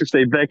don't know what to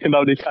say back, and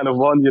now they kind of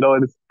won, you know,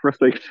 and it's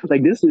frustrating.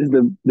 Like, this is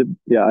the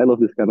yeah, I love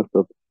this kind of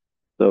stuff.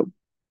 So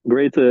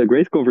great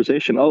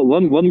conversation. Oh,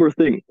 one more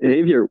thing,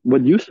 Javier,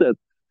 what you said,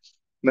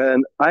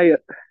 man, I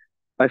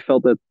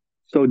felt that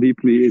so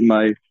deeply in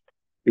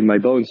my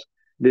bones.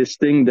 This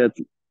thing that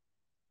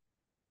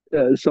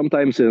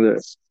sometimes in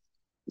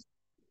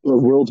a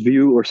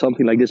worldview or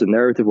something like this, a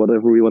narrative,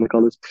 whatever we want to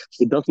call it,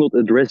 it does not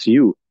address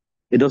you.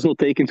 It does not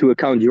take into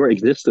account your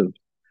existence.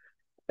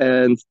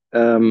 And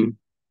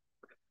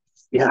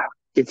yeah,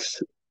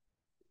 it's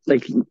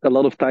like a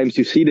lot of times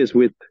you see this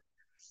with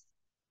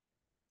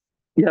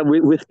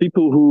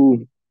people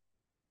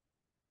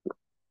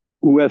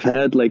who have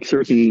had like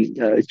certain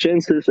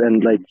chances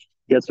and like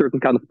get certain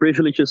kind of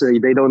privileges,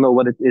 and they don't know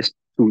what it is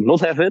to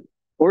not have it,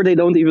 or they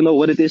don't even know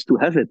what it is to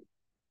have it.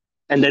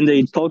 And then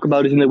they talk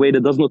about it in a way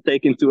that does not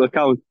take into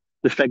account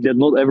the fact that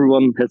not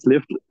everyone has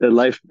lived a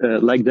life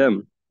like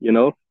them, you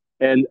know?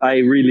 And I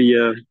really,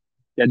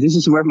 this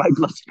is where my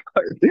blood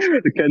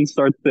can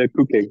start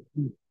cooking.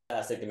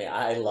 Fantastic to me.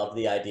 I love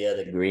the idea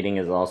that greeting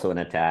is also an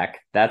attack.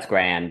 That's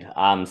grand.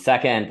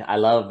 Second, I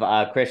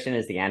love Christian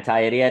is the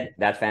anti-idiot.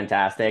 That's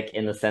fantastic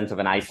in the sense of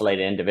an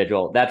isolated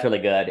individual. That's really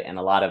good. And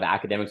a lot of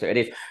academics are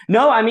idiots.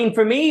 No, I mean,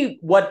 for me,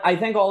 what I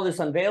think all of this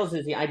unveils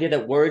is the idea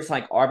that words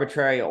like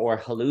arbitrary or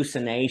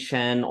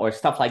hallucination or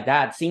stuff like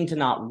that seem to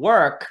not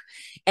work.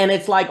 And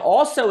it's like,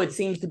 also, it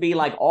seems to be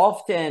like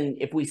often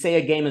if we say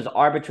a game is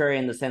arbitrary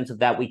in the sense of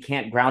that we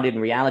can't ground it in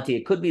reality,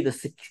 it could be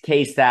the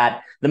case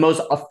that the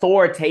most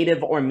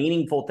authoritative or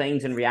meaningful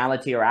things in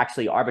reality are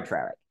actually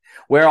arbitrary.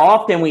 Where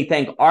often we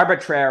think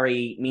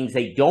arbitrary means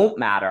they don't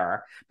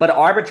matter, but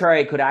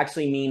arbitrary could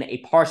actually mean a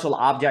partial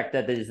object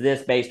that is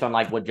this, based on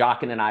like what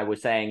Jockin and I were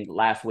saying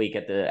last week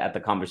at the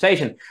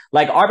conversation.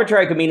 Like,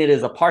 arbitrary could mean it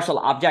is a partial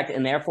object,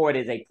 and therefore it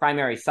is a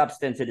primary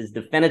substance. It is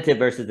definitive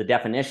versus the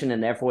definition,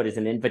 and therefore it is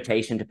an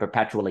invitation to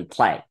perpetually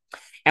play.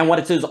 And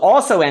what is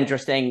also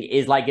interesting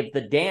is like if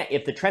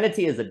the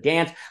Trinity is a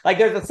dance, like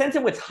there's a sense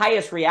in which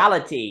highest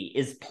reality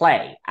is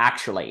play,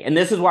 actually. And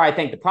this is where I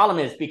think the problem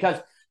is, because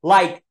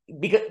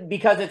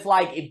it's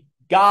like if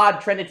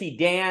God, Trinity,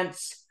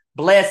 dance,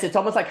 bliss, it's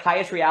almost like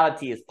highest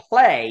reality is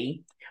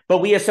play, but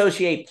we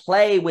associate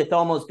play with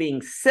almost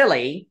being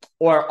silly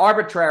or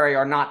arbitrary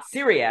or not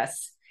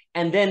serious.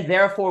 And then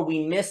therefore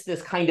we miss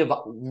this kind of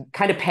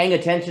paying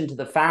attention to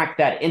the fact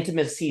that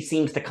intimacy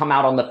seems to come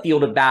out on the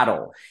field of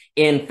battle,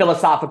 in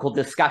philosophical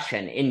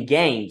discussion, in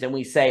games. And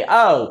we say,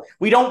 oh,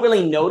 we don't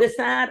really notice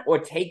that or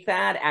take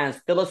that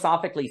as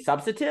philosophically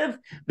substantive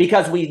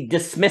because we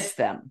dismiss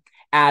them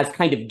as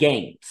kind of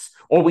games,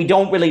 or we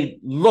don't really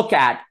look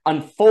at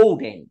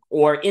unfolding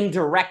or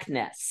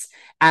indirectness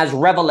as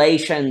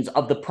revelations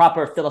of the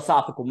proper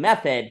philosophical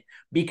method,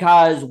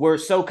 because we're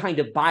so kind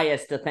of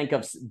biased to think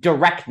of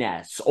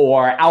directness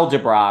or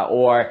algebra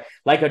or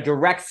like a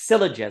direct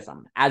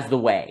syllogism as the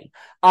way.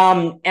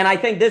 And I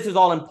think this is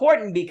all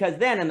important because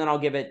then I'll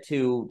give it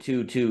to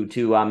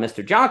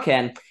Mr.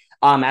 Jockin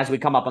as we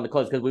come up on the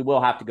close, because we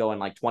will have to go in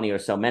like 20 or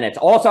so minutes.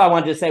 Also, I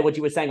wanted to say what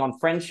you were saying on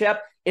friendship.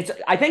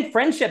 I think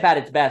friendship at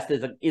its best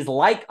is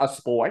like a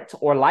sport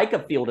or like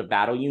a field of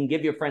battle. You can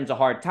give your friends a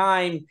hard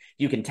time.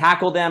 You can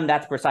tackle them.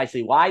 That's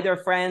precisely why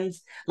they're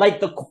friends. Like,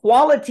 the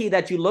quality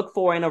that you look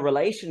for in a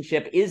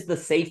relationship is the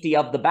safety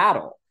of the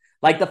battle.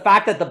 Like, the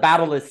fact that the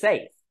battle is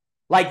safe.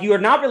 Like, you're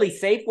not really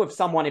safe with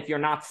someone if you're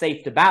not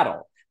safe to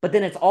battle. But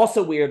then it's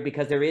also weird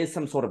because there is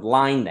some sort of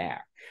line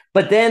there.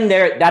 But then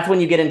that's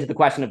when you get into the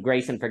question of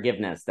grace and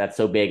forgiveness. That's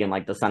so big in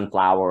like the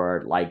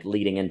sunflower, like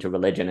leading into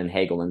religion and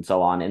Hegel and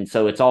so on. And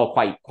so it's all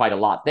quite a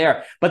lot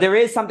there. But there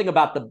is something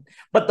about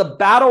the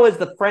battle is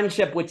the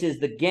friendship, which is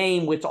the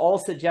game, which all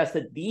suggests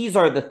that these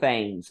are the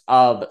things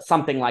of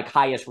something like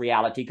highest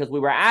reality. Because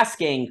we were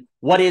asking,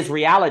 what is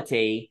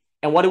reality?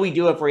 And what do we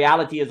do if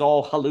reality is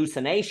all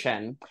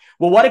hallucination?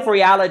 Well, what if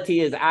reality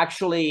is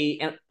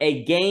actually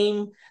a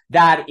game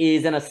that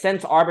is in a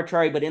sense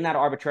arbitrary, but in that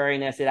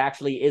arbitrariness, it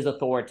actually is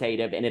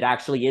authoritative, and it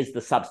actually is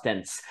the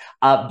substance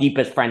of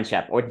deepest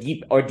friendship or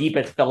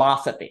deepest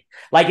philosophy.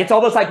 Like, it's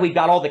almost like we've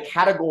got all the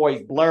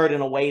categories blurred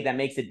in a way that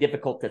makes it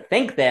difficult to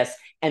think this.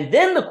 And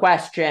then the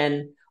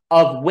question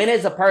of when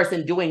is a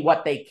person doing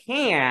what they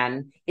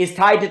can is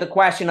tied to the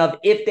question of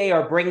if they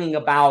are bringing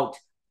about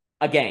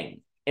a game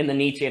in the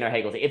Nietzschean or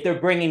Hegel, if they're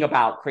bringing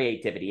about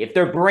creativity, if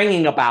they're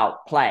bringing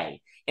about play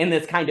in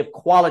this kind of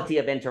quality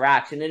of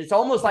interaction. And it's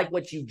almost like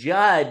what you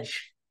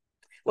judge.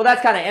 Well,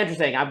 that's kind of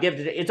interesting.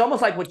 It's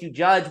almost like what you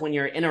judge when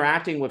you're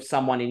interacting with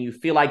someone and you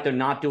feel like they're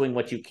not doing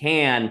what you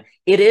can.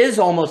 It is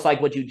almost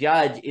like what you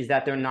judge is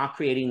that they're not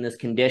creating this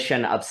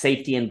condition of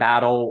safety in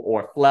battle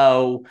or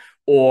flow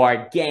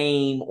or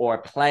game or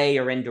play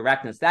or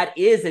indirectness. That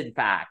is, in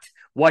fact,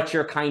 what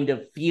you're kind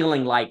of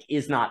feeling like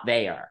is not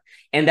there.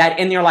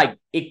 And you're like,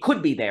 it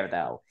could be there,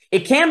 though.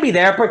 It can be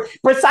there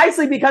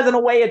precisely because in a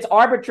way it's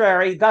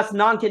arbitrary, thus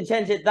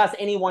non-contingent, thus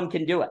anyone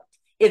can do it.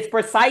 It's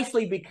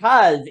precisely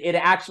because it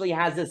actually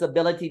has this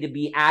ability to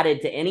be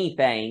added to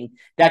anything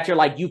that you're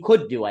like, you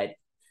could do it.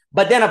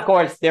 But then, of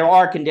course, there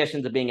are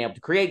conditions of being able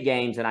to create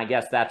games. And I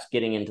guess that's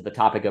getting into the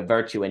topic of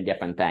virtue and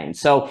different things.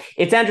 So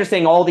it's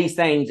interesting. All these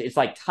things, it's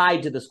like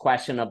tied to this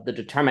question of the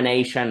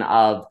determination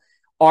of,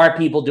 are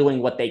people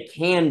doing what they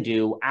can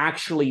do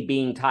actually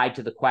being tied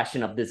to the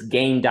question of this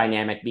game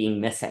dynamic being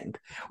missing,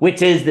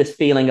 which is this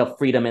feeling of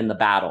freedom in the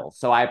battle.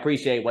 So I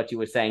appreciate what you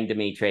were saying,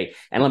 Dimitri.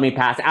 And let me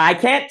pass. I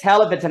can't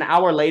tell if it's an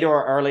hour later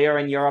or earlier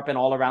in Europe and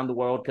all around the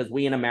world, because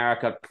we in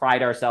America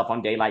pride ourselves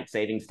on daylight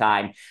savings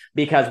time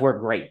because we're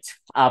great.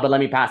 But let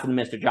me pass it to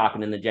Mr.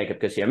 Jockin and the Jacob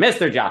Kushir.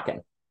 Mr.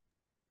 Jockin.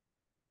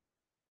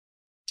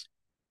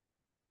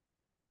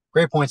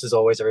 Great points as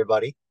always,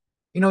 everybody.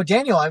 You know,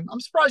 Daniel, I'm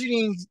surprised you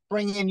didn't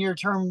bring in your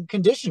term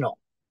conditional.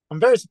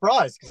 I'm very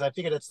surprised because I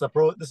figured this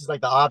is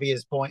like the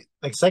obvious point,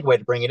 like segue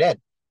to bring it in.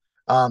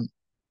 And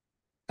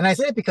I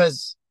say it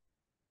because,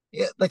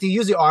 like, to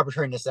use the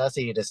arbitrary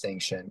necessity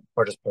distinction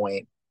or just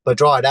point, but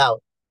draw it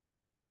out.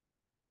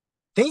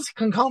 Things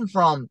can come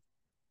from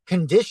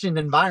conditioned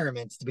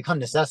environments to become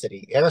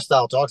necessity.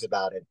 Aristotle talks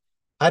about it.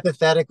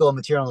 Hypothetical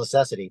material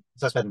necessity. He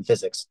talks about it in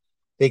physics.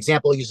 The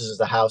example he uses is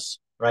the house,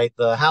 right?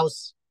 The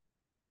house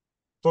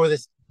for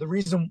this. The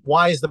reason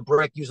why is the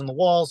brick used on the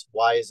walls?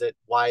 Why is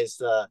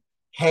the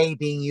hay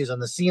being used on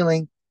the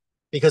ceiling?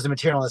 Because of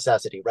material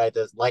necessity, right?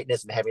 There's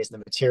lightness and heaviness in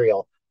the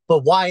material. But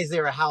why is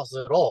there a house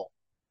at all?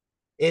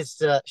 It's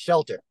to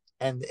shelter.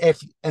 And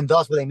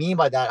thus what they mean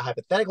by that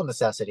hypothetical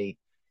necessity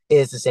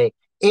is to say,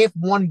 if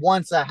one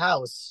wants a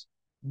house,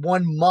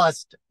 one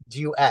must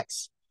do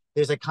X.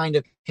 There's a kind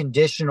of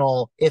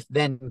conditional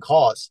if-then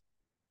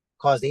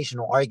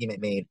causational argument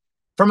made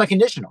from a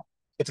conditional.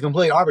 It's a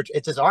completely arbitrary.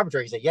 It's just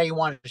arbitrary. You say, yeah, you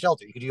want a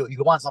shelter. You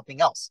could want something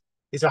else.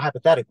 These are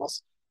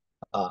hypotheticals.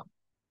 So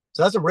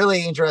that's a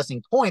really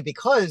interesting point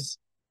because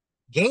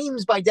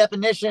games, by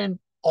definition,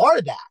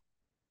 are that.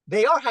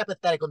 They are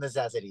hypothetical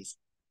necessities.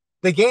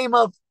 The game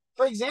of,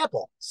 for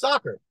example,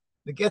 soccer.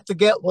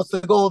 What's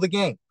the goal of the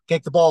game?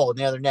 Kick the ball in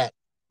the other net.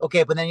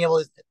 Okay, but then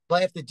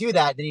if to do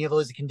that, then you have all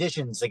these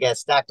conditions that get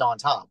stacked on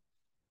top.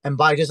 And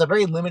by just a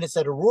very limited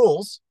set of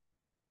rules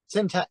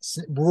and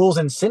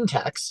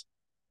syntax,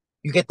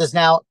 you get this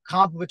now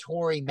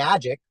compilatory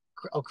magic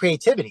of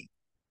creativity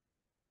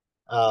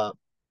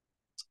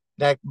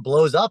that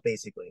blows up,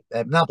 basically.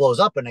 That not blows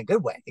up in a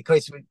good way. It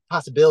creates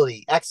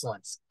possibility,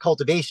 excellence,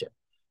 cultivation.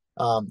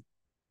 So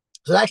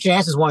that actually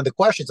answers one of the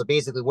questions of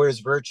basically where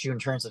does virtue in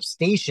terms of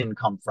station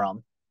come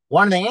from?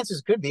 One of the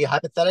answers could be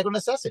hypothetical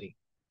necessity.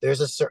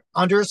 There's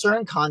under a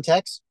certain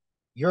context,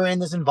 you're in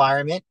this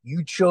environment,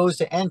 you chose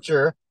to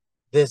enter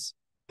the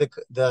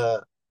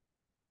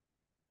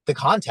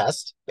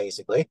contest,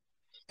 basically.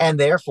 And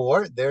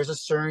therefore, there's a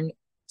certain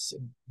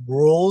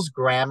rules,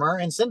 grammar,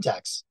 and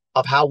syntax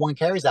of how one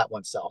carries that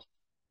oneself.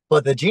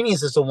 But the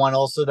genius is the one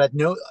also that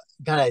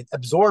kind of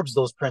absorbs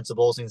those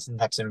principles in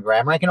syntax and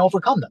grammar and can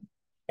overcome them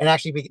and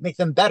actually make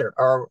them better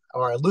or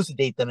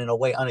elucidate them in a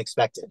way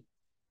unexpected.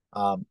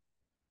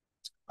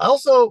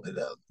 Also,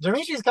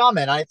 Dimitri's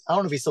comment, I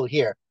don't know if he's still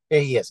here. Yeah,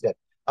 he is. Good.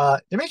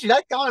 Dimitri,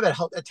 that comment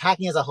about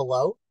attacking as a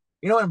hello,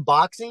 you know, in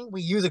boxing,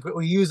 we have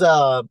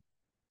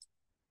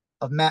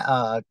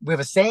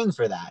a saying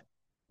for that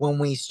when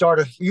we start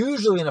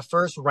usually in the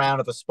first round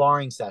of a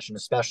sparring session,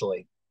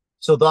 especially.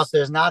 So thus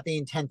there's not the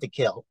intent to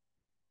kill,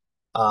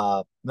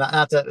 not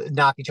to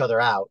knock each other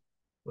out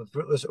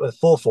with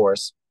full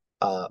force.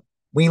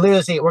 We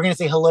literally say, we're going to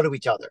say hello to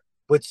each other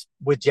with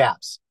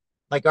jabs.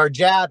 Like our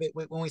jab,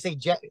 when we say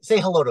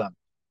hello to him,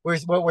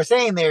 what we're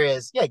saying there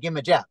is, yeah, give him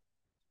a jab.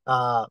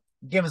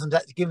 Give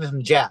him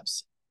some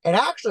jabs. And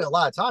actually, a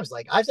lot of times,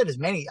 like I've said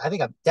I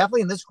think I'm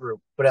definitely in this group,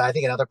 but I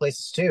think in other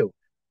places too.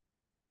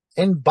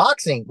 In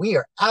boxing, we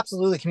are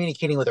absolutely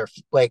communicating with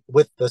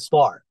with the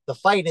spar. The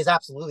fight is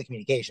absolutely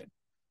communication.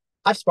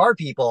 I've sparred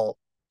people.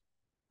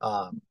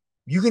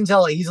 You can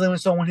tell easily when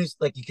someone who's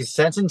like, you can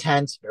sense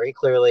intent very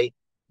clearly.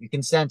 You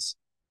can sense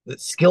the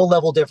skill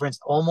level difference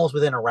almost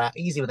within a round,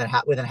 easy within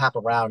half a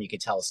round. You can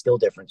tell a skill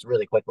difference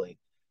really quickly.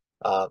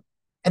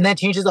 And that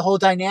changes the whole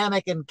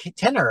dynamic and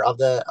tenor of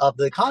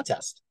the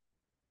contest.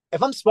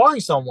 If I'm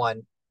sparring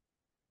someone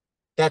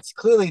that's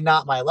clearly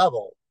not my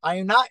level, I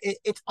am not.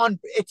 It's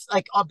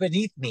like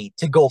beneath me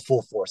to go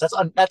full force.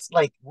 That's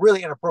like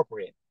really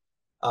inappropriate.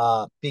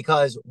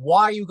 Because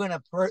why are you going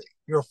to put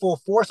your full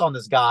force on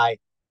this guy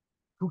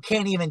who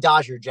can't even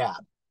dodge your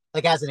jab?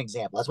 Like as an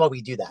example, that's why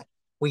we do that.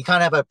 We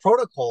kind of have a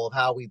protocol of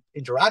how we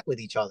interact with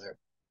each other,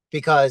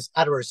 because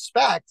out of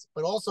respect,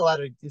 but also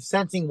out of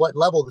sensing what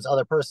level this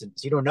other person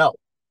is. You don't know,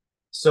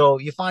 so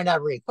you find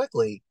out really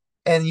quickly,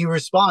 and you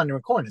respond in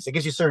accordance. It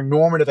gives you certain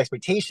normative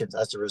expectations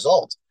as a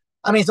result.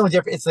 I mean, it's no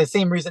different. It's the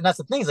same reason. That's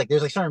the thing. Is like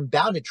there's like certain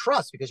bounded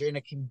trust because you're in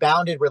a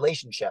bounded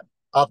relationship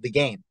of the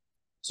game.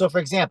 So, for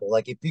example,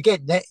 like if you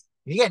get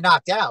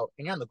knocked out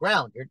and you're on the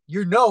ground,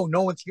 you know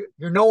no one's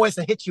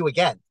to hit you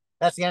again.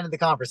 That's the end of the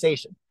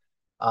conversation.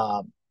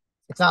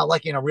 It's not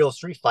like in a real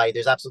street fight.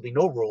 There's absolutely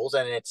no rules,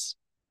 and it's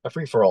a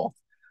free for all.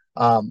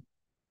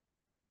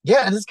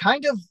 Yeah, and it's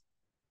kind of,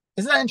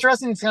 isn't that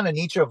interesting? It's kind of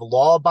nature of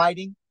law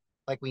abiding.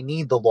 Like we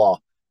need the law.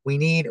 We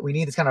need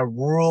this kind of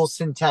rule,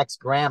 syntax,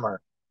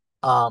 grammar.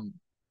 And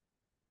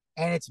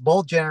it's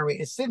both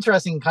it's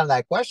interesting, kind of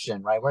that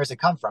question, right? Where does it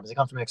come from? Does it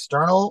come from an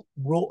external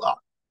rule?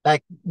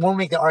 Like one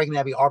make the argument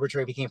that be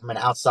arbitrary if it came from an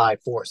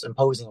outside force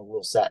imposing a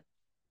rule set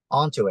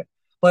onto it.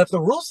 But if the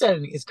rule set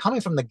is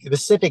coming from the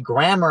specific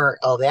grammar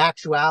of the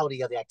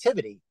actuality of the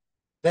activity,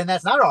 then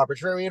that's not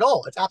arbitrary at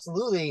all. It's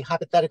absolutely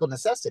hypothetical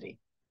necessity.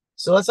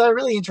 So that's a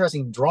really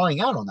interesting drawing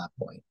out on that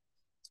point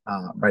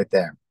right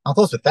there. I'll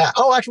close with that.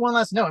 Oh, actually, one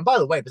last note. And by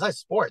the way, besides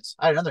sports,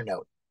 I had another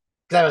note.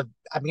 Because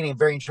I've been getting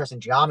very interested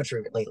in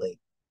geometry lately.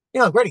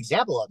 A great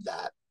example of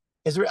that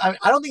is I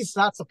don't think it's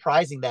not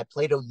surprising that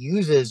Plato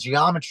uses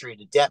geometry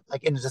to depth,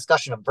 like in the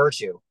discussion of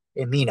virtue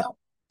in Meno.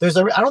 I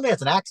don't think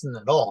that's an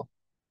accident at all.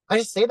 I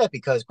just say that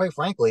because, quite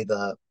frankly,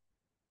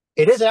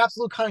 it is an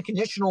absolute kind of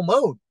conditional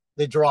mode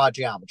to draw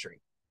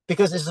geometry,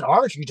 because it's an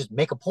arbitrary. You just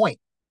make a point,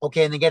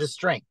 okay, and then get a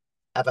string.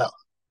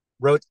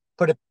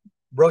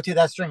 Rotate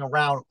that string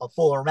around a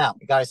full amount.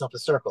 You got yourself a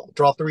circle.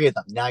 Draw 3 of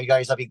them. Now you got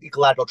yourself an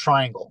equilateral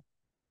triangle,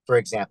 for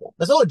example.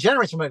 This all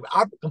generates from a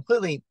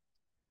completely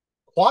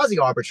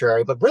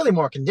quasi-arbitrary, but really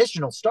more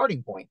conditional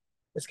starting point.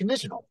 It's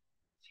conditional.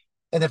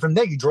 And then from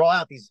there, you draw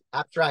out these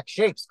abstract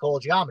shapes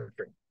called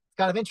geometry. It's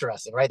kind of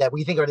interesting, right? That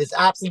we think are this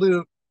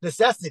absolute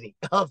necessity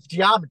of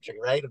geometry,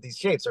 right? Of these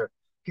shapes are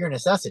pure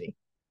necessity,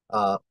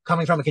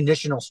 coming from a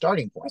conditional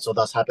starting point. So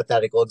thus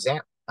hypothetical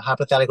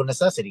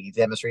necessity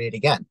demonstrated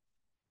again.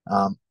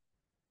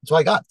 That's what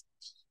I got.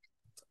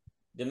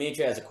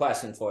 Dimitri has a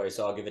question for you,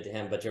 so I'll give it to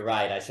him. But you're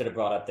right. I should have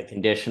brought up the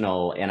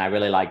conditional, and I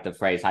really like the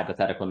phrase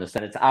hypothetical in the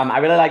sentence. I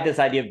really like this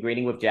idea of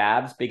greeting with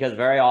jabs, because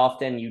very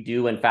often you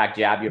do, in fact,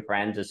 jab your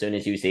friends as soon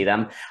as you see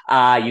them.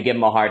 You give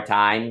them a hard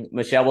time.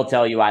 Michelle will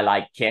tell you I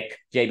like kick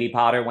JB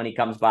Potter when he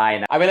comes by.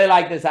 And I really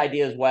like this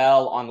idea as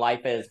well on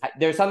life is,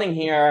 there's something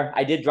here.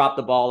 I did drop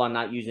the ball on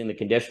not using the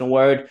conditional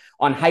word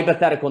on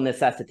hypothetical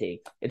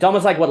necessity. It's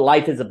almost like what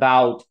life is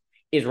about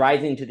is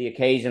rising to the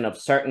occasion of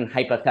certain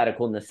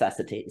hypothetical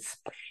necessities.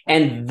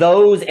 And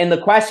the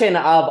question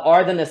of,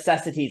 are the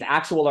necessities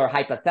actual or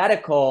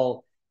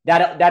hypothetical,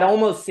 that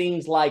almost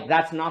seems like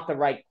that's not the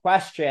right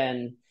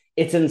question.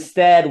 It's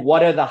instead,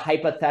 what are the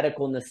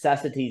hypothetical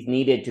necessities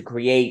needed to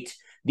create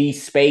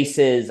these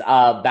spaces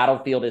of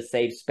battlefield as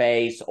safe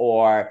space,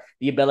 or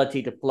the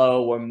ability to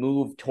flow or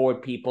move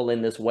toward people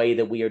in this way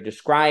that we are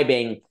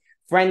describing,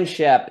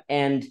 friendship,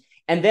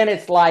 and then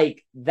it's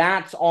like,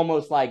 that's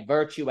almost like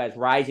virtue as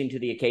rising to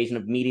the occasion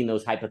of meeting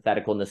those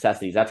hypothetical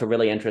necessities. That's a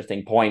really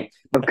interesting point.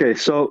 Okay,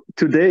 so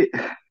today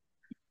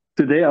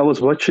I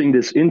was watching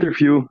this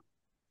interview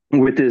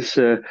with this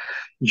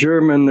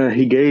German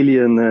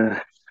Hegelian,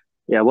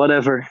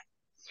 whatever.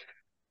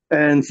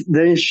 And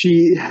then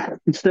she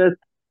said,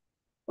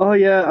 oh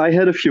yeah, I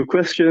had a few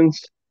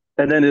questions.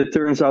 And then it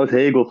turns out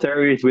Hegel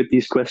tarried with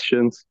these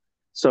questions.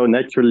 So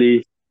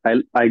naturally,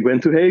 I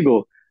went to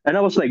Hegel. And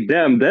I was like,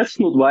 damn, that's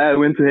not why I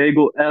went to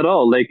Hegel at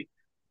all. Like,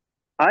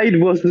 I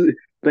was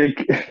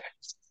like,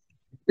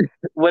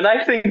 when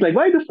I think, like,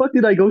 why the fuck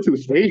did I go to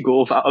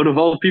Hegel out of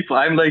all people?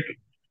 I'm like,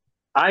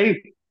 I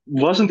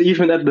wasn't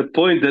even at the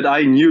point that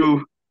I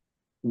knew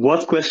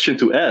what question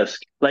to ask.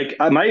 Like,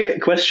 my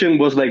question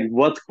was like,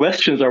 what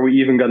questions are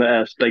we even going to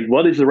ask? Like,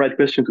 what is the right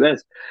question to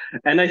ask?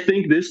 And I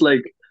think this,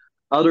 like,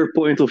 other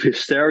point of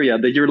hysteria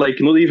that you're, like,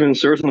 not even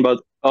certain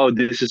about, oh,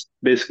 this is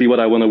basically what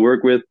I want to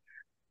work with,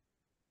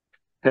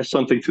 has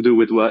something to do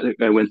with what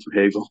I went to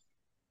Hegel.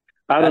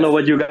 I don't know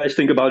what you guys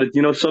think about it.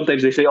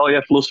 Sometimes they say, oh yeah,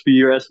 philosophy,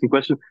 you're asking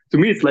questions. To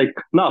me, it's like,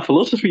 no,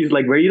 philosophy is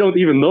like where you don't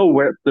even know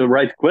where the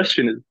right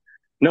question is.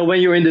 When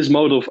you're in this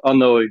mode of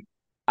unknowing.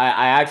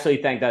 I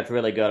actually think that's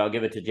really good. I'll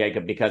give it to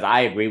Jacob because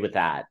I agree with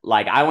that.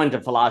 Like, I went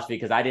to philosophy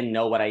because I didn't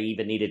know what I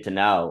even needed to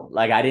know.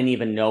 Like, I didn't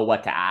even know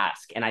what to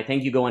ask. And I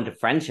think you go into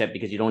friendship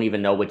because you don't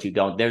even know what you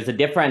don't. There's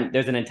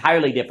an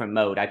entirely different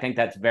mode. I think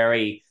that's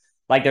very,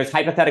 like, there's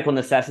hypothetical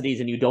necessities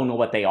and you don't know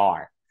what they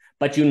are,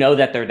 but you know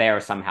that they're there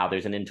somehow.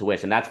 There's an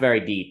intuition. That's very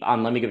deep.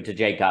 Let me give it to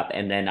Jacob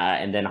and then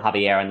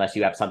Javier, unless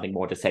you have something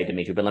more to say,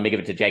 Dimitri, but let me give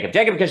it to Jacob.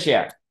 Jacob can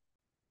share.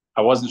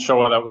 I wasn't sure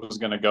where that was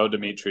going to go,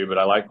 Dimitri, but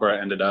I like where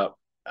it ended up.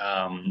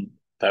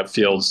 That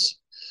feels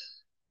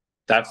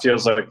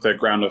like the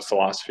ground of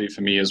philosophy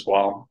for me as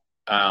well.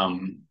 A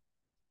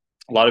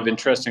lot of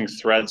interesting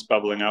threads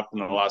bubbling up in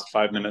the last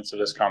 5 minutes of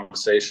this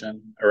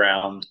conversation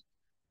around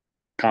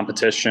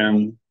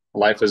competition,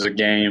 life as a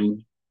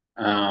game.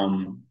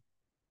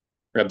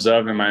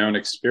 Observing my own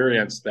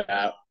experience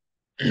that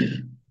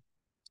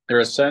there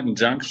are certain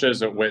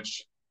junctures at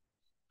which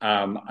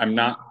I'm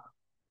not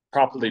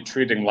properly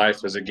treating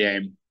life as a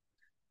game.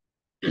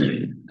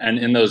 And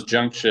in those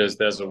junctures,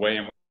 there's a way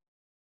in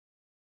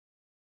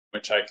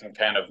which I can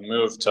kind of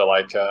move to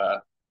like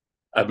a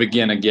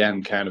begin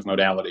again kind of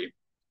modality.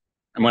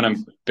 And when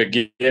I'm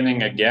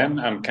beginning again,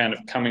 I'm kind of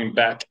coming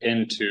back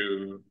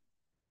into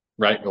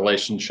right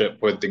relationship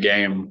with the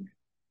game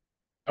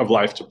of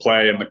life to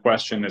play. And the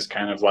question is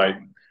kind of like,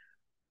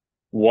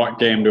 what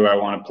game do I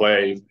want to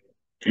play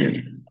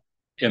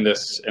in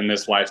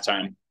this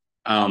lifetime?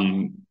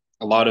 A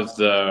lot of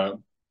the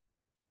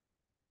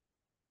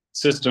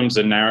systems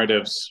and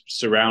narratives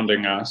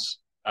surrounding us,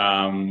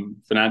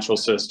 financial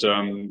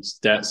systems,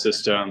 debt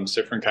systems,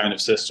 different kind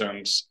of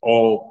systems,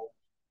 all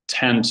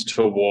tend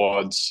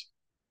towards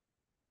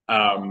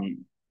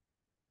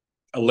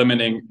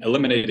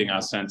eliminating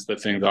our sense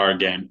that things are a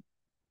game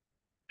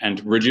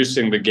and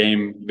reducing the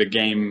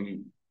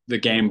game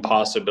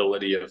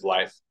possibility of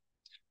life.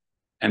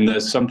 And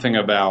there's something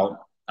about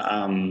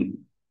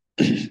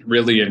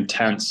really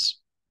intense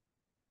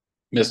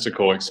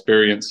mystical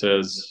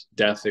experiences,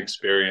 death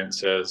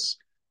experiences,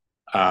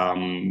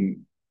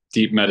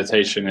 deep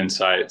meditation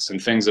insights,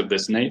 and things of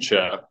this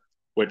nature,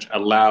 which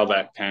allow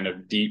that kind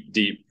of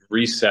deep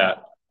reset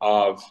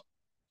of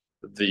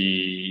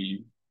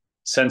the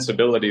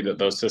sensibility that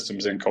those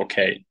systems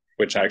inculcate,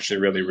 which actually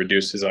really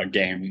reduces our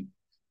game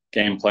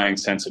playing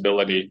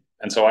sensibility.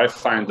 And so I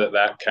find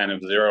that kind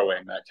of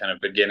zeroing, that kind of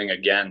beginning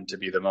again, to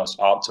be the most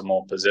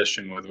optimal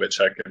position with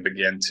which I can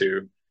begin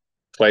to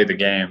play the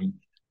game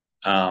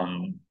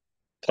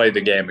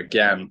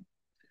again.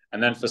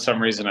 And then for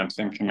some reason, I'm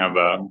thinking of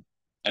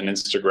an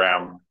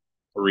Instagram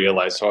reel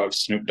I saw of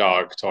Snoop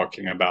Dogg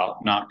talking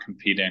about not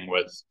competing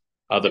with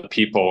other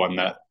people, and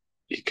that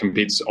he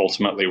competes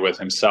ultimately with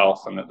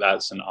himself, and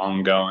that's an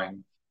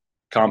ongoing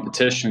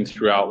competition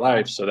throughout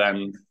life. So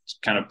then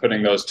kind of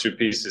putting those two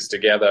pieces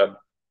together,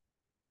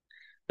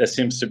 there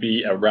seems to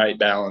be a right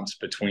balance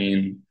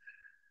between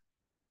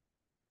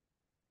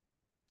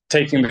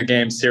taking the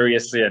game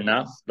seriously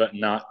enough, but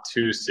not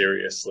too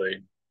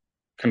seriously,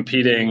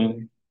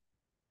 competing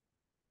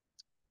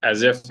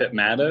as if it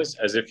matters,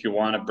 as if you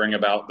want to bring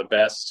about the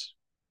best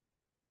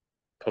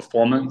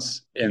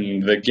performance in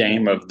the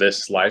game of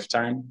this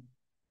lifetime,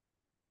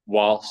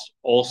 whilst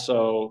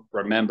also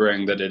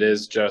remembering that it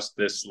is just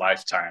this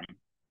lifetime.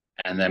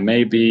 And there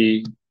may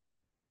be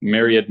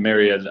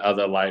myriad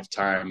other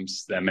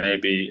lifetimes. There may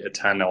be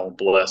eternal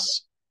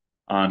bliss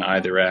on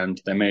either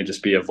end. There may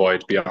just be a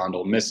void beyond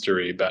all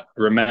mystery. But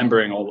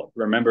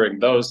remembering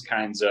those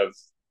kinds of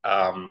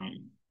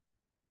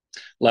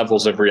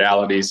levels of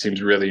reality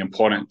seems really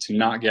important, to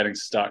not getting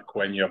stuck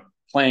when you're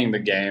playing the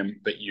game,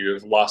 but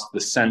you've lost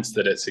the sense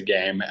that it's a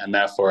game, and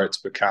therefore it's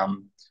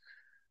become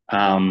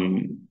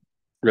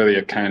really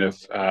a kind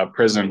of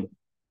prison,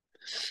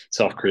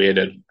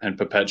 self-created and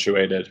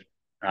perpetuated.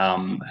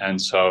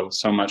 And so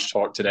much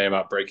talk today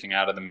about breaking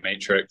out of the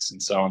matrix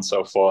and so on and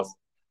so forth.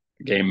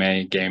 Game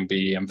A, game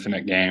B,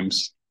 infinite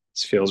games.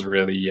 This feels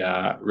really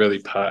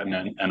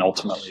pertinent, and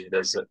ultimately it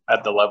is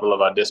at the level of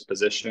our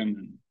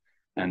disposition,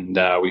 and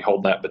we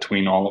hold that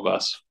between all of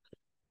us.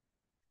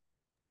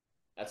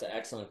 That's an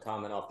excellent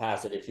comment. I'll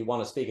pass it. If you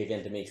want to speak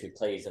again, Dimitri,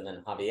 please, and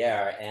then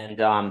Javier.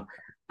 And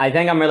I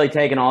think I'm really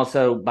taken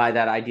also by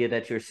that idea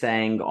that you're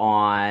saying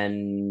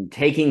on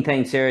taking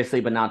things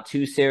seriously, but not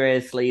too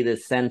seriously, the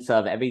sense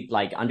of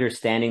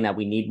understanding that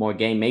we need more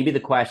game. Maybe the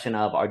question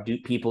of, are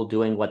people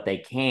doing what they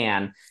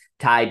can,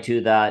 tied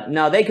to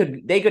they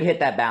could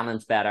hit that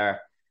balance better.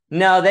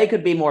 No, they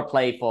could be more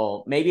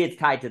playful. Maybe it's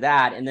tied to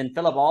that. And then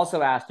Phillip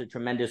also asked a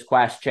tremendous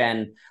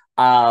question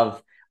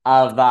of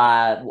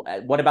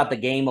what about the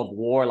game of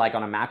war, like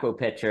on a macro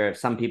picture? If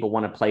some people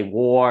want to play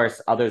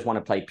wars, others want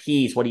to play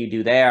peace, what do you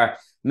do there?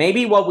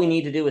 Maybe what we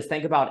need to do is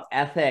think about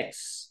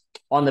ethics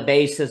on the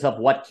basis of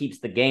what keeps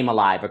the game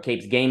alive or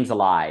keeps games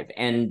alive.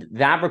 And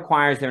that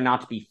requires there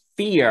not to be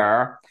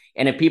fear.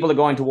 And if people are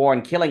going to war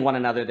and killing one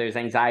another, there's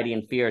anxiety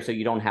and fear, so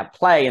you don't have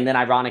play. And then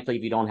ironically,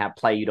 if you don't have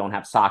play, you don't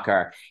have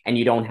soccer and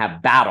you don't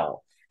have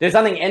battle. There's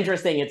something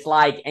interesting. It's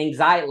like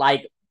anxiety,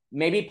 like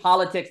maybe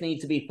politics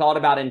needs to be thought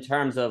about in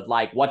terms of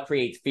like what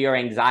creates fear,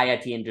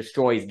 anxiety, and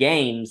destroys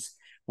games,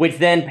 which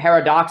then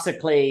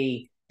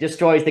paradoxically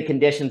destroys the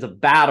conditions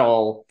of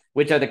battle,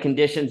 which are the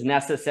conditions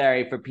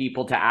necessary for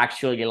people to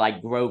actually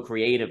like grow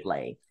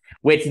creatively,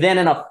 which then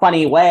in a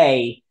funny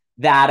way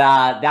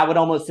that would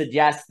almost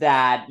suggest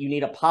that you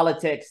need a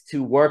politics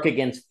to work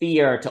against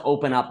fear to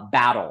open up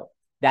battle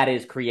that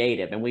is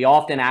creative. And we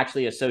often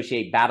actually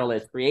associate battle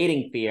as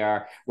creating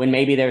fear when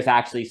maybe there's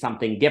actually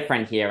something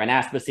different here. And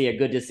Aspasia,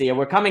 good to see you.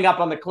 We're coming up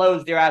on the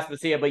close, dear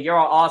Aspasia, but you're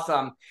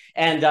awesome.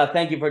 And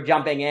thank you for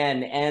jumping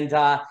in. And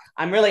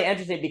I'm really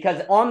interested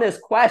because on this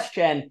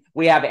question,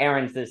 we have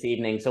errands this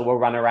evening, so we'll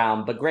run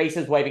around. But Grace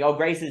is waving. Oh,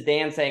 Grace is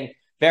dancing.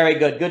 Very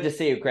good. Good to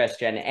see you,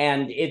 Christian.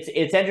 And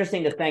it's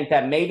interesting to think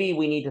that maybe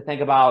we need to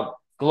think about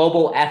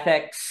global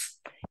ethics,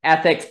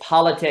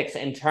 politics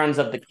in terms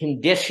of the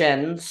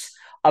conditions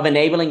of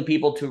enabling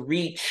people to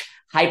reach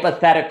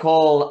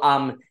hypothetical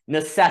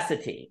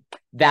necessity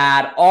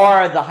that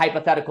are the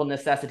hypothetical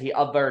necessity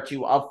of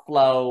virtue, of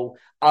flow,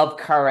 of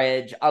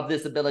courage, of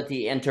this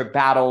ability to enter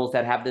battles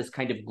that have this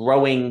kind of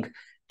growing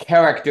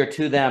character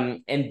to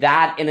them. And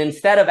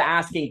instead of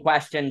asking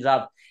questions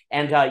of,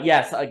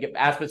 yes,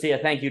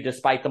 Aspasia, thank you,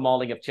 despite the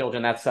mauling of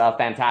children. That's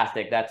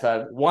fantastic. That's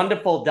a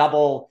wonderful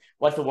double,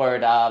 what's the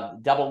word?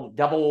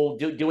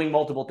 Doing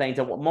multiple things,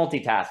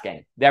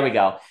 multitasking. There we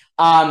go.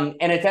 And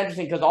it's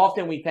interesting because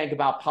often we think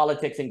about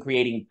politics and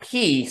creating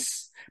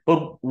peace,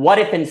 but what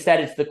if instead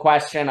it's the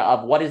question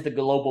of what is the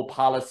global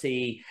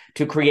policy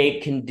to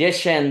create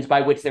conditions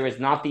by which there is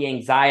not the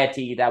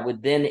anxiety that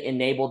would then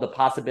enable the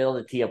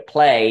possibility of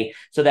play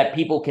so that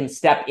people can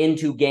step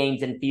into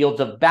games and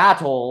fields of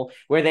battle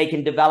where they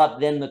can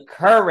develop then the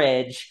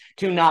courage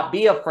to not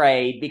be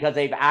afraid because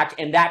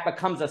and that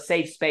becomes a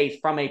safe space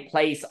from a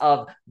place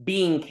of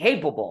being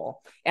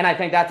capable. And I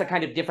think that's a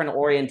kind of different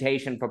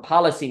orientation for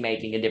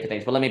policymaking and different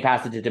things. But let me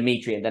pass it to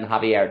Dimitri and then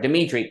Javier.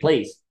 Dimitri,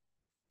 please.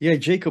 Yeah,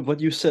 Jacob,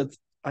 what you said,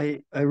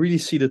 I really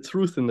see the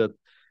truth in that,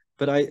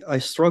 but I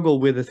struggle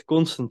with it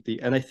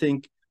constantly. And I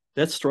think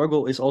that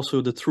struggle is also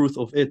the truth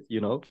of it,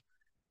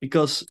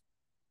 because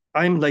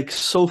I'm like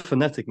so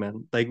fanatic,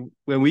 man. Like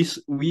when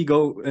we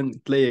go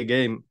and play a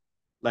game,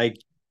 like,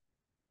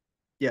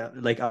 yeah,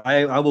 like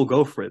I will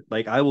go for it.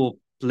 Like I will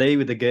play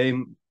with the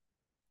game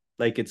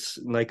like it's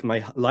like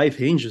my life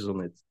hinges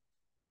on it,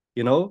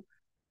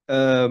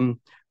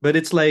 but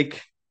it's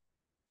like,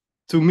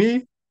 to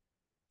me,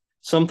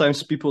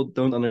 sometimes people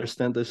don't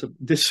understand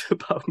this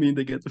about me and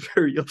they get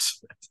very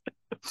upset.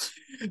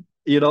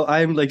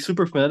 I'm like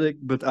super fanatic,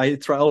 but I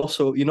try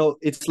also,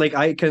 it's like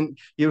I can,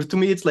 to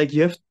me, it's like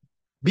you have to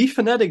be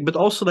fanatic, but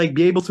also like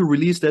be able to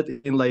release that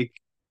in like,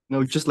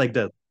 just like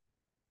that.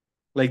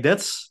 Like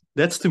that's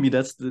to me,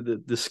 that's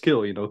the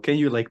skill, Can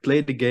you like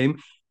play the game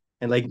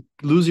and like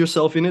lose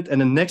yourself in it?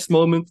 And the next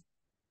moment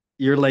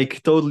you're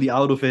like totally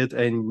out of it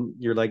and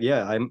you're like,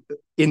 yeah, I'm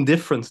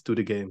indifferent to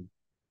the game.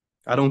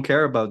 I don't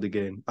care about the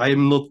game. I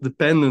am not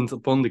dependent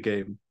upon the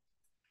game.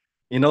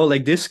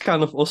 Like this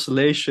kind of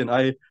oscillation,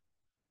 I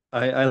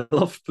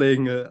love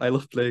playing. I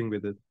love playing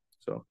with it.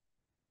 So.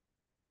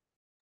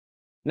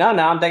 No,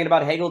 I'm thinking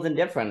about Hegel's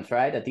indifference,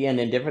 right? At the end,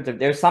 indifference.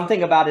 There's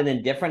something about an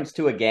indifference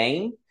to a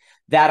game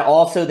that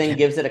also then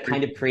gives it a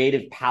kind of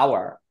creative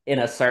power in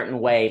a certain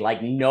way,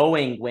 like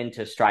knowing when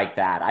to strike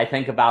that. I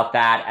think about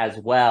that as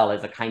well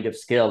as a kind of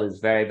skill is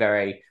very,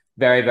 very,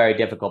 very, very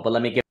difficult. But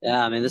let me give.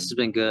 Yeah, I mean, this has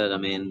been good. I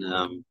mean,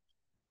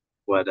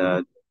 what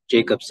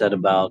Jacob said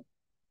about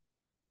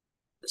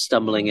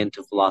stumbling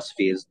into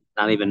philosophy is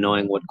not even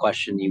knowing what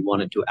question you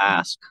wanted to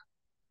ask.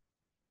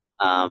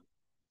 I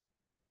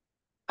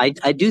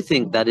do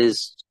think that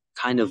is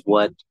kind of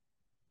what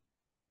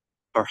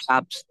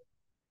perhaps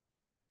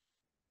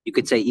you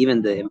could say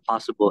even the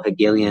impossible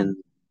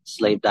Hegelian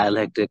slave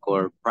dialectic,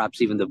 or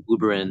perhaps even the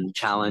Buberin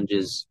challenge,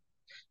 is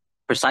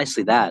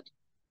precisely that,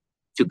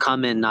 to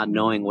come in not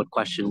knowing what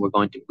question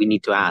we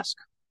need to ask.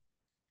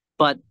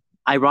 But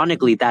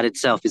ironically, that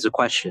itself is a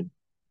question.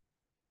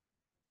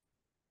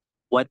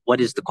 What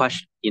is the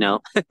question?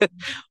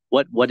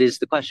 What is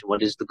the question?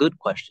 What is the good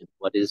question?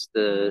 What is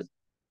the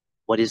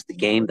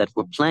game that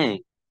we're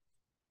playing?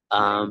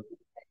 And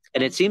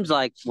it seems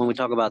like when we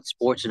talk about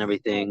sports and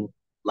everything,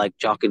 like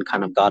Jockin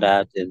kind of got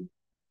at, and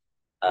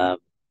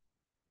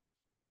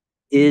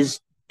is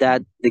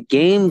that the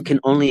game can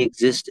only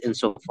exist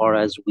insofar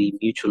as we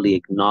mutually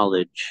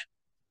acknowledge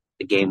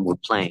the game we're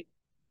playing.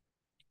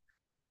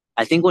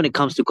 I think when it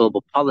comes to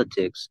global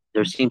politics,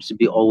 there seems to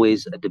be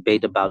always a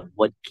debate about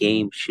what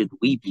game should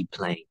we be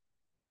playing.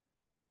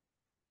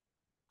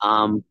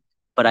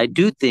 But I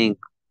do think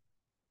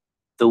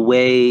the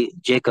way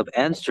Jacob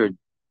answered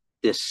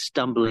this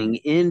stumbling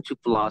into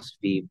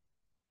philosophy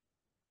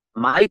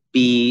might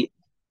be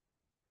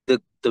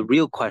the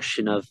real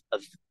question of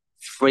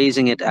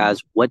phrasing it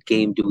as, what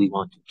game do we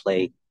want to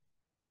play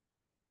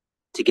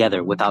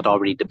together, without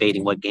already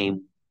debating what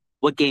game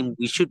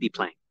we should be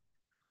playing.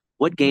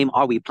 What game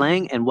are we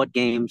playing, and what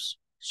games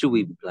should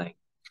we be playing?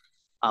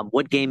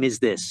 What game is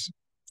this?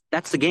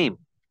 That's the game.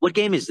 What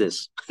game is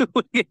this?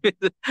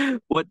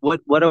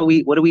 What are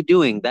we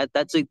doing?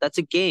 That's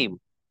a game.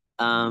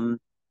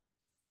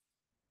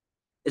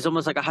 it's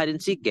almost like a hide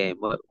and seek game.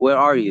 Where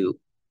are you?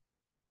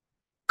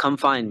 Come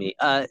find me.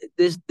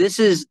 This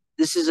is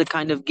a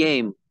kind of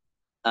game,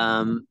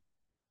 um,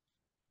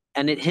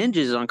 and it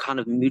hinges on kind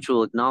of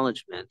mutual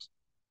acknowledgement.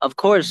 Of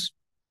course,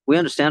 we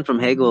understand from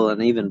Hegel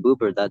and even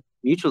Buber that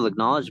mutual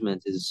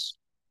acknowledgement is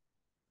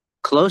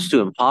close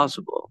to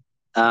impossible.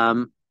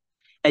 And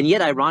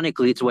yet,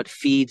 ironically, it's what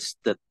feeds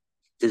the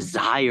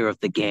desire of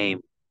the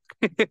game.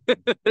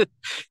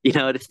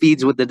 It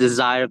feeds with the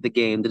desire of the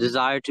game, the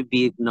desire to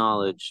be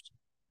acknowledged,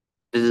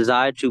 the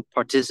desire to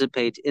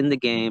participate in the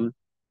game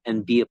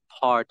and be a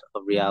part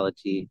of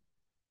reality.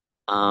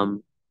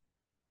 Um,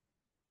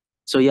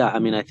 so yeah, I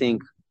mean, I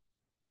think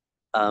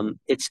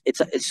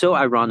it's so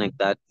ironic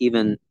that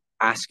even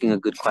asking a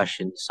good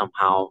question is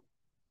somehow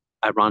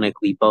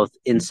ironically both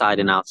inside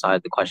and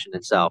outside the question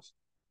itself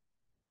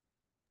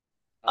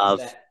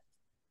of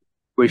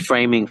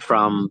reframing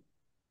from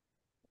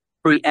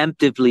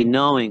preemptively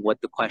knowing what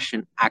the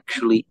question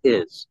actually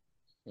is.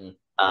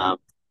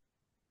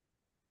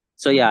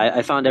 So yeah,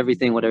 I found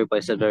what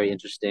everybody said very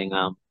interesting.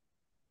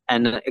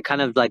 And it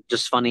kind of like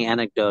just funny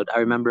anecdote. I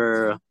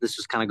remember this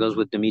just kind of goes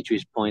with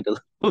Dimitri's point a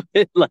little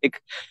bit,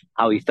 like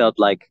how he felt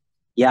like,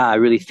 yeah, I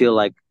really feel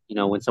like,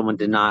 when someone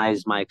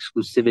denies my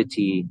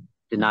exclusivity,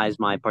 denies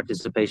my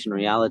participation in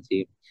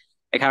reality,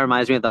 it kind of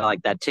reminds me of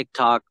that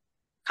TikTok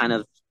kind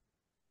of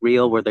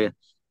reel where the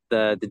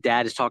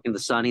dad is talking to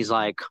the son. He's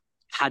like,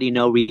 how do you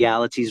know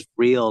reality's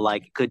real?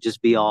 Like it could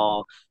just be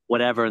all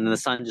whatever. And then the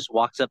son just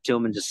walks up to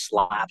him and just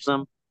slaps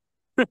him.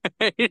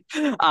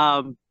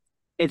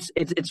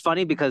 It's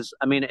funny because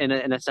I mean, in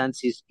a sense,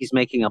 he's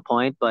making a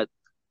point, but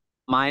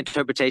my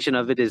interpretation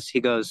of it is he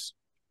goes,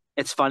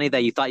 "It's funny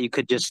that you thought you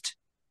could just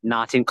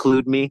not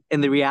include me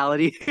in the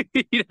reality,"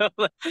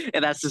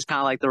 and that's just kind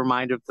of like the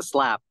reminder of the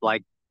slap.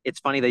 Like it's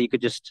funny that you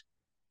could just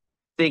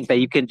think that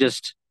you can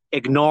just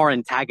ignore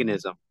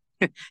antagonism.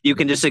 You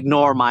can just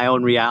ignore my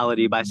own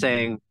reality by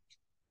saying,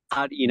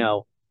 "How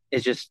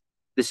it's just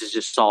this is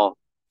just all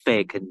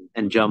fake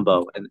and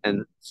jumbo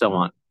and so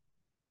on."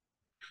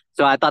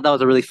 So I thought that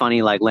was a really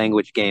funny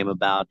language game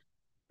about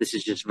this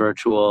is just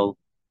virtual,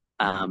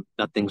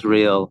 nothing's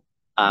real.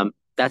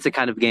 That's a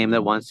kind of game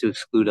that wants to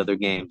exclude other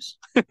games.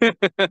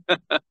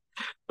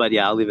 But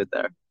yeah, I'll leave it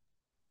there.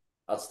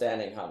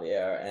 Outstanding,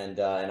 Javier, and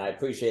I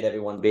appreciate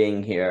everyone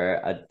being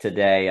here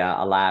today.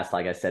 Alas,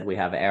 like I said, we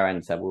have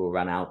errands that we will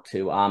run out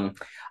to. I'm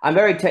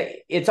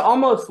it's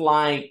almost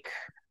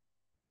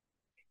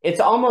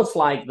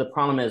like the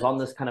problem is on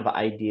this kind of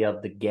idea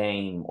of the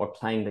game or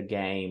playing the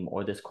game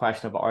or this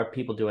question of are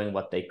people doing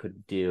what they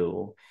could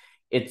do?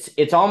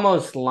 It's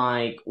almost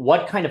like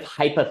what kind of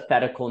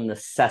hypothetical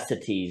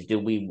necessities do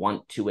we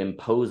want to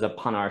impose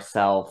upon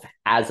ourselves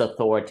as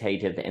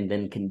authoritative and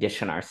then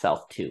condition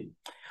ourselves to?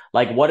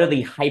 Like, what are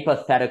the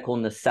hypothetical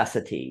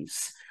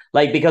necessities?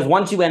 Like, because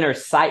once you enter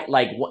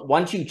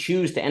once you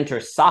choose to enter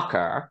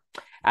soccer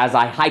as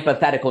a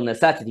hypothetical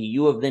necessity,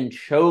 you have then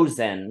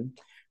chosen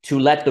to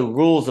let the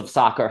rules of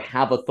soccer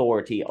have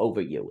authority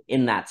over you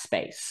in that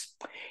space.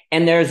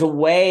 And there's a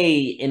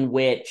way in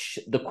which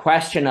the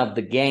question of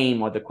the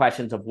game or the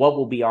questions of what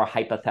will be our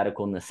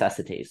hypothetical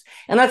necessities.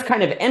 And that's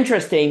kind of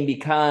interesting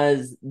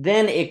because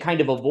then it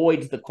kind of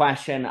avoids the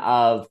question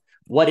of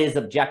what is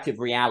objective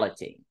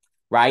reality,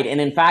 right?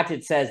 And in fact,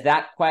 it says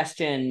that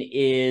question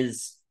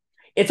is,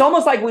 it's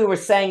almost like we were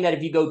saying that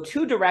if you go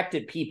too direct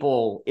at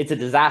people, it's a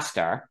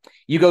disaster.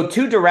 You go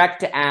too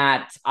direct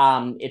at,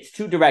 it's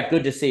too direct.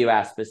 Good to see you,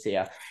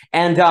 Aspasia.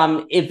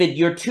 And if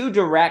you're too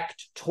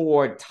direct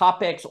toward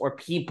topics or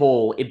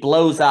people, it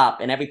blows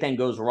up and everything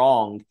goes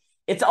wrong.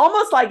 It's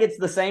almost like it's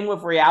the same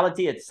with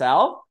reality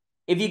itself.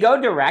 If you go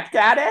direct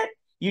at it,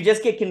 you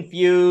just get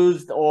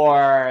confused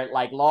or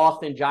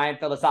lost in giant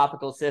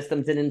philosophical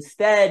systems. And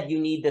instead, you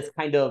need this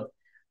kind of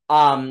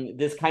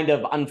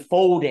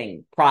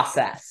unfolding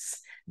process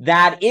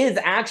that is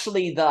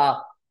actually the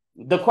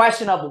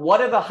question of what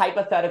are the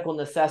hypothetical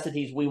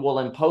necessities we will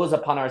impose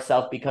upon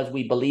ourselves because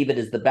we believe it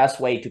is the best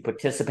way to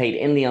participate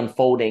in the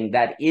unfolding.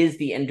 That is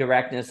the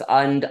indirectness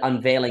and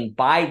unveiling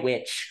by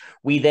which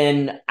we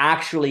then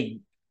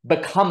actually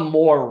become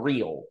more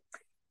real.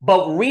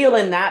 But real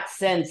in that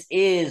sense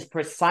is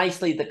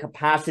precisely the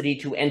capacity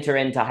to enter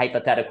into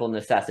hypothetical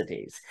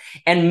necessities.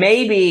 And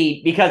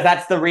maybe because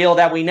that's the real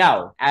that we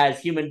know as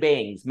human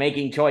beings,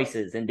 making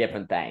choices in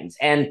different things.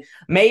 And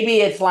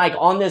maybe it's like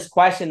on this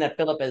question that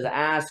Phillip has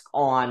asked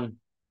on,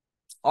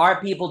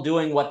 are people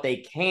doing what they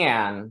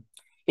can?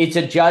 It's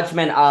a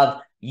judgment of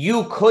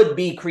you could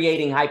be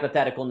creating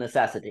hypothetical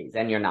necessities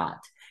and you're not.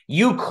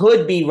 You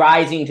could be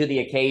rising to the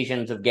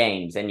occasions of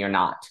games and you're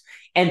not.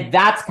 And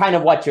that's kind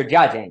of what you're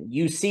judging.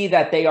 You see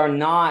that they are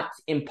not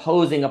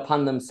imposing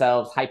upon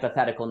themselves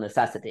hypothetical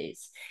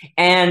necessities.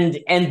 And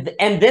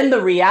then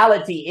the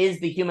reality is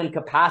the human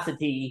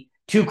capacity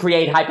to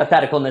create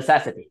hypothetical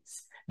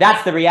necessities.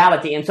 That's the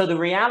reality. And so the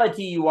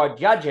reality you are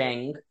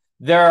judging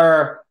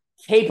their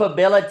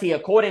capability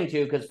according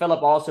to, because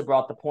Phillip also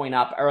brought the point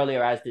up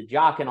earlier, as did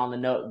Jockin, on the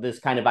note, this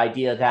kind of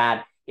idea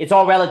that it's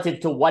all relative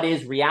to what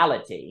is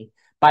reality.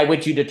 by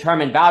which you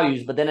determine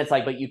values, but then it's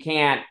like, but you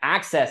can't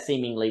access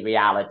seemingly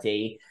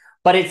reality.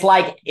 But it's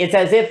like, it's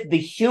as if the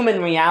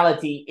human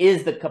reality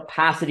is the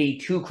capacity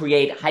to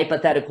create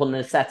hypothetical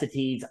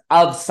necessities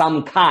of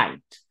some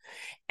kind.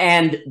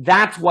 And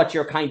that's what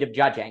you're kind of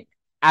judging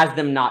as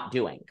them not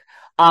doing.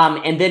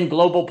 And then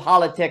global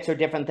politics or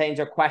different things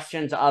are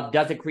questions of,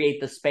 does it create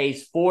the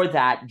space for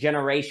that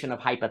generation of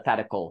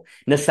hypothetical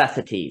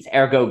necessities,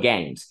 ergo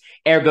games,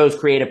 ergo's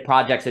creative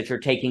projects that you're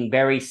taking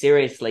very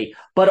seriously,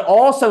 but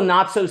also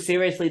not so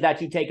seriously that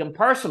you take them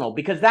personal,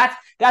 because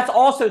that's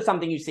also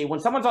something you see when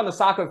someone's on the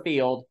soccer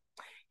field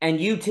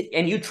and you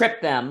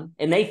trip them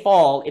and they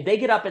fall. If they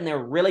get up and they're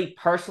really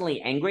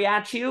personally angry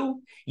at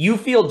you, you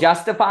feel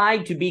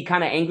justified to be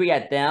kind of angry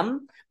at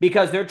them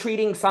because they're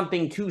treating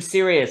something too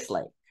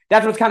seriously.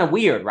 That's what's kind of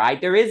weird,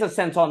 right? There is a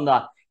sense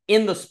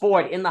in the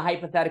sport, in the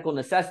hypothetical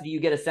necessity, you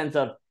get a sense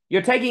of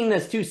you're taking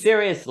this too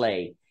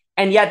seriously.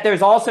 And yet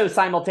there's also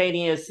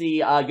simultaneously,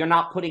 you're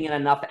not putting in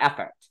enough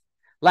effort.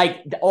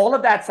 Like all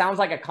of that sounds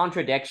like a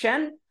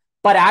contradiction,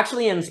 but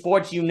actually in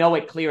sports, you know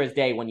it clear as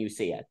day when you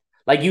see it.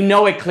 Like, you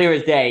know it clear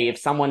as day if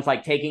someone's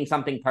like taking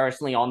something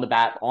personally on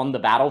the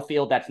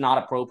battlefield that's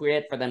not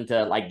appropriate for them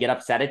to like get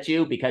upset at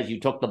you because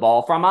you took the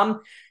ball from them.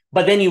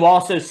 But then you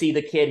also see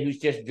the kid who's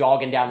just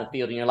jogging down the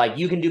field and you're like,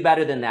 you can do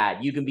better than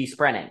that. You can be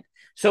sprinting.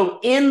 So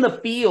in the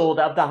field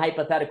of the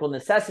hypothetical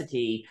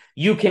necessity,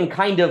 you can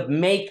kind of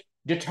make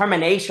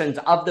determinations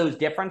of those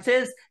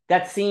differences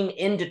that seem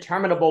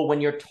indeterminable when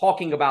you're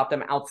talking about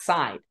them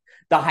outside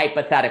the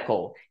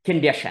hypothetical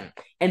condition.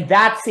 And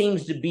that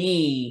seems to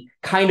be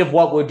kind of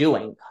what we're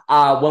doing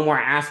when we're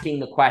asking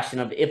the question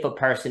of if a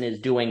person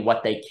is doing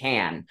what they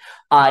can.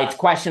 It's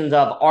questions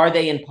of, are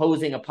they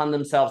imposing upon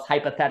themselves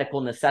hypothetical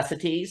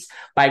necessities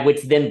by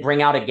which then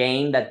bring out a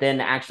game that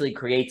then actually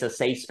creates a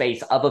safe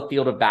space of a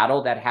field of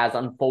battle that has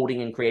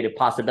unfolding and creative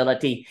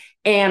possibility?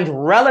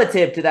 And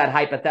relative to that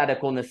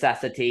hypothetical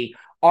necessity,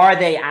 are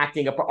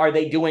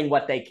they doing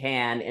what they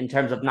can in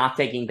terms of not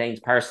taking things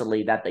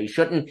personally that they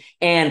shouldn't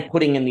and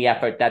putting in the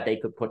effort that they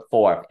could put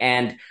forth?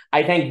 And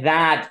I think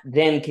that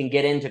then can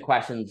get into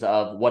questions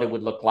of what it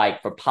would look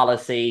like for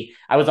policy.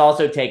 I was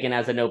also taken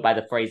as a note by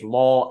the phrase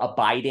law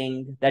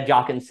abiding that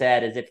Jockin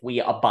said, as if we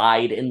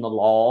abide in the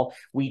law,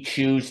 we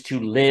choose to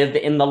live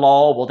in the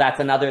law. Well, that's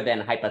another than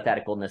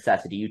hypothetical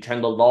necessity. You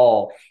turn the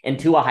law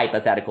into a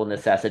hypothetical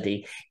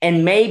necessity.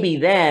 And maybe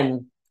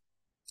then,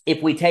 if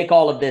we take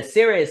all of this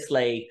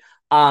seriously,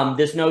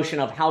 this notion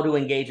of how to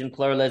engage in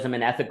pluralism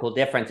and ethical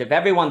difference, if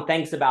everyone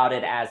thinks about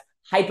it as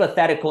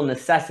hypothetical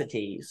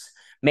necessities,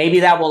 maybe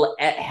that will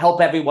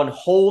help everyone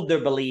hold their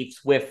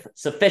beliefs with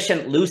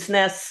sufficient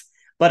looseness,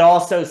 but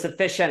also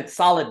sufficient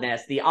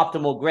solidness, the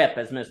optimal grip,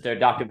 as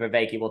Dr.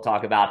 Vervaeke will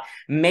talk about.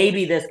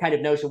 Maybe this kind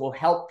of notion will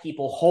help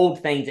people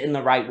hold things in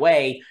the right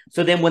way.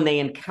 So then when they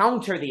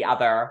encounter the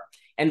other,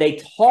 and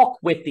they talk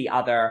with the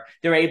other,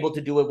 they're able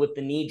to do it with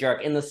the knee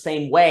jerk in the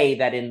same way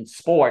that in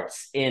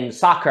sports, in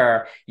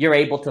soccer, you're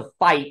able to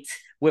fight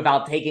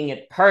without taking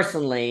it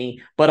personally,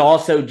 but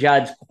also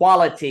judge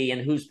quality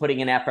and who's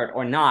putting in effort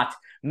or not.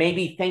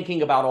 Maybe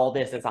thinking about all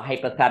this as a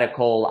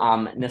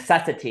hypothetical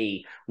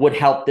necessity would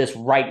help this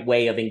right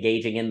way of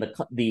engaging in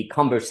the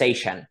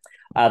conversation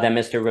that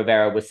Mr.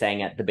 Rivera was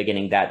saying at the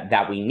beginning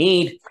that we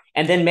need.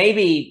 And then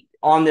maybe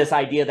on this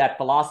idea that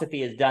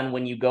philosophy is done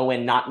when you go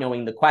in not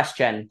knowing the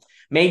question,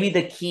 maybe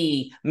the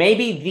key,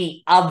 maybe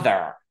the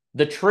other,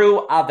 the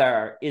true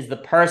other is the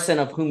person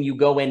of whom you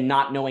go in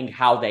not knowing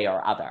how they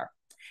are other.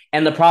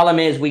 And the problem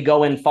is we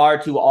go in far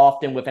too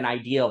often with an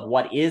idea of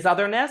what is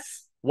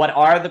otherness, what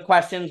are the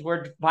questions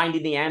we're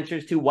finding the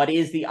answers to, what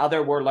is the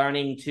other we're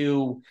learning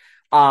to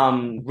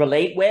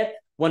relate with,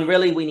 when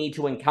really we need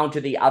to encounter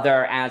the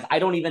other as, I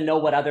don't even know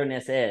what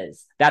otherness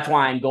is. That's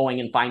why I'm going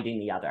and finding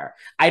the other.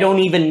 I don't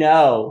even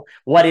know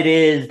what it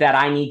is that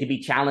I need to be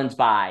challenged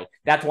by.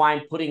 That's why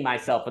I'm putting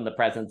myself in the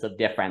presence of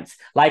difference.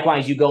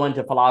 Likewise, you go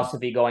into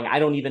philosophy going, I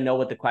don't even know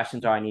what the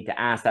questions are I need to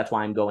ask. That's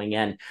why I'm going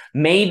in.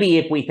 Maybe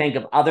if we think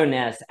of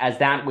otherness as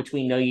that which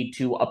we need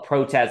to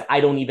approach as, I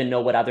don't even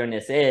know what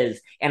otherness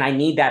is, and I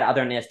need that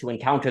otherness to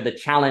encounter the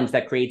challenge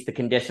that creates the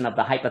condition of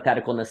the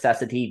hypothetical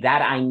necessity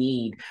that I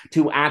need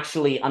to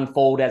actually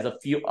unfold as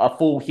a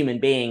full human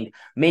being,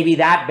 maybe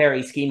that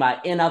very schema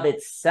in of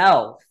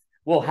itself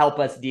will help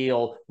us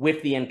deal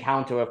with the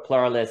encounter of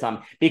pluralism.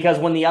 Because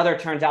when the other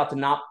turns out to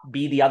not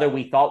be the other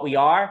we thought we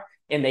are,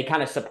 and they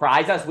kind of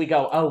surprise us, we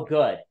go, oh,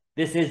 good,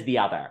 this is the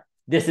other.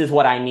 This is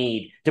what I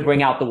need to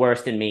bring out the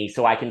worst in me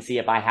so I can see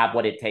if I have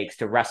what it takes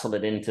to wrestle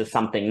it into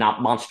something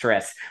not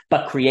monstrous,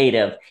 but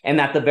creative. And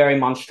that the very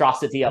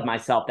monstrosity of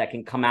myself that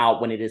can come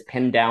out when it is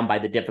pinned down by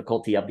the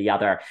difficulty of the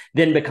other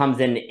then becomes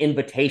an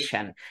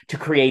invitation to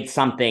create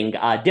something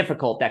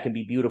difficult that can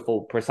be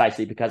beautiful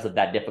precisely because of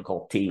that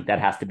difficulty that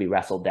has to be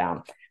wrestled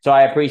down. So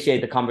I appreciate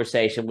the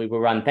conversation we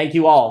will run. Thank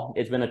you all.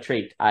 It's been a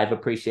treat. I've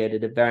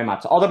appreciated it very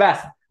much. All the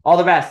best. All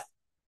the best.